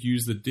 couldn't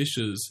use the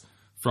dishes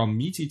from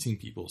meat-eating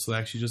people, so they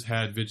actually just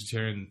had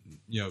vegetarian,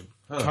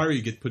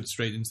 curry get put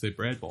straight into their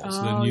bread bowl,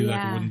 so they knew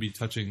that they wouldn't be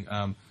touching,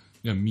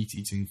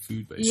 meat-eating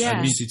food, basically,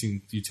 Yeah.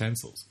 meat-eating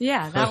utensils.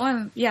 Yeah, that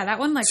one. Yeah, that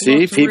one. Like, See,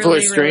 looked people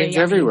really, are strange really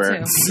yummy, everywhere,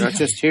 too. not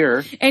just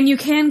here. And you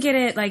can get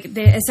it like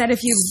they said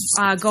if you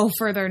go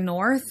further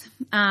north,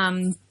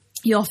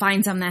 you'll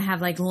find some that have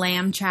like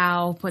lamb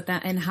chow, put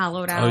that in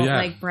hollowed out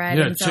like bread.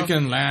 Yeah, and so,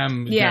 chicken,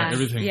 lamb,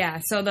 everything.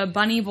 Yeah, so the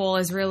bunny bowl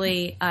is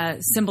really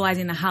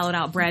symbolizing the hollowed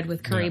out bread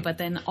with curry, Yeah. but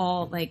then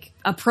all like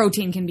a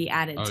protein can be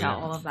added to yeah.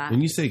 all of that,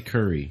 When you say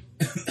curry,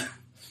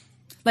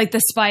 like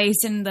the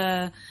spice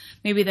and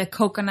maybe the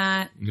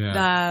coconut,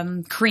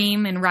 the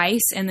cream and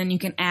rice, and then you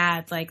can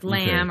add like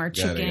lamb or Got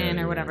it, chicken got it,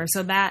 or got whatever. it.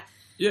 So that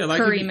Yeah, like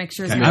curry if-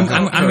 mixture is I'm really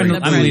good for the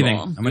bread leaving.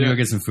 bowl. I'm going to go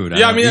get some food.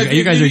 Yeah, I mean,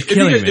 you guys are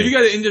killing if me. you go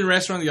to an Indian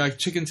restaurant, you got like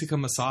chicken tikka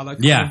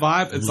masala kind of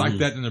vibe. It's like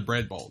that in a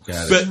bread bowl.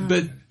 Got it.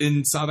 But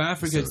in South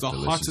Africa, it's the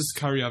delicious. hottest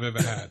curry I've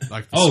ever had.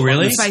 Like, Oh,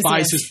 really? The Spiciest.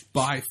 spiciest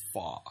by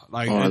far.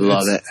 Like, Oh, I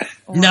love it.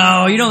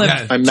 No, you don't Yeah.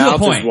 have My to mouth a is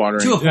point.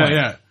 watering. To a Yeah, point.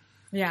 yeah.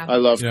 Yeah, I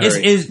love Yeah.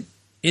 curry.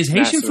 Is Haitian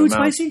Massive food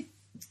amount. spicy?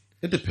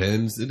 it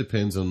depends. It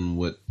depends on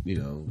what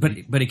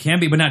But it can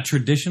be, but not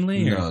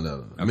traditionally. Or?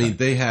 No. I mean,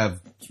 they have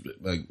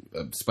like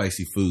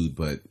spicy food,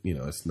 but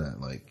it's not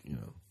like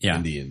Yeah.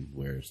 Indian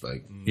where it's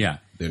like Yeah,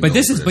 They're but known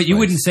this for is. their But you spice.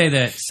 wouldn't say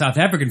that South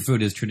African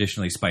food is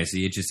traditionally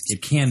spicy.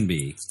 It can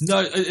be.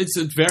 No, it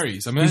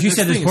varies. I mean, Because you that's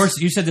said the this.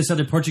 thing, You said this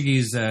other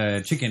Portuguese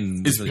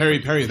chicken. It's was peri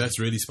peri. That's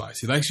really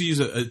spicy. They actually use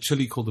a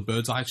chili called the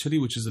bird's eye chili,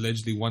 which is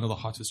allegedly one of the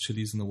hottest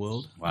chilies in the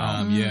world.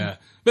 Wow. Yeah,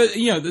 but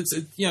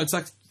it's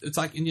like it's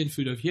like Indian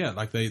food over here.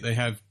 Like they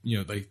have they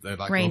like they'll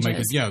make it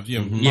Ranges.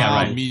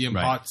 mild, medium,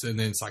 hot, and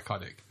then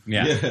psychotic.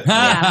 Yeah.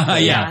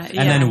 Yeah.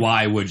 And then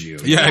why would you?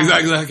 Yeah,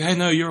 exactly. Like, hey,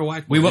 no, you're a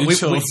white boy.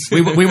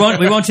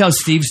 We won't tell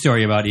Steve's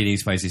story about eating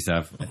spicy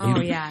stuff. Oh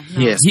yeah. No.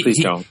 Yes,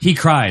 please don't. He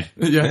cried.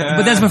 Yeah.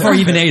 But that's before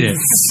he even ate it.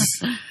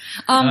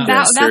 That's what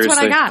I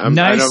seriously. got. I don't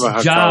know how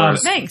Nice job. tolerant-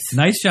 Thanks.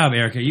 Nice job,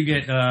 Erica. You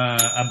get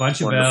a bunch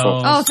of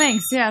Wonderful. bells. Oh,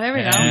 thanks. Yeah, there we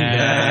go.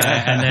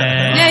 And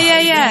then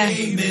Yeah.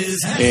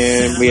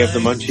 And we have the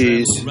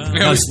munchies.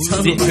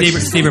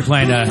 Steve are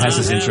playing has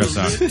this intro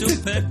song.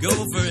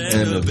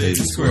 And the baby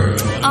squirrel.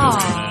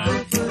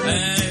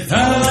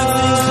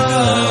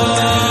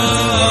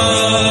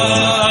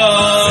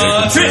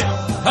 Trip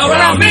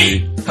around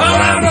me,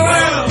 around the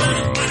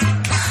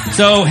world.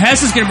 So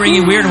Hess is going to bring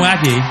you weird and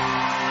wacky.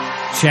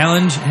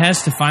 Challenge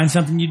Hess to find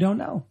something you don't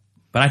know,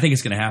 but I think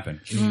it's going to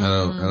happen. I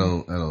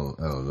don't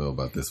know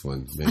about this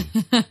one, man.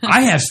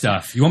 I have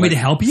stuff. You want me to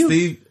help you?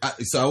 Steve,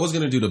 I was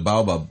gonna do the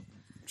baobab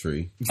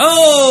tree.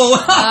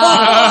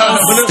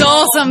 Oh,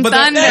 Stole some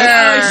thunder.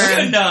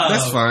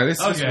 That's fine.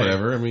 It's just Okay.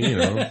 whatever. I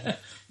mean,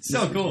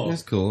 so cool.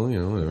 it's cool.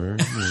 Whatever.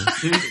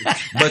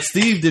 But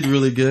Steve did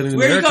really good. And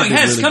Where are you Erica going? did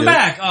Hess, really come good.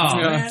 back. Oh,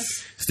 man.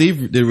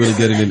 Steve did really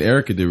good, and then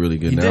Erica did really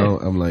good. He Now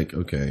did. I'm like,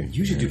 okay.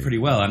 You should do pretty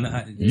well. I'm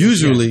not,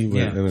 Usually,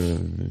 Yeah.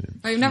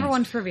 Well, you've never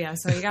won trivia,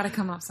 so you got to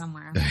come up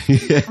somewhere.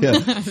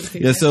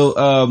 yeah.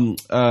 So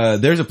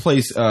there's a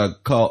place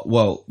called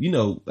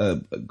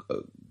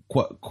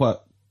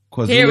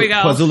Here we go.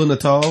 KwaZulu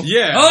Natal.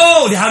 Yeah.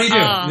 Oh, how do you do?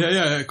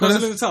 Yeah.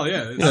 KwaZulu Natal.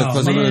 Yeah. Yeah,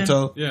 KwaZulu man.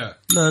 Natal. Yeah.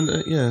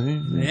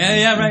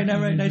 Yeah, right,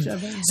 nice job.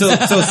 So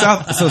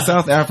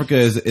South Africa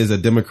is a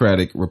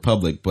democratic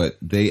republic, but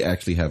they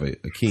actually have a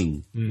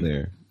king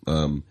there,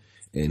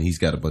 and he's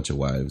got a bunch of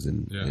wives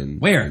and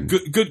Where? and-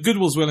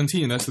 Goodwill's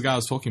Wellington. That's the guy I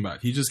was talking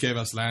about. He just gave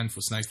us land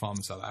for snake farm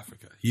in South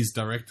Africa. He's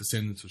direct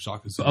descendant of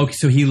Shaka Zulu. Okay,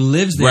 so he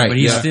lives there, Right, but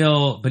he's yeah.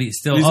 still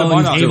He's a he's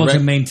monarch. able to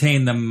Direct-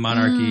 maintain the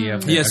monarchy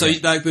of Yeah, so okay.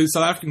 like the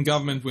South African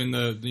government, when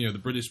the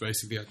British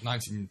basically at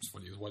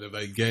 1920s, whatever,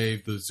 they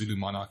gave the Zulu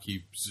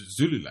monarchy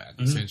Zululand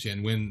essentially,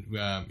 and when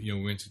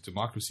we went to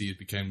democracy, it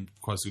became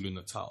KwaZulu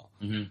Natal.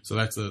 So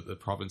that's the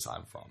province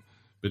I'm from.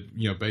 But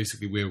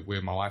basically,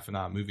 where my wife and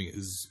I are moving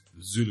is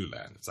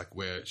Zululand. It's like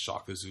where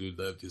Shaka Zulu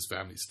lived. His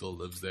family still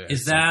lives there.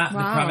 Is that the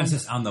Wow. province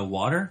that's on the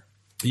water?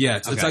 Yeah,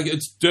 it's Okay. like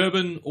it's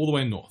Durban all the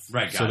way north.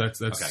 Right, So got it.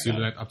 that's Okay, got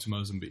Zululand up to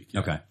Mozambique. Yeah.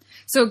 Okay.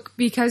 So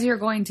because you're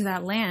going to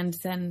that land,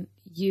 then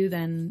you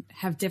then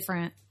have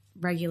different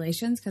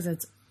regulations because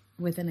it's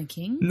within a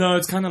king? No,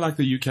 it's kind of like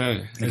the UK.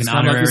 It's an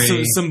kind of like a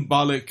honorary-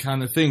 symbolic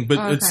kind of thing,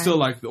 but it's Okay. still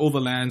like all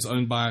the land's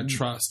owned by a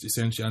trust,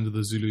 essentially under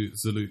the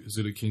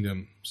Zulu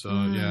kingdom. So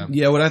yeah,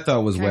 Yeah, what I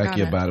thought was Okay, got wacky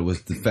it. about it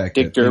was the fact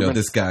Dick that Durbin.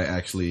 this guy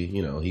actually,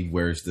 he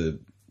wears the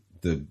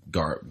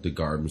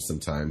garb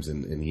sometimes,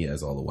 and he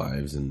has all the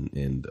wives and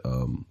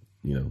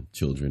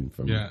children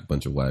from Yeah. a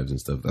bunch of wives and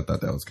stuff. I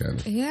thought that was kind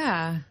of,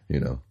 Yeah.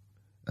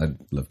 I'd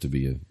love to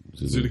be a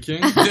Zulu Zulu. king.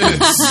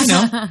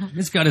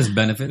 It's got its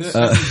benefits.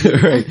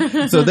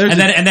 Right. So there's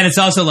and then it's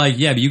also like,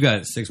 yeah, but you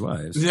got 6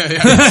 wives. yeah,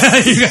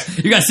 yeah.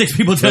 you got 6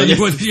 people telling you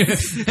what.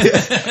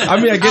 I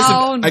mean, I guess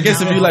Oh,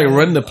 if you no. like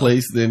run the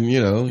place, then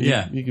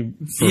Yeah. you can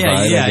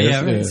provide. Yeah, I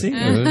guess. right. See?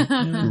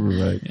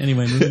 Right.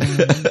 Anyway, moving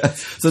on.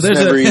 So there's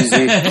Never a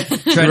easy.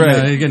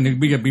 Trent, again,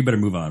 we better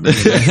move on.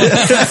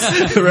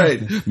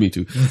 right. Me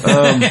too.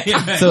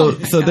 So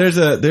there's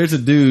a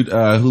dude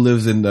who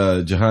lives in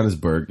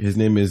Johannesburg. His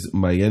name is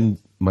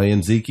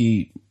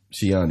Mayanziki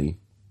Shiani.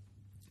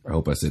 I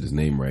hope I said his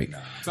name right.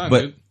 Sounded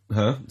But good.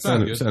 huh?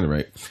 Sounded good. Sounded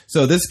right.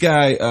 So this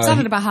guy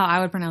Sounded about how I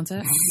would pronounce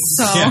it.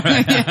 So,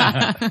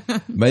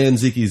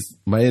 Mayanziki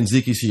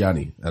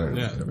Shiani. I don't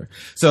know. Yeah. Whatever.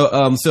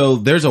 So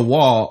there's a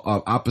wall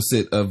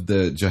opposite of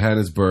the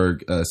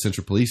Johannesburg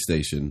Central Police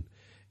Station,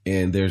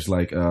 and there's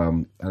like I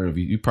don't know if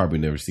you probably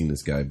never seen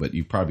this guy, but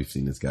you've probably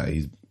seen this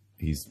guy.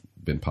 He's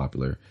been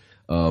popular.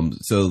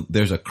 So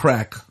there's a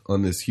crack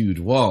on this huge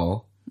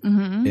wall,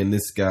 and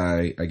this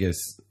guy, I guess,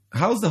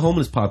 how's the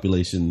homeless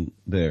population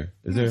there?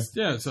 Is there?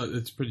 Yeah, so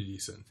it's pretty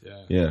decent.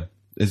 Yeah. Yeah,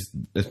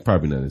 it's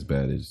probably not as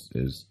bad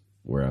as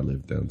where I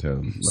live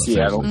downtown Los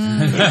Seattle.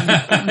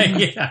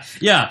 Angeles.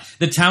 yeah.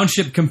 The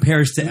township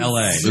compares to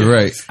LA.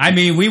 Right. I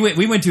mean, we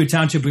went to a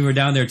township. We were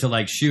down there to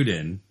like shoot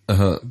in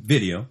Uh-huh.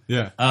 video.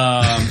 Yeah.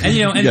 And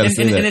and gotta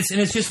say that.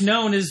 it's just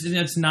known as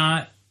it's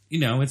not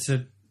it's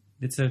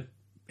a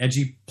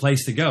edgy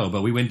place to go.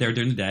 But we went there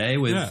during the day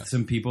with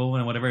some people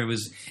and whatever. It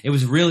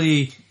was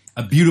really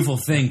a beautiful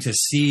thing to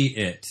see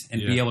it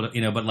and be able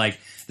to but like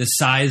the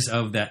size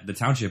of the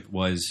township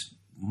was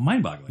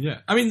mind-boggling. Yeah,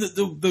 I mean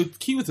the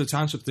key with the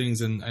township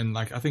things and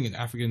like I think in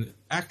African,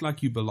 act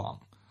like you belong.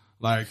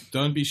 Like,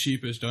 don't be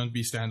sheepish, don't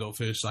be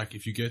standoffish. Like,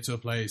 if you get to a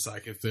place,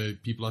 like if the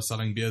people are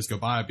selling beers, go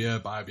buy a beer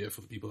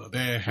for the people that are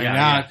there, hang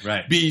out,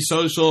 right. be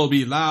social,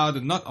 be loud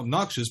and not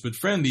obnoxious but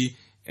friendly,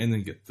 and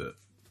then get the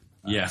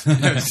Yeah.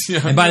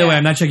 yeah. And by the way,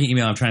 I'm not checking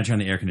email. I'm trying to turn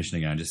the air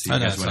conditioning on just to see I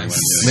know, that's what I it's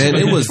want fine. to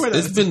do. Man,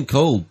 it's been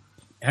cold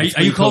Are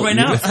you cold right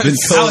now? It's been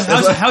cold.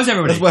 How's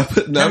everybody? That's why I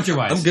put, no,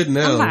 Temperature-wise? I'm good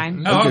now.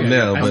 I'm fine. Oh, I'm good okay.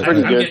 now. But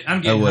pretty good.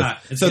 I'm getting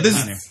hot. It's so getting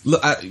this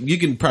hot here. look, you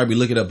can probably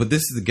look it up, but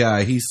this is the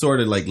guy. He sort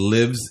of like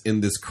lives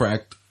in this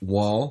cracked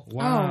wall.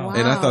 Wow. Oh, wow.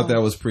 And I thought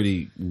that was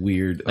pretty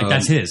weird. Like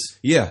that's his.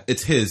 Yeah,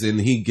 it's his,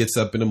 and he gets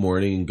up in the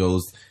morning and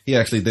goes.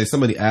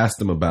 Somebody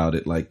asked him about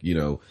it, like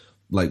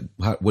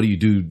what do you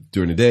do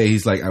during the day?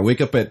 He's like, I wake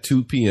up at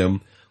 2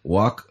 p.m.,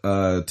 walk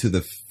to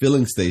the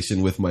filling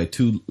station with my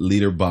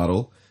 2-liter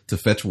bottle to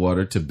fetch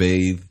water to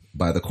bathe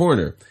by the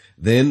corner.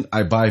 Then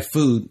I buy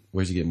food.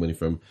 Where's he getting money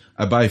from?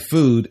 I buy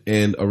food,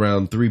 and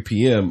around 3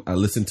 p.m. I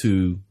listen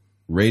to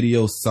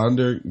Radio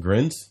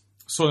Sondergrenz.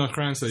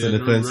 Sondergrenz,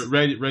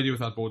 Radio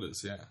Without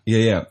Borders, yeah.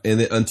 Yeah. And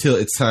then until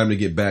it's time to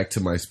get back to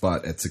my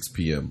spot at 6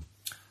 p.m.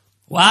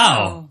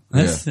 Wow.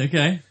 That's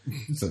okay.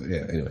 So,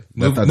 yeah, anyway.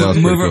 Move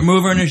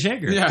her in a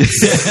shaker. Yeah.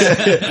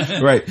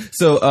 Right.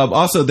 So,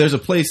 also, there's a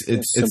place.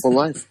 It's Simple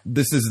life.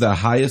 This is the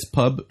highest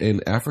pub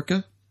in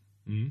Africa.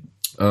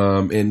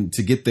 And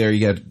to get there,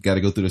 you got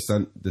to go through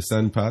the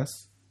Sun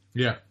Pass.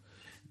 Yeah.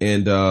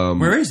 And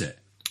Where is it?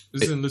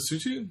 Is it in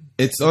Lesotho?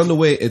 it's on the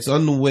way. It's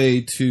on the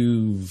way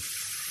to.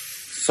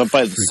 Some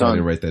by the I didn't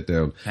sun. write that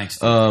down. Thanks.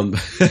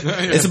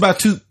 It's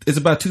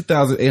about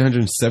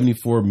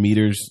 2,874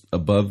 meters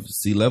above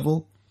sea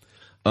level.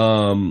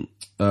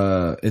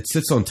 It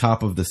sits on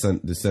top of the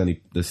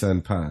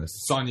Sun Pass.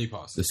 Sani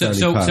Pass. The So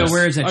Sani Pass.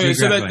 where is that? Okay,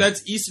 so geographically?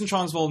 that's Eastern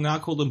Transvaal, now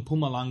called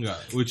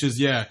Mpumalanga, which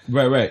is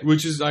Right.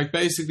 which is like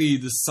basically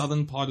the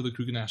southern part of the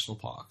Kruger National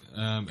Park.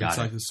 It's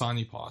like the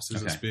Sani Pass.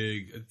 There's this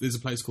big. There's a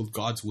place called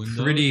God's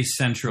Window. pretty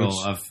central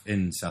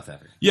in South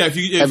Africa. Yeah, if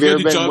you Have you go ever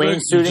to been Joburg,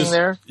 wingsuiting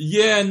there?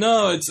 Yeah,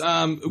 no, it's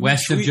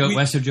West of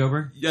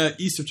Joburg. Yeah,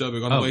 east of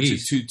Joburg on Oh, the way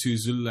east. to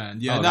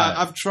Zululand. Yeah, Oh, no, got it.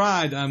 I've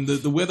tried.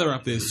 The weather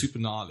up there is super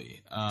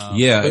gnarly.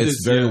 Yeah, but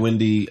it's very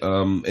windy,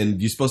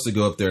 and you're supposed to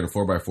go up there in a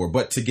 4x4.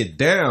 But to get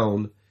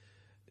down,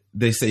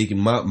 they say you can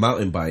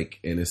mountain bike,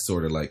 and it's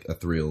sort of like a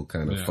thrill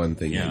kind of fun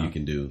thing that Yeah. you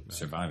can do.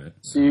 Survive it.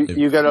 So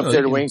you got up No,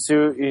 there to you can-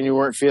 wingsuit and you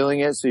weren't feeling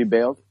it, so you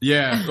bailed?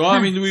 Yeah, well, I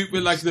mean, we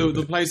like the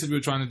place that we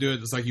were trying to do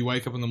it. It's like you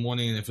wake up in the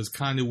morning, and if it's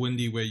kind of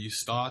windy where you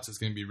start, it's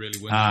going to be really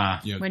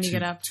windy. When you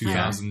get up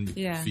 2,000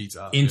 yeah. feet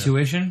up.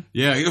 Intuition.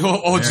 Yeah, or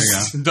There you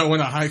just don't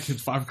want to hike at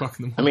 5 o'clock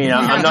in the I morning. mean,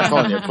 I'm not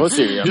calling you a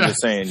pussy. I'm just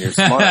saying you're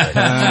smart.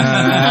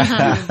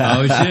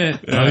 Oh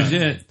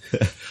shit.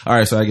 All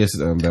right, so I guess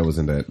that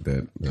wasn't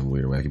that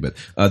weird and wacky,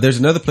 but there's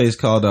another place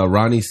called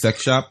Ronnie's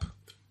Sex Shop.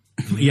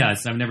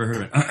 Yes, I've never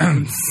heard of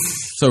it.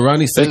 So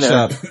Ronnie's Sex Been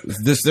there. Shop.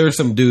 There's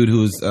some dude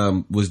who's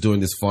was doing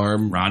this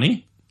farm.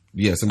 Ronnie?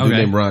 Yeah, some dude Okay.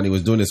 named Ronnie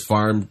was doing this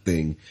farm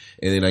thing,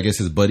 and then I guess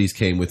his buddies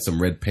came with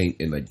some red paint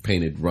and like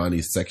painted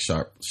Ronnie's sex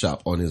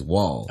shop on his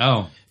wall.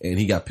 Oh. And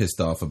he got pissed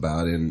off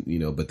about it, and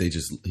but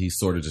he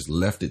sort of just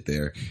left it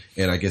there.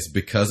 And I guess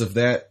because of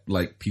that,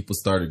 like people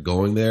started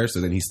going there,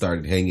 so then he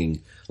started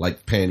hanging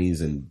like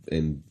panties and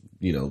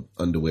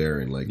underwear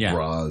and like Yeah.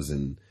 bras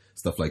and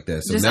stuff like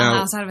that. So Just on the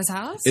now outside of his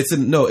house? it's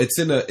in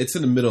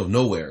the middle of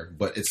nowhere,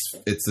 but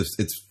it's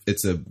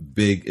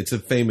a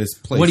famous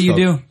place. What do you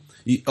called-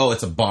 do?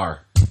 it's a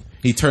bar.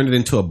 He turned it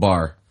into a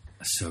bar.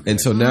 So good.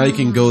 And so now you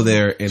can go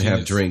there and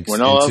have drinks.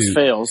 When all else into-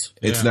 fails.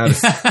 It's Yeah.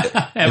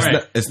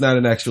 not. It's not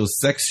an actual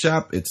sex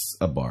shop. It's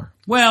a bar.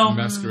 Well,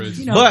 Masquerade.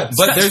 But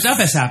there's stuff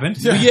has happened.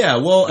 Yeah.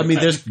 Well, I mean,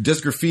 there's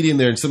just graffiti in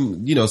there, and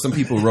some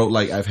people wrote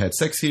like I've had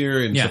sex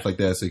here and Yeah. stuff like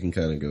that. So you can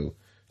kind of go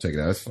check it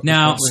out. It's fun.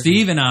 Now, It's fun.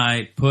 Steve and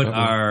I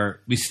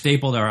we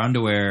stapled our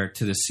underwear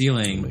to the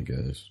ceiling Oh my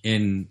gosh.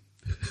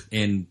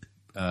 in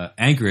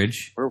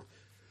Anchorage.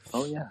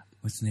 Oh, yeah.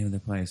 What's the name of the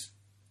place?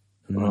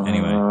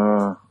 Anyway.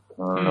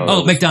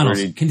 Oh, McDonald's.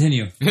 pretty-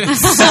 Continue.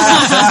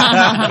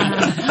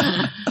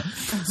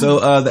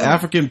 So the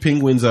African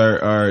penguins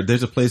are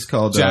there's a place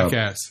called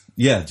Jackass.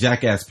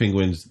 Jackass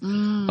penguins.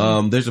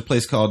 There's a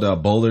place called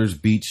Bowlers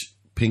Beach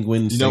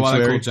Penguin You know why they're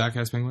Sanctuary. called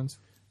jackass penguins?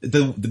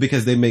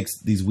 Because they make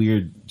these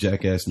weird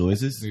jackass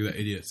noises. They're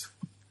idiots.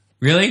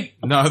 Really?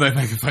 No, they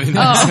make a funny noise.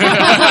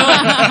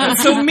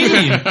 That's so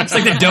mean. It's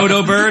like the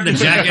dodo bird, the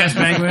jackass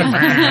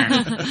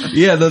penguin.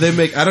 Yeah, no, they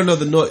make. I don't know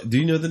the noise. Do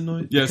you know the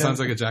noise? Yeah, it sounds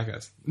like a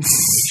jackass.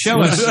 Show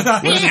us.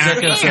 What does a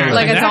jackass sound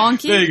Like a that?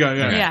 donkey? There you go,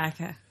 yeah. Yeah,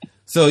 okay.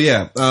 So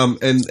yeah,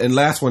 and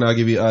last one I'll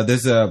give you.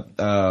 There's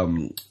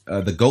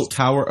the Goat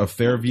Tower of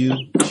Fairview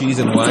Cheese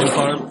and Wine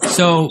Farm.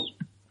 So,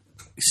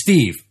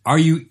 Steve, are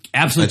you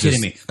absolutely I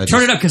just- kidding me? I Turn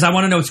just- it up because I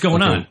want to know what's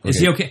going Okay, on. Is okay.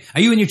 he okay?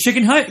 Are you in your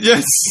chicken hut?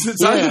 Yes.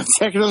 It's Yeah,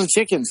 checking on the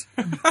chickens.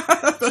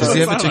 Does he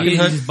have a You chicken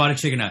hut? just bought a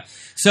chicken hut.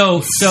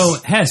 So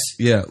Hess,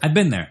 Yeah. I've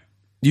been there.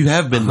 You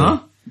have been Uh-huh.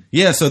 there.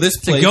 Yeah. So this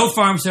It's a place. goat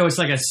farm, so it's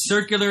like a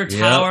circular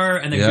tower,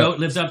 and the Yep. goat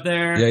lives up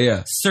there.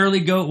 Yeah. Surly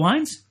Goat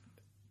Wines?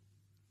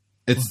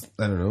 It's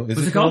I don't know. Is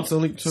What's it called?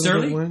 Surly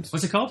Surly? Wines?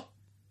 What's it called?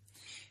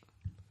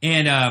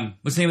 And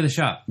what's the name of the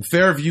shop?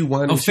 Fairview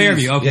Wine. Oh, and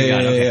Fairview. Cheese. Okay, yeah,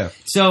 got it. yeah, Okay. yeah.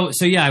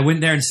 So yeah, I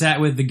went there and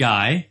sat with the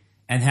guy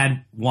and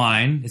had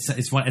wine.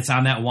 It's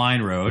on that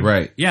wine road,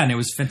 Right. Yeah, and it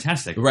was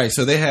fantastic. Right,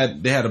 so they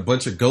had a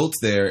bunch of goats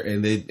there,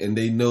 and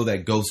they know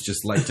that goats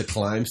just like to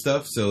climb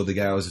stuff. So the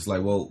guy was just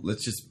like, "Well,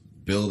 let's just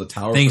build a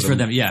tower Things for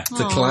them, yeah.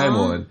 to climb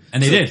on.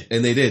 And they did.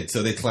 And they did.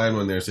 So they climbed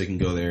on there so they can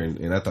go there,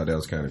 and I thought that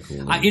was kind of cool.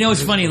 You know,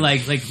 it's funny,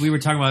 like we were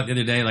talking about the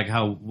other day, like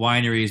how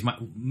wineries,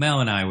 Mel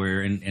and I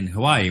were in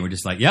Hawaii, we're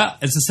just like, yeah,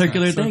 it's a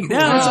circular thing. Yeah,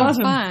 that's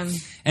awesome. Fun.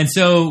 And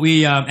so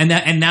we,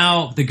 and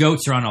now the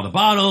goats are on all the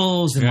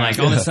bottles and like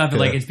all this stuff. And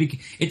like,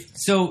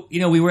 it's so, you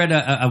know, we were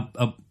at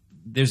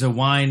there's a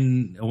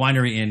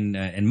winery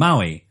in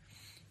Maui.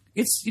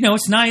 It's, you know,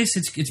 it's nice.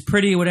 It's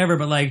pretty, whatever.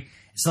 But like,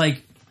 it's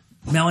like,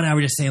 Mel and I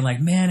were just saying, like,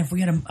 man, if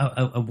we had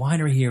a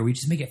winery here, we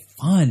just make it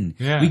fun.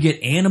 Yeah. We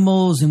get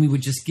animals, and we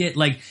would just get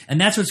like, and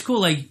that's what's cool.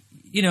 Like,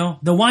 you know,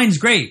 the wine's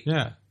great,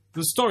 Yeah.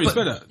 The story's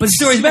better. but the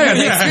story's better.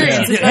 The Yeah.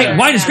 experience is Hey, better.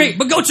 Wine is great,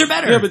 but goats are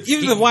better. Yeah, but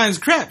even the wine's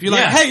crap. You're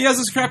like, Yeah. hey, he has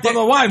this crap on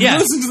the wine. But Yeah.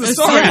 listen to the It's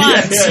story. so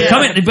fun. Yeah.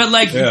 Come in, but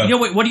like, you know,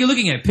 what are you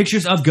looking at?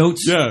 Pictures of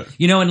goats. Yeah.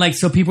 You know, and like,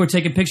 so people are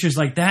taking pictures.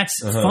 Like,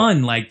 that's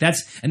fun. Like,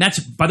 that's,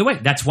 by the way,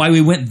 that's why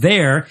we went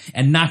there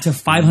and not to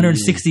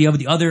 560 of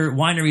the other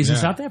wineries in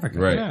South Africa.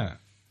 Right. Yeah.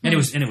 And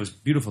it was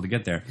beautiful to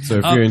get there. So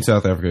if you're in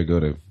South Africa,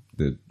 go to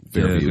the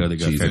Fairview go to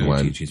Cheese and Fairview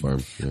Wine Cheese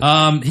Farm.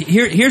 Yeah.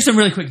 Here's some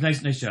really quick. Nice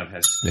job,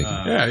 Hez. Thank you.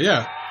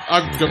 Yeah.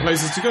 I've got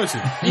places to go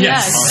to.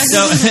 Yes.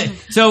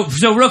 So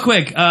real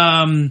quick.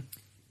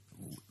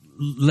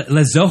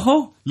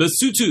 Lesotho?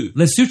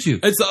 Lesotho.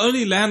 It's the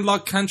only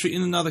landlocked country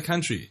in another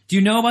country. Do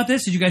you know about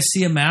this? Did you guys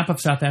see a map of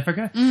South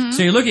Africa? Mm-hmm.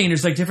 So you're looking, and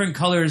there's like different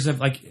colors of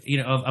like, you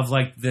know, of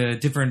like the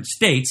different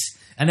states,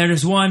 and then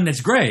there's one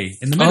that's gray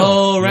in the middle.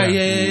 Oh, right.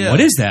 Yeah. What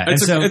is that?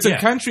 It's And a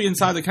country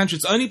inside the country.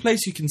 It's the only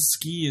place you can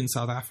ski in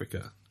South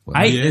Africa.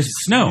 There's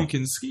snow. You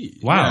can ski.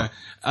 Wow.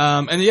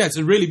 Yeah. And yeah, it's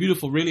a really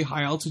beautiful, really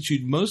high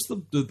altitude. Most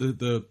of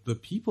the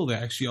people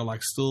there actually are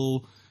like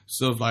still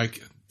sort of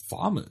like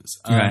farmers.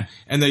 Right.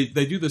 And they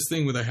do this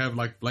thing where they have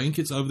like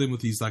blankets over them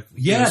with these like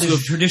there's sort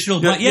of-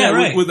 traditional.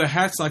 right. With the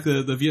hats, like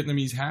the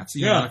Vietnamese hats,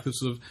 you know, Yeah. like the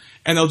sort of,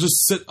 and they'll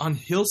just sit on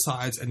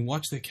hillsides and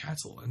watch their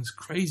cattle, and it's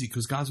crazy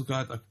because guys will go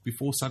out like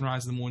before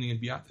sunrise in the morning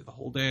and be out there the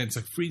whole day. And it's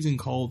like freezing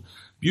cold,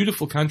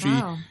 beautiful country,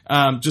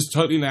 just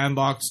totally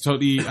landlocked,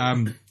 totally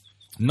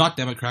not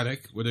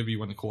democratic, whatever you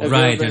want to call it.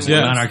 Right, there's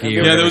monarchy.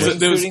 Yeah, there was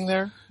wingsuiting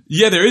there.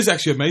 Yeah, there is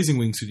actually amazing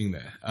wingsuiting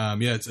there.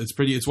 Yeah, it's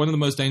pretty. It's one of the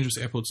most dangerous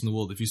airports in the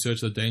world. If you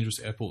search the dangerous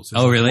airports,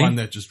 there's really? one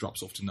that just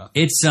drops off to nothing.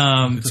 It's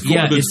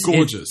it's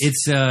gorgeous.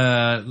 It's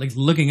like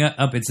looking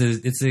up. It's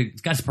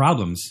got its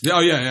problems.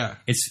 Yeah.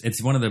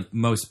 It's one of the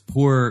most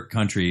poor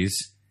countries.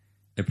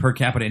 The per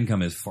capita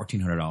income is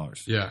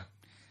 $1,400. Yeah.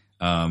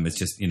 It's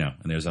just, you know,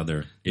 and there's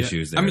other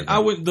issues there. I mean, I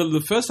went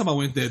the first time I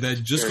went there.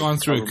 They'd just gone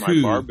through a Cover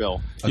coup. my bar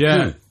bill.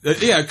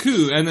 A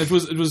coup, and it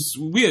was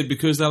weird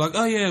because they're like,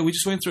 oh yeah, we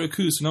just went through a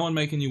coup, so no one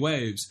make any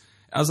waves.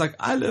 I was like,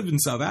 I live in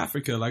South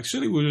Africa. Like,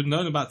 surely we would have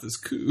known about this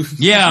coup.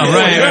 Yeah,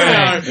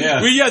 right.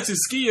 Yeah. We had to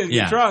ski and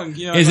get drunk.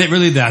 You know, Is like, it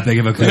really that big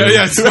of a coup?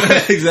 Yeah,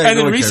 Exactly. And No then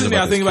one cares recently,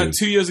 about I think this about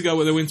coup. 2 years ago,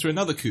 where they went through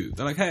another coup.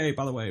 They're like, hey,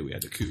 by the way, we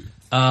had a coup.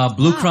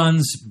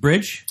 Blokranz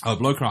Bridge. Oh,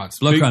 Blokranz.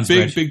 Blokranz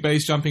Bridge. Big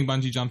base jumping,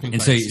 bungee jumping.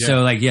 And place.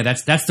 so like,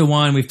 that's the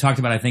one we've talked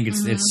about. I think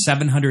it's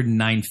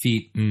 709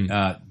 feet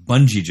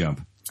bungee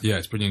jump. Yeah,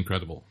 it's pretty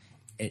incredible.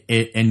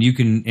 And you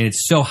can, and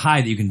it's so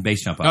high that you can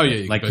base jump up. Oh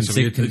yeah, like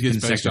it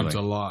gets base jumped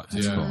a lot.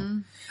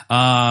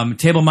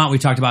 Table Mount, we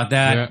talked about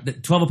that. Yeah. The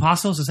 12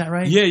 Apostles, is that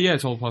right? Yeah,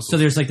 12 Apostles. So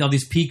there's like all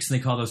these peaks, and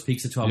they call those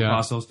peaks the 12 Yeah.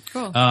 Apostles.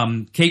 Cool.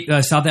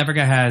 South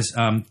Africa has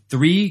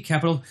 3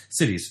 capital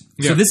cities.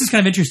 So Yeah. this is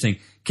kind of interesting.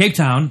 Cape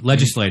Town,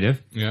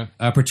 legislative. Yeah.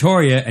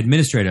 Pretoria,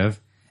 administrative.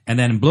 And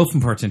then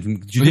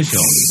Bloemfontein,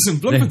 judicial.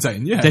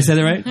 Bloemfontein, yeah. Did I say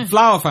that right?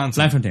 Flower fountain.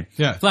 Bloemfontein.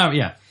 Yeah. Flower,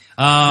 yeah.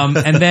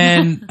 And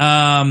then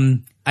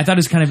I thought it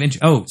was kind of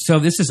interesting. So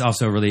this is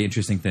also a really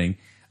interesting thing.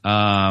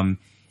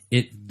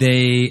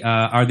 They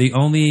are the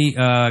only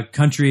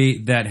country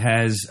that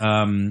has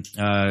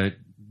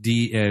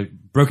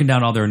broken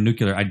down all their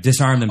nuclear.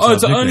 Disarmed Oh,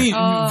 themselves. it's nuclear. only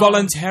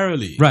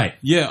voluntarily. Right.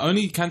 Yeah,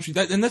 only country.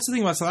 And that's the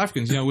thing about South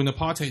Africans. You know, when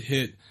apartheid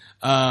hit,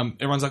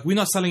 everyone's like, we're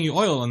not selling you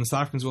oil. And the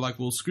South Africans were like,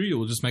 well, screw you.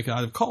 We'll just make it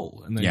out of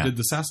coal. And they did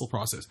the Sasol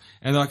process.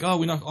 And they're like, oh,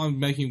 we're not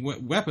making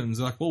weapons.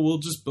 They're like, well, we'll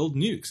just build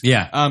nukes.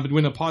 Yeah. But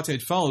when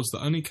apartheid fell, it's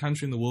the only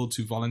country in the world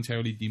to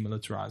voluntarily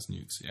demilitarize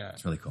nukes. Yeah.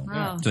 It's really cool.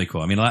 Wow. It's really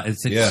cool. I mean,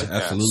 it's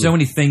absolutely. so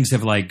many things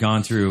have like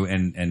gone through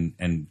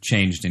and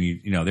changed. And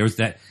you know, there was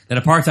that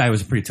apartheid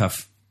was pretty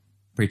tough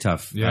at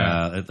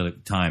the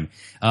time.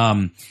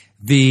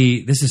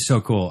 This is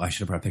so cool. I should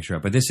have brought a picture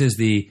up, but this is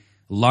the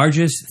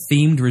largest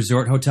themed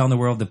resort hotel in the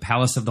world, the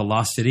Palace of the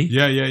Lost City.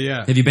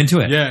 Yeah. Have you been to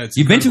it? Yeah, it's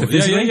you've been to it.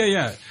 incredible. Physically?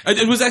 Yeah.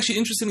 It was actually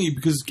interestingly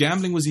because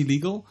gambling was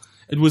illegal.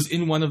 It was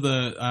in one of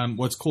the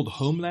what's called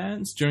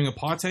homelands during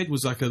apartheid.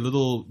 Was like a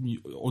little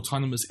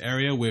autonomous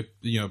area where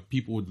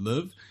people would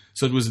live.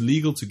 So it was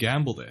legal to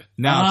gamble there.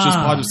 Now it's just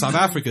part of South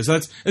Africa. So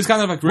it's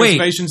kind of like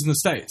reservations in the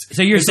States.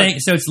 So you're saying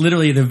so it's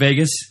literally the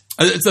Vegas.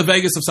 It's the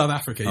Vegas of South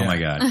Africa. Oh yeah. my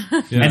god!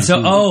 And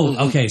so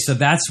okay, so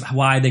that's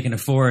why they can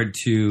afford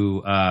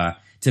to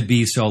to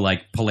be so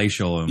like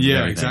palatial and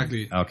Yeah, everything.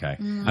 exactly. Okay,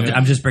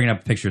 I'm just bringing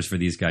up pictures for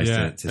these guys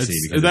to see.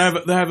 Because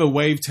They have a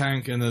wave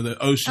tank and the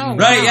ocean. Oh,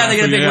 right, wow. yeah, they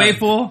got a big wave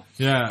pool.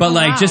 Yeah. But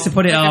like, just to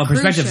put it Like all a in cruise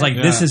perspective, it's like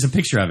ship. this is a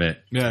picture of it.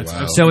 Yeah.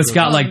 So it's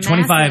got like Oh,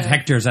 25 massive.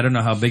 hectares. I don't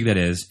know how big that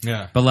is.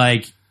 Yeah. But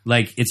like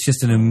it's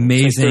just an It's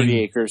amazing. like 30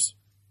 acres.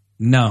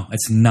 No,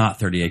 it's not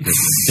 30 acres.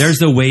 There's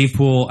the wave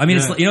pool. I mean,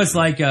 Yeah. it's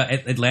like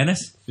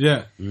Atlantis.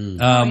 Yeah.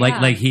 yeah.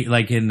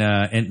 Like in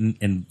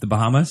the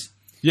Bahamas.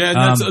 Yeah, and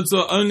that's it's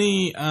the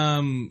only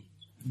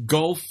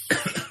golf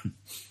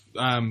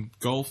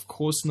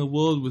course in the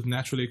world with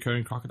naturally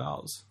occurring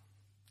crocodiles.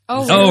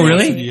 Oh,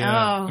 really? Yeah.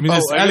 Oh. I mean,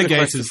 there's I got a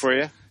question alligators. for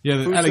you. Yeah,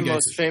 Who's the the alligators.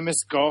 most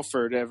famous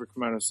golfer to ever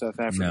come out of South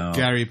Africa? No.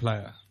 Gary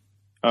Player.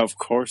 Of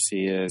course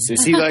he is.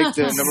 Is he like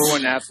the number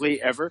one athlete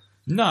ever?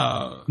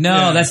 No.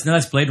 No, Yeah.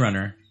 that's Bloade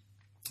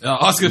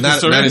Oscar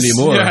Not Pistorius.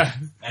 anymore. Yeah.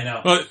 I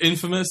know. Well,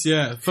 infamous,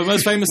 yeah. For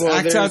most famous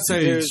actor, I'd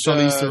say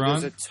Charlize Theron.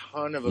 There's a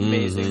ton of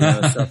amazing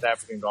South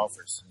African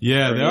golfers.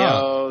 Yeah, there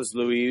are. Niels,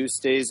 Louis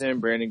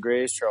Oosthuizen, Brandon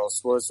Grace, Charles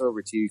Schwartzer,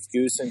 Retief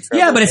Goosen.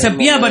 Yeah, but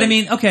but I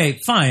mean, okay,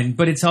 fine,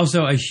 but it's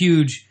also a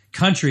huge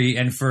country,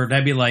 and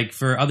that'd be like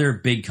for other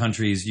big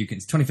countries,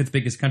 it's 25th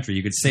biggest country.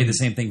 You could say the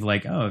same thing for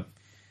like, the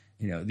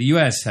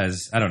U.S.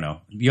 has, I don't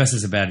know, the U.S.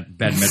 is a bad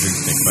measuring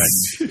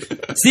stick,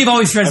 but Steve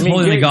always tries to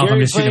pull it into golf. I'm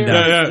just shooting him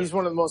down. Yeah. He's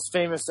one of the most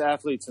famous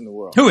athletes in the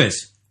world. Who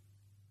is?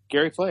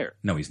 Gary Player.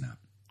 No, he's not.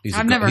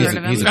 I've never heard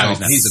of him. He's a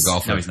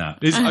golfer. No, he's not.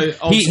 He's,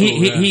 also,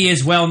 He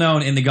is well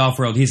known in the golf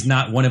world. He's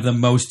not one of the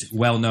most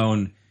well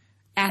known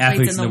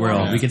athletes in the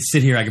world. Yeah. We could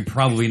sit here. I could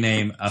probably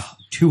name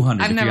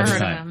 200. I've if we never had the heard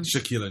time. of him.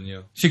 Shaquille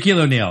O'Neal. Shaquille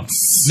O'Neal.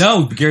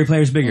 No, Gary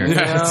Player's bigger. No,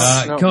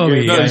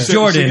 Kobe, Gary Player's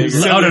Jordan, bigger.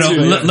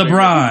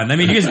 LeBron. I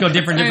mean, you guys go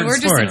different We're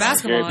just in sports.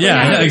 basketball. Yeah,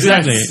 I know,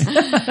 exactly.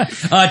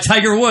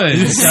 Tiger Woods.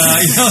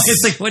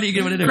 It's like, what are you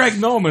going to do? Greg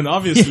Norman,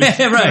 obviously.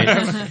 Yeah,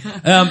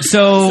 right.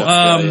 So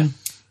I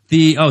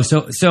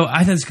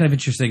think it's kind of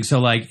interesting. So,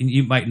 like,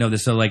 you might know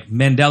this. So, like,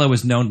 Mandela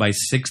was known by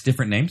 6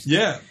 different names.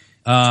 Yeah.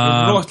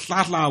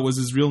 Rotlatla was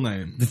his real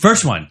name. The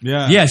first one.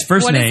 Yeah. Yeah, his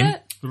first What name. is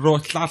it?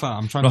 Rotlatla.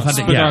 I'm trying Rotlatla,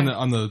 to put yeah. it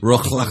on the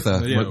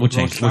Rotlatla. Yeah, We'll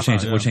change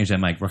Rotlatla, that,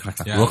 Mike.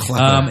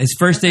 Yeah. His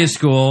first day of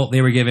school,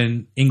 they were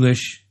given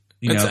English,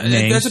 names.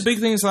 That's a big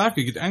thing in South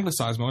Africa. You get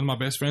anglicized. One of my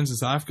best friends in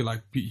South Africa,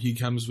 like he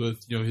comes with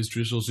his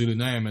traditional Zulu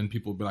name, and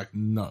people will be like,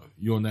 "No,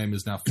 your name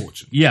is now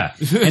Fortune." Yeah,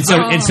 and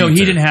so he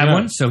didn't have Yeah.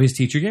 one, so his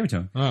teacher gave it to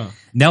him. Oh.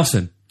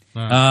 Nelson,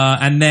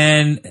 and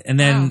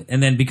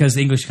then because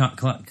the English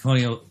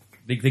colonial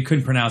they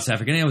couldn't pronounce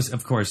African. It was a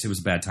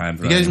bad time.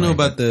 For You guys them, know right?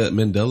 about the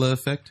Mandela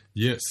effect?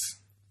 Yes.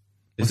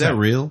 Is that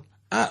real?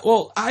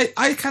 Well,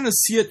 I kind of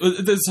see it.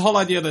 There's this whole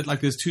idea that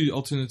like there's 2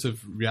 alternative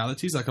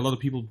realities. Like a lot of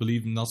people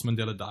believe Nelson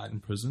Mandela died in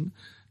prison.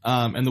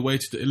 And the way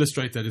to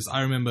illustrate that is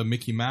I remember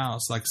Mickey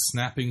Mouse like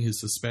snapping his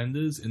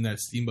suspenders in that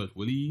Steamboat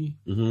Willie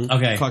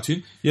Okay.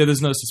 cartoon. Yeah,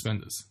 there's no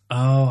suspenders.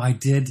 Oh, I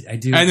do.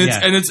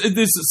 And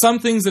there's some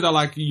things that are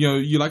like,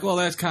 you're like, well,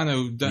 that's kind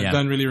of, Yeah.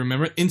 don't really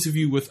remember it.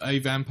 Interview with a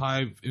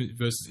vampire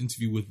versus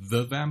interview with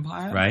the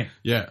vampire. Right.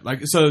 Yeah.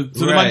 Like, so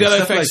the Right, Mandela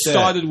stuff effect like that.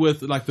 started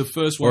with like the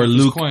first one. Or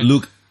was coined.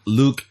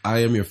 Luke, I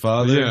am your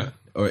father. Yeah.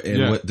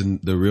 What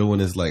the real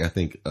one is like, I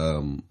think,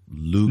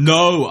 Luke.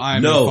 No, I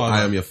am your father.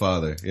 I am your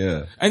father.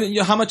 Yeah. And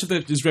how much of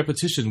that is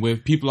repetition where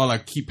people are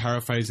like keep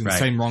paraphrasing the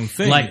same wrong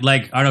thing?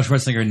 Like Arnold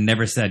Schwarzenegger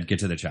never said "get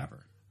to the chopper."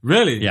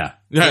 Really? Yeah.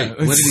 Yeah. What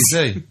did he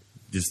say?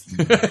 Just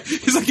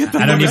He's like, get the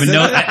I don't even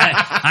know.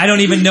 I don't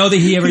even know that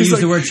he ever used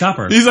like- the word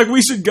chopper. He's like,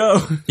 we should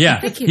go.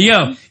 Yeah,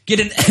 yo, get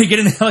in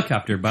the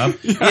helicopter, Bob.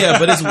 Yeah,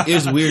 but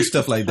it's weird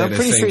stuff like that. I'm That's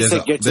pretty saying sure he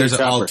said get to there's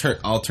the an chopper.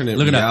 alternate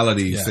Look it up.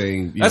 reality Yeah.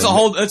 saying That's a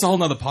whole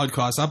nother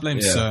podcast. I blame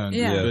Yeah. CERN.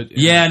 Yeah. But,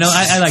 Yeah, no,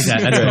 I like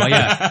that. That's cool.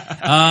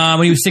 Yeah.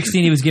 When he was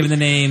 16, he was given the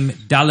name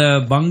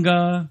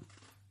Dalabunga,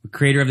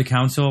 creator of the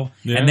council,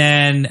 Yeah. and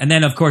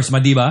then of course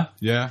Madiba,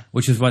 Yeah.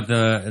 which is what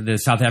the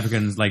South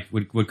Africans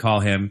would call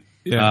him.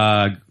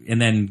 Yeah. And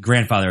then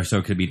grandfather, so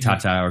it could be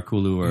Tata or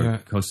Kulu or Yeah.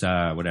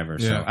 Kosa or whatever.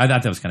 So Yeah. I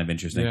thought that was kind of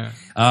interesting. Yeah.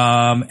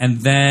 And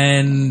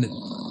then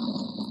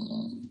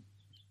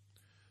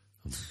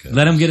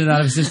let him get it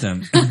out of his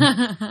system.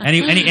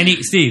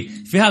 any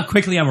Steve, feel how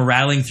quickly I'm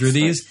rattling through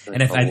these,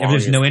 and if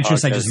there's no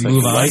interest, I just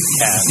move on.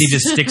 Steve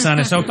just sticks on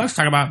it. So let's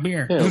talk about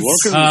beer. Yeah,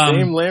 welcome to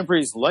Dame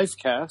Lamprey's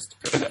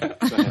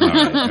Lifecast.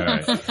 All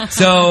right.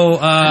 So,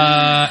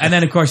 and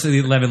then of course the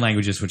 11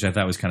 languages, which I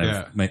thought was kind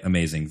of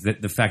amazing.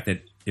 The fact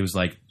that it was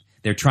like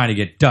they're trying to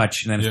get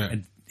Dutch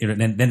and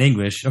then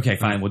English. Okay,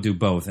 fine, we'll do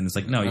both. And it's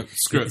like, no,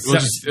 screw it. it's- We'll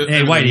just-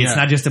 hey, Whitey, it's yeah.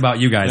 not just about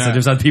you guys. Yeah.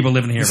 There's other people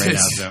living here right now.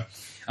 So,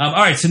 all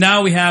right. So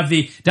now we have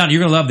Don. You're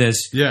gonna love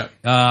this. Yeah.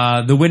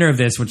 The winner of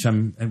this, which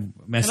I'm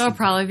messing. It'll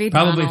probably be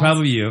Donald.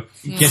 Probably you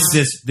gets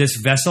this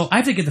vessel. I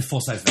have to get the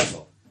full size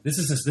vessel. This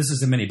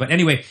is a mini, but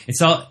anyway,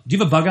 it's all. Do you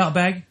have a bug out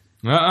bag?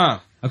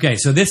 Okay,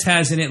 so this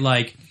has in it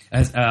like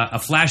a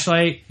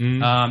flashlight.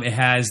 It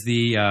has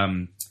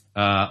the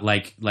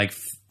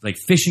like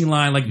fishing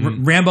line, like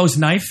Rambo's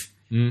knife,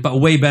 but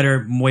way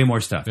better, way more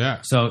stuff.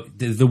 Yeah. So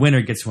the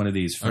winner gets one of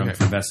these from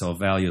Okay. Vessel.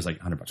 Value is like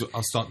 $100.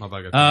 I'll start my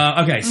bug.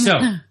 Okay, so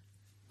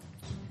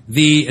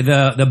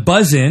the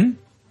buzz in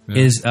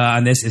is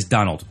on this is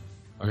Donald.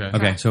 Okay.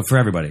 Okay, so for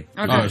everybody.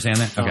 Okay. You understand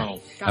that? Okay.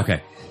 Donald.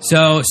 Okay.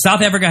 So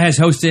South Africa has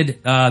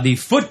hosted the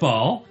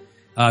football,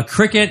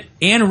 cricket,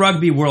 and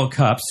rugby World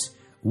Cups.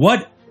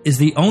 What is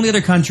the only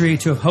other country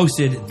to have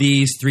hosted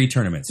these three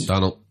tournaments?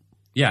 Donald,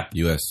 Yeah.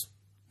 U.S.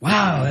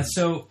 Wow, that's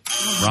so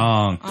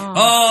wrong.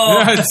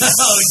 Oh, Yes.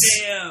 oh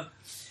damn.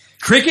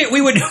 Cricket?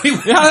 We would. Yeah,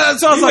 that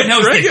sounds like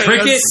host the cricket.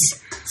 cricket.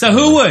 So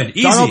who would?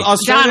 Easy. Donald,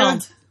 Australia.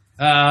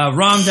 Donald.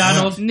 Wrong,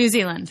 Donald. New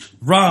Zealand.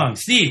 Wrong.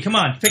 Steve, come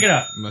on, pick it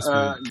up. Must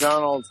be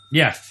Donald,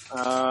 Yeah.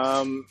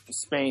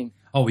 Spain.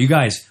 Oh, you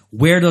guys,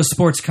 where do those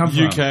sports come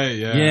from? UK,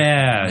 yeah.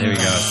 Yeah, there we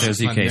go. So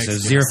it's My UK. next So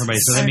guess. 0 for everybody.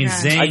 So that means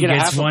Okay. Zane I get a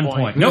gets half a 1 point.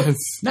 point. Nope.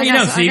 No, I you got-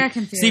 don't, I Steve. got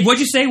confused. Steve, what'd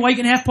you say? Why you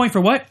get a half point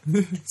for what?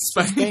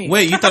 Spain.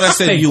 Wait, you thought I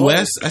said Spain.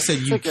 U.S.? I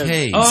said like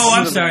a- UK. Oh,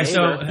 I'm sorry.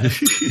 So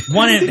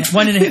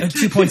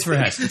 2 points for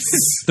Hess.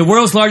 The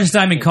world's largest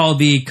diamond, called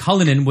the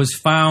Cullinan, was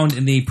found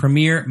in the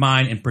Premier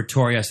Mine in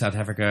Pretoria, South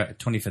Africa,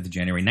 25th of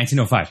January,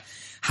 1905.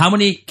 How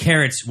many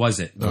carats was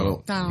it?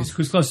 Donald. Donald.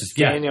 Who's closest?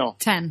 Yeah. Daniel.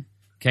 10.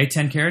 Okay,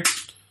 10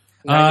 carats.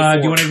 Do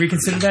 94. you want to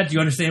reconsider that? Do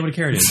you understand what a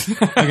carat is?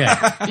 Okay.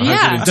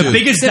 Yeah. The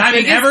biggest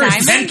diamond biggest ever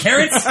is diamond?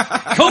 10 carats?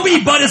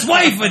 Kobe bought his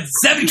wife with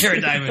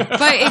 7-carat diamond.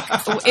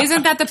 But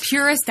isn't that the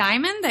purest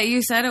diamond that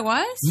you said it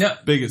was? No,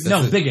 Biggest. No,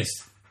 That's it.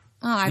 biggest.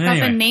 Oh, I Anyway.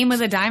 thought the name of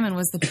the diamond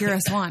was the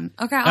purest one.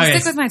 Okay, I'll Okay.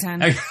 stick with my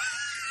 10. Okay.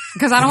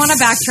 Because I don't want to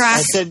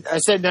backtrack. I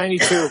said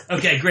 92.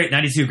 Okay, great.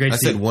 92, great. I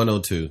Steve. said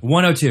 102.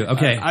 102.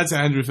 Okay. I'd say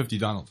 150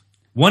 Donald.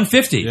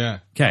 150. Yeah.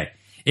 Okay.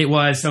 It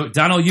was, so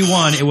Donald, you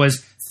won. It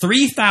was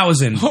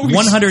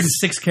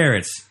 3,106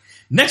 carats.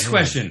 Next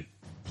question.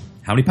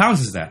 How many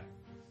pounds is that?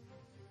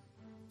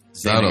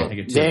 Donald. I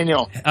get two.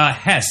 Daniel.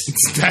 Hess.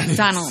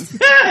 Donald.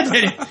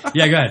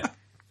 Yeah, go ahead.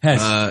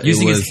 Hess.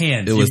 Using his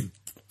hand. It was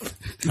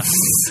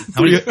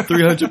How many?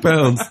 300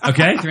 pounds.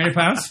 Okay, 300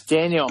 pounds.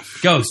 Daniel.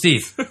 Go,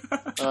 Steve.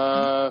 15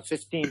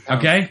 pounds.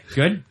 Okay,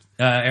 good.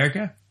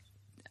 Erica?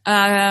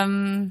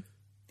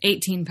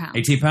 18 pounds.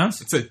 18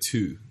 pounds? I'd say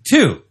 2.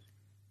 2.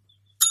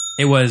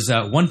 It was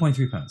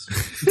 1.3 pounds.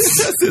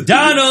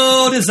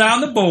 Donald is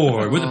on the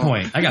board with a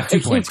point. I got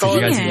 2 points because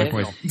you guys calling get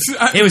 1 it.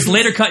 point. It was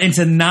later cut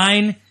into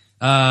 9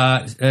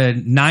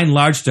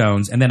 large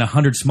stones and then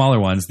 100 smaller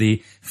ones.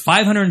 The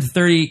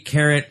 530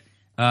 carat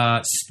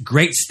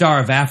Great Star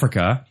of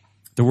Africa,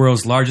 the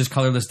world's largest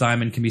colorless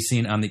diamond, can be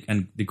seen on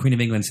the Queen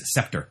of England's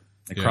scepter,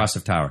 the cross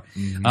of Tower.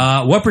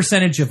 What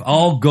percentage of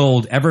all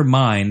gold ever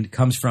mined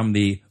comes from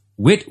the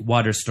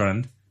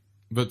Witwatersrand?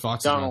 But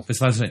Fox. Donald.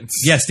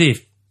 Yeah,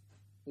 Steve.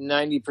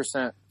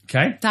 90%.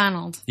 Okay.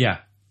 Donald. Yeah.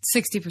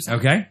 60%.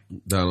 Okay.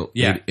 Donald.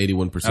 Yeah.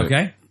 81%.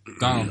 Okay.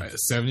 Donald.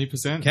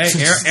 70%.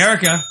 Okay.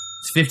 Erica.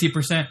 It's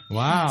 50%.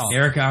 Wow.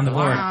 Erica on the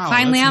board. Wow,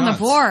 Finally that's on nuts.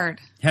 the board.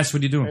 Hess,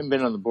 what are you I doing? haven't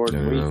been on the board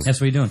in weeks. Hess,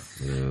 what are you doing?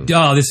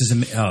 Oh, this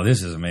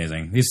is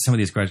amazing. These are some of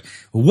these questions.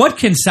 What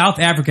can South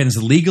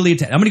Africans legally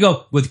I'm going to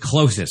go with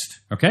closest.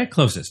 Okay,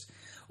 closest.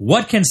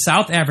 What can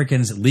South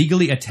Africans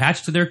legally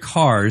attach to their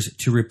cars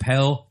to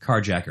repel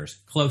carjackers?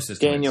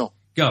 Closest. Daniel.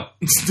 Go.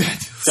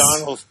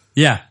 Donald.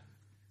 Yeah.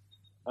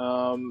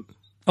 Um,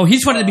 He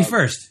just wanted to be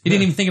first. He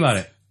didn't even think about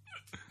it.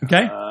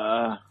 Okay.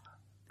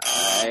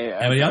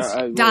 Anybody else?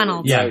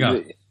 Donald. Yeah,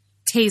 go.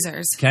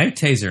 Tasers. Okay.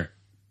 Taser.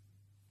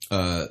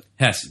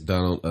 Hess.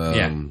 Donald.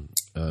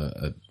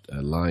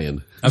 A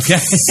lion. Okay.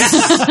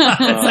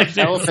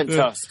 Elephant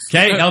tusks.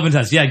 Okay. Elephant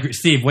tusk. Yeah.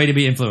 Steve, way to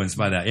be influenced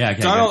by that. Yeah.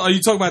 Okay. Donald, good. are you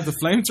talking about the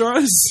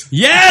flamethrowers?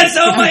 Yes!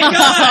 Oh my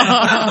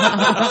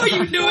god! Oh,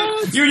 you knew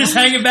it. You were just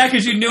hanging back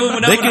because you knew it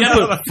went up. They can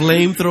put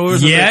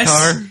flamethrowers Yes. on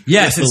their car?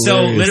 Yes. And That's so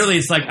hilarious. literally,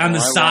 it's like on the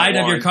I want side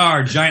of your one.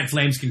 car, giant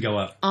flames can go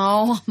up,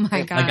 Oh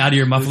my God. like out of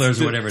your mufflers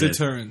or whatever it is.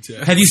 Deterrent,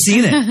 yeah. Have you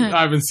seen it?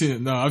 I haven't seen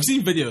it. No, I've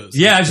seen videos.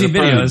 Yeah, I've seen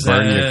They'll probably videos.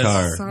 burn your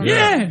car. Sorry.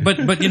 Yeah, but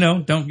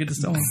don't get it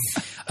stolen.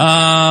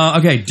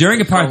 Okay, during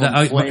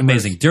apartheid, flamers.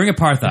 amazing. During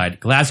apartheid,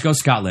 Glasgow,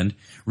 Scotland,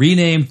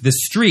 renamed the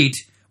street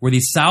where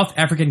the South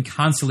African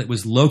consulate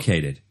was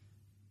located.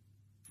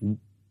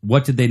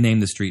 What did they name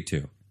the street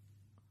to?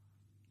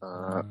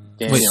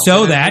 Daniel.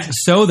 So that,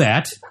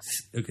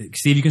 okay,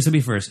 Steve, you can still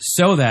be first.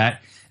 So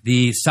that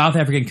the South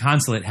African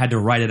consulate had to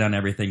write it on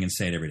everything and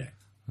say it every day.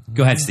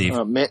 Go ahead, Steve.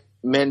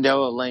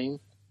 Mandela Lane.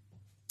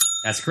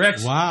 That's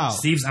correct. Wow.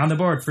 Steve's on the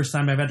board. First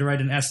time I've had to write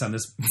an S on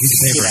this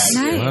piece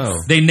of paper. Nice. Wow.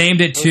 They named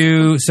it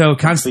to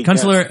Complete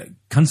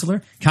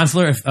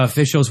consular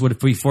officials would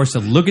be forced to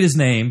look at his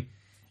name,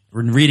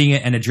 reading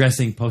it, and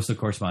addressing postal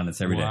correspondence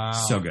every day. Wow.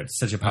 So good,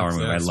 such a power That's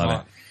move. I it.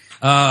 love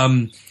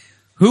Smart. it.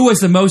 Who was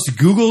the most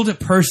Googled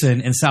person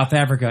in South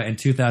Africa in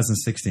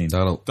 2016?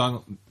 Donald.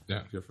 Donald.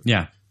 Yeah. Go for it.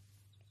 Yeah.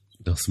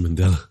 Nelson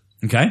Mandela.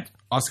 Okay.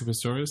 Oscar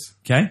Pistorius.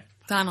 Okay.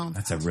 Donald.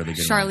 That's a really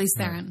good Charlize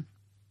Theron.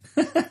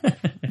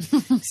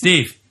 one.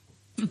 Steve.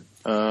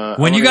 I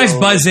When you wanna guys go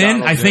buzz with in,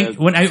 Donald. I think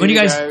when you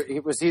guys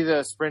was he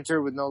the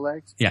sprinter with no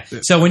legs? yeah.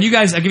 So when you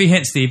guys, I'll give you a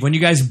hint, Steve. When you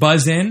guys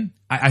buzz in,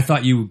 I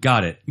thought you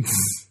got it.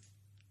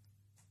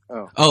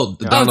 Oh, Oh,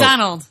 Donald.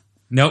 Donald.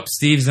 Nope.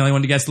 Steve's the only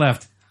one to guess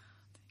left.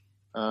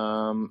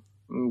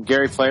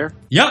 Gary Player.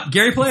 Yep,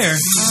 Gary Player.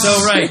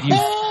 So right.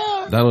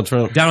 Donald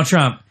Trump. Donald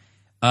Trump.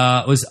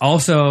 was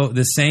also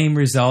the same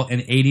result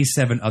in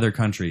 87 other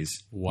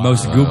countries. Wow.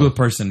 Most Googled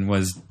person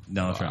was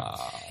Donald Trump.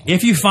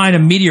 If you find a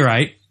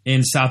meteorite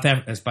in South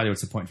Africa, that's by the way,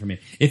 what's the point for me?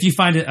 If you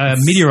find a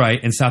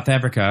meteorite in South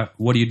Africa,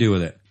 what do you do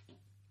with it?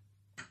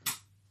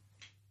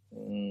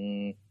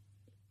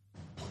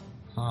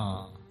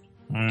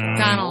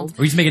 Donald,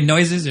 Are you just making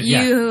noises? Or,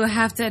 you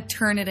have to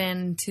turn it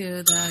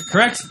into the...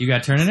 Correct. You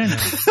got to turn it in.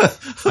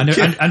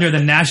 under the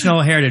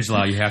National Heritage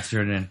Law, you have to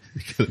turn it in.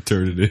 Gotta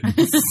turn it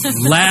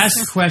in.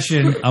 Last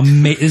question.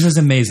 This is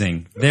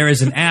amazing. There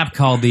is an app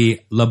called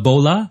the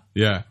Lobola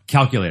Yeah.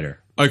 Calculator.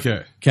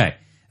 Okay. Okay.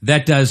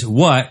 That does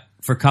what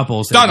for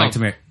couples that would Donald. like to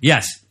marry?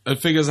 Yes. It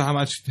figures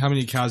out how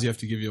many cows you have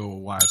to give your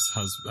wife's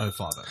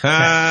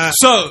father.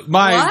 So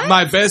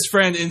my best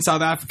friend in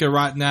South Africa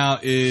right now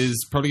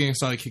is probably getting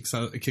started a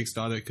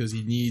Kickstarter because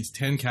he needs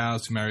 10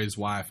 cows to marry his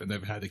wife, and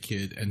they've had a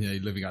kid, and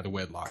they're living out of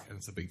wedlock, and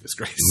it's a big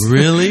disgrace.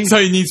 Really? So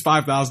he needs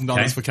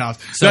 $5,000 for cows.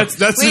 So-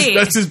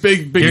 That's his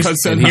big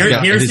concern.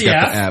 Here's He's the got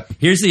app. the app.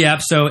 Here's the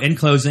app. So in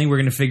closing, we're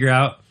going to figure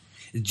out.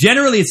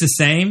 Generally, it's the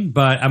same,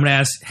 but I'm going to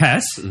ask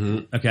Hess.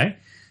 Okay.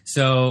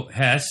 So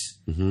Hess,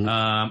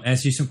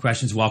 ask you some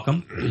questions.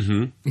 Welcome.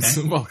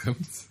 Welcome.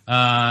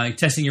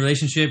 Testing your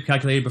relationship,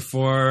 calculating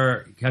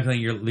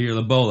your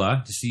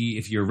Lobola to see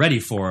if you're ready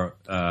for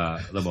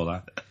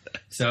Lobola.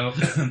 So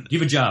you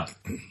have a job.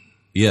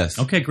 Yes.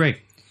 Okay, great.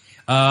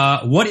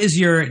 What is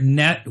your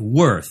net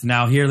worth?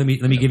 Now, here, let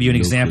me give you an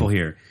example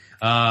here.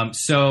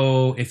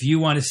 So, if you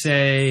want to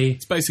say,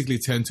 It's basically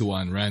 10 to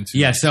 1 rand.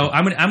 yeah. So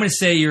I'm gonna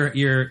say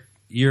you're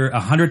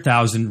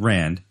 100,000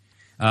 rand.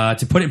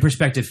 To put it in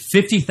perspective,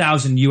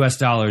 $50,000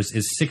 US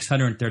is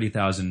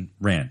 630,000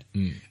 rand.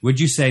 Would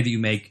you say that you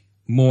make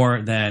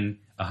more than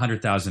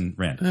 100,000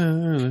 rand?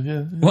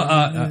 Well,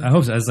 I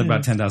hope so. That's like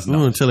about $10,000. I'm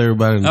going to tell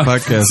everybody in the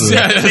podcast.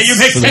 That you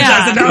make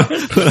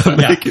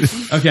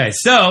 $10,000. Yeah. Okay,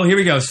 so here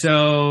we go.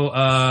 So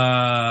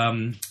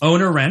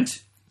owner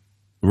rent.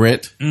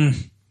 Rent.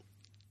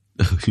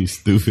 Oh, you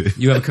stupid.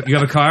 You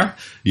have a car.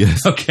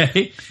 Yes.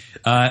 Okay.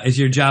 Is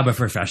your job a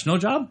professional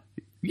job?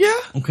 Yeah.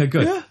 Okay,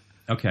 good. Yeah.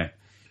 Okay.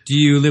 Do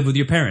you live with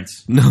your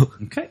parents? No.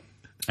 Okay.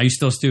 Are you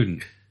still a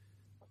student?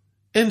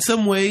 In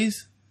some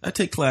ways, I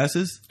take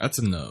classes. That's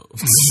a no.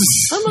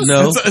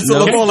 No. It's no.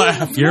 a Lobola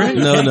app. You're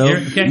No.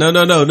 okay. No.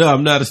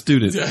 I'm not a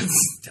student.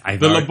 I'm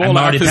The already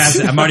Lobola past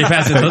it. I'm already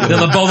past it. The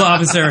Lobola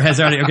officer has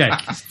already. Okay.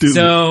 Stupid.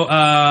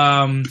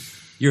 So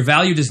your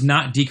value does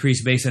not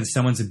decrease based on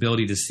someone's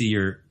ability to see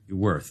your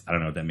worth. I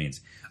don't know what that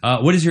means.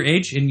 What is your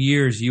age in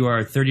years? You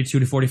are 32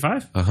 to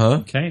 45.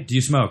 Okay. Do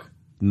you smoke?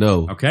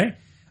 No. Okay.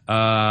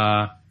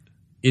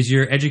 Is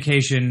your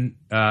education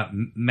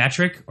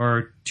metric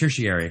or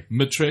tertiary?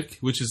 Matric,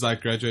 which is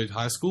like graduate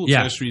high school.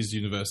 Yeah. Tertiary is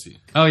university.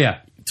 Oh yeah.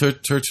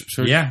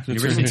 Yeah.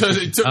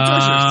 University.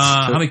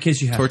 How many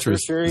kids you have?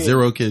 Torturous.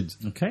 0 kids.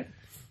 Okay.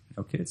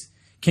 No kids.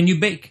 Can you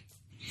bake?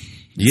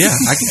 Yeah.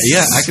 I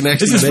can actually.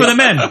 This is for the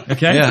men.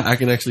 Okay. Yeah, I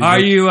can actually. Are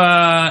bake. you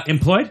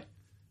employed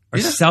or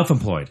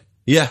self-employed?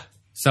 Yeah.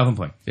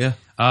 Self-employed. Yeah.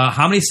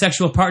 How many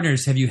sexual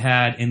partners have you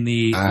had in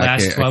the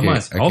last 12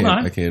 months? Hold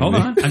on. Hold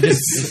on. I'm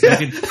just.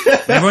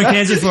 Everyone can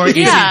answer for it.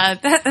 Yeah,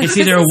 It's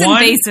either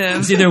one. invasive.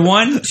 It's either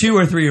 1, 2,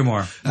 or 3 or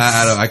more.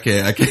 I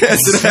can't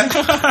answer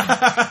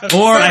that.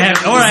 Or I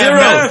have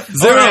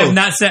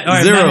not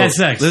had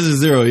sex. This is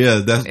 0. Yeah,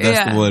 that's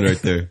the one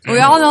right there. We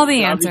all know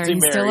the answer.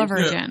 He's still a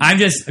virgin. I'm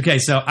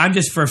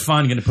just for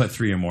fun going to put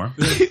 3 or more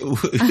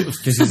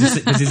because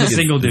he's a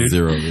single dude.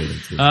 0.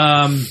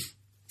 Yeah,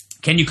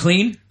 Can you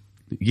clean?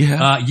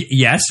 yeah.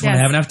 Yes, when I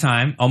Yes. have enough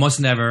time. Almost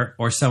never,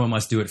 or someone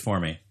must do it for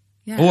me.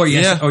 Yes. Or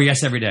yes, Yeah. or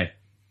yes every day.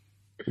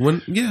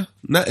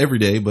 Not every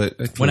day, but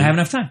When I have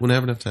enough time. When I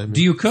have enough time.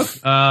 Do you cook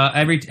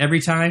every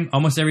time?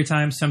 Almost every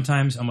time.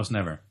 Sometimes, almost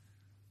never.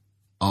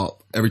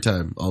 Every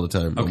time, all the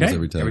time, Okay, almost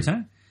every time. Every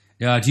time.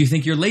 Do you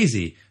think you're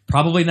lazy?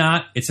 Probably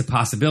not. It's a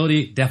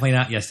possibility. Definitely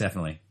not. Yes,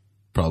 definitely.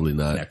 Probably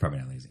not. Yeah, probably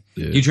not lazy.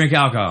 Yeah. Do you drink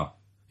alcohol?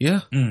 Yeah.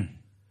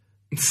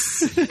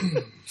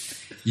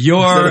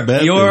 Your a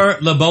bad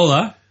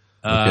Lobola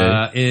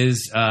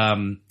is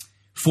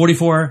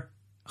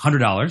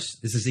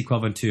 $4,400. This is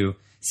equivalent to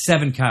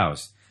 7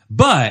 cows.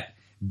 But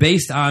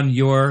based on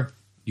you're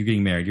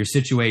getting married, your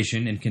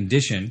situation and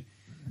condition,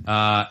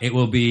 it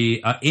will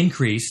be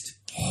increased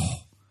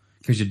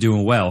because you're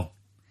doing well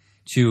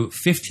to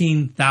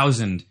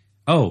 15,000.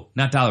 Oh,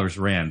 not dollars,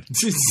 rand.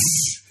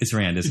 It's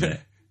rand, isn't it?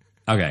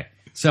 Okay,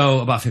 so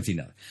about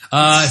 $15.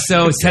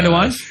 So it's 10 to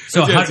 1.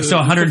 So Okay, so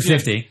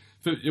 150.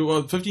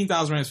 Well,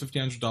 15,000 rand is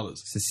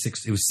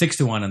 $1,500. It was 6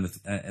 to 1 on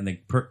the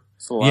per.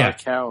 It's a lot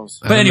of cows.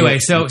 But anyway,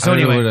 so I don't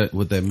anyway, know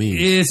what that means.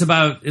 it's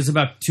about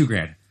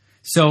 $2,000.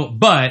 So,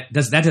 but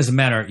that doesn't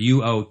matter.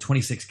 You owe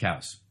 26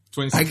 cows.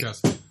 26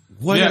 cows.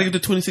 Why Yeah. gotta get the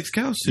 26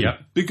 cows to?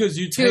 Yep. Because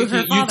you're To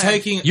her father.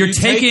 You're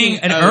taking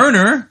an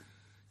earner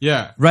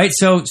Yeah. Right?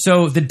 So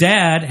the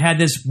dad had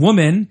this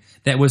woman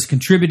that was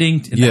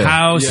contributing to the Yeah.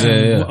 house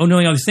and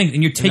knowing all these things,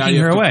 and you're And now taking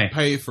you her have to away.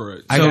 pay for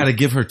it. I So- gotta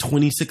give her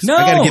 26. No.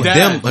 I gotta give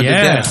Dad. them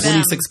Yeah.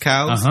 26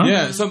 cows. Uh-huh.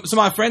 Yeah, so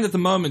my friend at the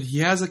moment, he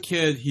has a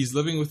kid. He's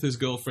living with his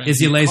girlfriend. Is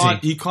he lazy?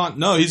 He can't.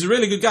 No, he's a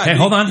really good guy. Hey,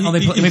 hold on.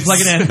 Let me plug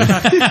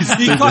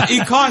it in. He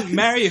can't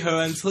marry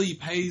her until he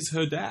pays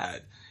her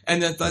dad,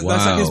 and that's like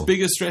his Wow.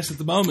 biggest stress at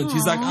the moment.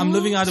 He's like, I'm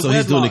living out of So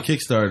wedlock. he's doing a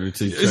Kickstarter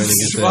to try to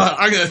It's- get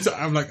that.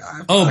 I'm like,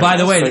 Oh, by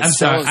the way, like I'm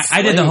sorry. selling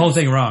I did the whole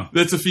thing wrong.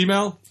 that's a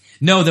female.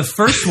 No, the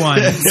first one,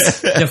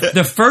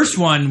 the first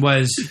one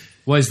was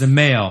the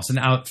male. So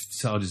now,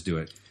 I'll just do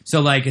it.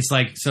 So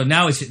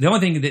now it's the only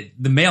thing that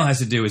the male has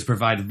to do is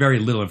provide very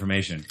little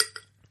information.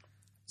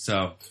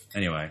 So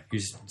anyway,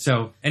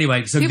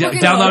 so People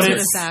can download go to it.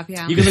 this app,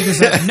 yeah. You can look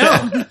this up.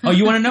 No. Oh,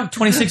 you want to know?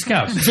 26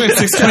 cows.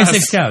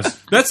 26 cows.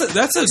 That's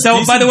a.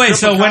 So by the way, decent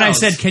so when I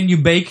triple said, can you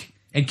bake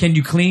and can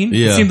you clean?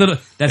 Yeah. It seemed a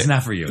little, that's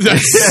not for you.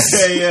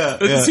 yeah.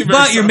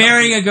 But you're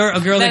marrying a girl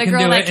that can do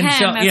that it, and can,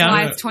 so that's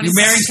why it's 26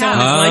 you're marrying someone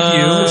cows. like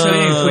you. So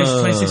Oh.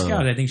 yeah, 26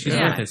 cows. I think she's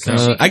Yeah. worth it.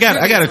 So I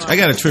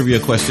got a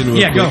trivia question. Real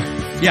yeah, go.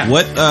 quick. Yeah,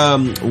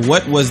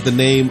 What was the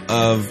name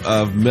of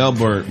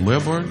Melbourne?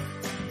 Melbourne?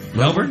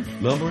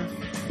 Melbourne?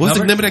 What's the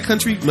Melbourne? name of that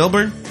country?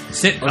 Melbourne?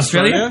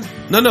 Australia?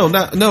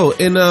 No.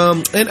 In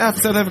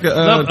South Africa.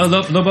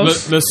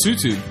 Lobos.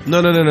 Lesotho.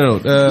 No.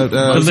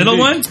 The little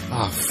one?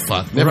 Oh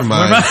fuck! Never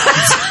mind.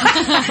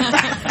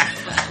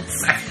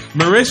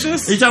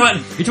 Mauritius. You're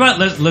talking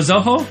about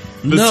Lesotho?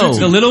 No.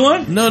 The little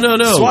one? No.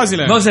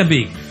 Swaziland.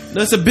 Mozambique.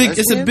 No, it's a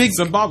big.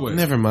 Zimbabwe.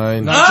 Never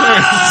mind.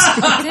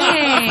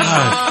 Dang.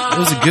 It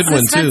was a good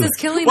one Suspense too. is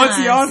killing What's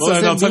the us. answer?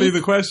 And I'll tell you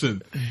the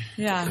question.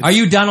 Yeah. Are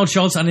you Donald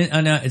Schultz on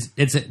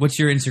what's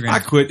your Instagram? I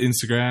quit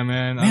Instagram,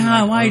 man. I'm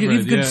Yeah, why? over You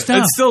have it, good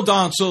stuff. It's still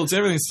Donald Schultz.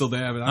 Everything's still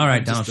there. But All right,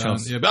 I'm just Donald done.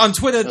 Schultz. Yeah, but on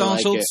Twitter, Donald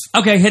like Schultz.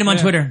 Okay, hit him on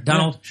Yeah. Twitter.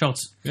 Donald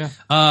Schultz. Yeah.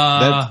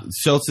 That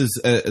Schultz is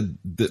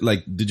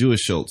like the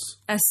Jewish Schultz.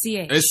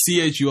 SCH.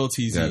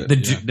 SCHULTZ. Got it.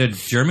 The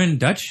German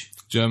Dutch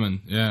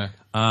German. Yeah.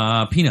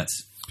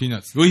 peanuts.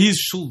 Peanuts. Well, he's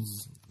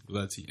Schultz.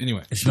 That's he.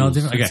 Anyway. It smells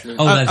different. Okay.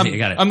 Oh, that's it. I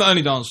got it. I'm the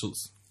only Donald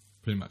Schultz.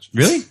 Pretty much.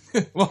 Really?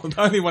 Well, the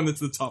only one that's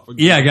the top.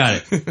 Yeah, I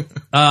got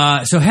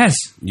it. So Hess,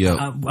 Yeah.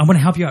 I want to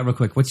help you out real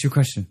quick. What's your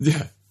question?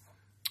 Yeah.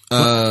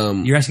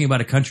 You're asking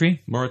about a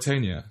country?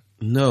 Mauritania.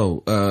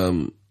 No.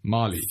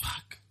 Mali.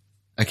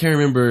 I can't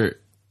remember.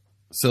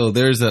 So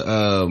there's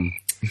a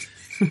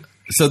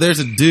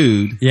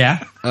dude.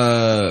 Yeah.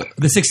 Uh,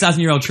 The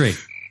 6,000-year-old tree.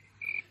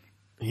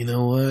 you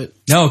know what?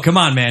 No, come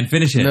on, man.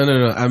 Finish it. No.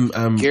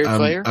 Garrett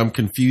Player? I'm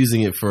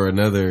confusing it for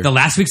another. The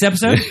last week's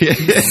episode?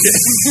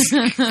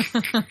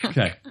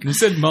 Okay. You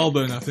said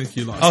Melbourne. I think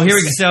you lost. Oh, here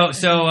we go.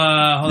 So hold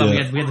on.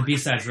 Yeah. We had the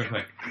B-sides real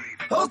quick.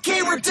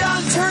 Okay, we're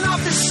done. Turn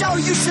off the show.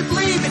 You should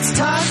leave. It's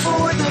time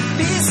for the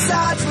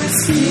B-sides with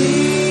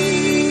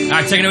Steve. All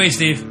right, take it away,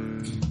 Steve.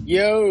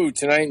 Yo,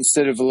 tonight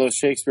instead of a little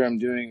Shakespeare, I'm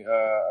doing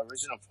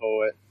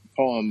original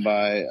poem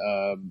by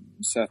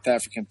South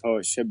African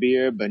poet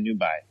Shabir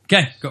Banubai.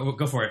 Okay,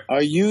 go for it.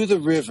 Are you the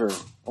river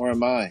or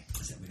am I?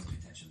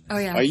 Oh,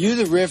 yeah. Are you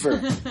the river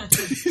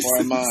or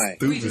am I?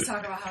 We just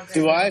talk about how great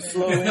Do I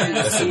flow into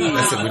the sea?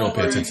 That's it. We don't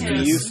pay attention to Do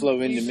this. you flow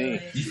into me?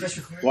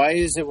 Why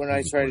is it when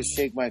I try to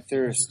shake my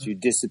thirst, you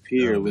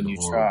disappear when you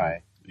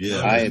try?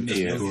 Yeah. I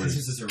appear.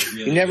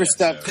 You never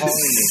stopped calling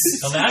me.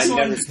 I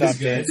never stopped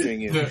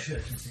answering you.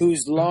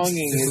 Whose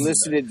longing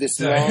elicited this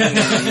longing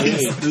in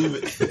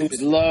me?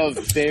 Whose love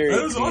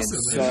buried me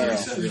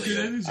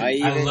in sorrow?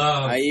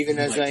 I even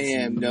as I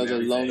am, know the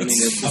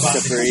loneliness of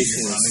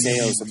separation and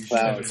sails of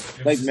clouds,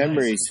 like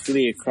memories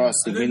flee across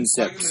the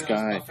windswept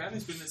sky.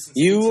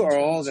 You are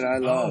all that I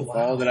love,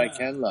 all that I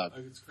can love.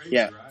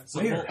 Yet,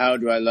 how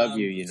do I love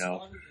you, you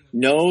know?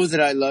 Know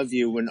that I love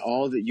you when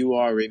all that you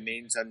are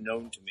remains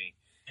unknown to me,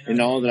 and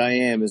all that I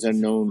am is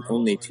unknown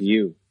only to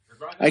you.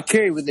 I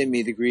carry within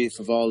me the grief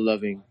of all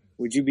loving.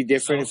 Would you be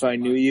different if I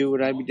knew you?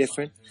 Would I be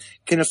different?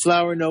 Can a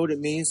flower know what it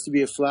means to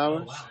be a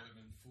flower?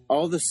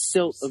 All the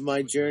silt of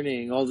my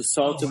journeying, all the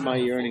salt of my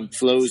yearning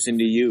flows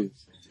into you.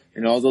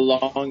 And all the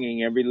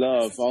longing, every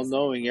love, all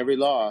knowing, every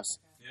loss,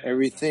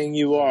 everything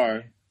you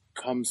are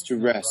comes to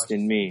rest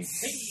in me.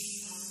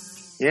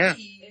 Yeah,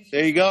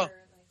 there you go.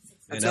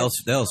 And that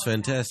was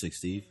fantastic,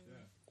 Steve.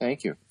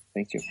 Thank you.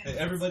 Thank you. Hey,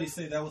 everybody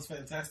say that was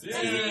fantastic.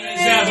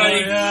 Yeah,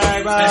 buddy.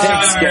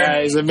 Thanks,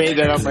 guys. I made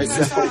that up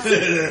myself.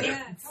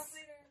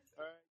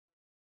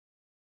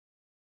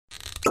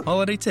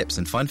 Holiday tips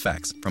and fun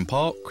facts from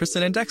Paul,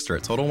 Kristen, and Dexter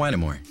at Total Wine &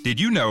 More. Did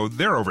you know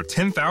there are over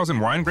 10,000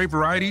 wine grape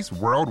varieties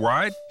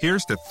worldwide?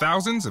 Here's to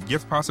thousands of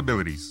gift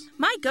possibilities.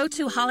 My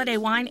go-to holiday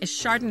wine is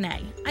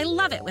Chardonnay. I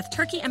love it with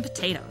turkey and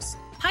potatoes.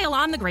 Pile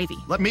on the gravy.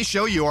 Let me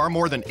show you our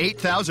more than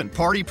 8,000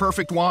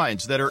 party-perfect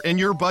wines that are in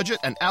your budget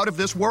and out of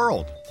this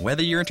world.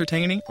 Whether you're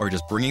entertaining or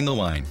just bringing the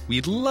wine,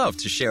 we'd love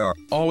to share our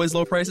always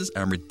low prices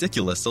and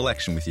ridiculous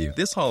selection with you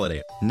this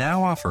holiday.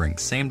 Now offering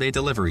same-day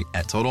delivery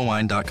at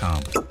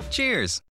TotalWine.com. Cheers!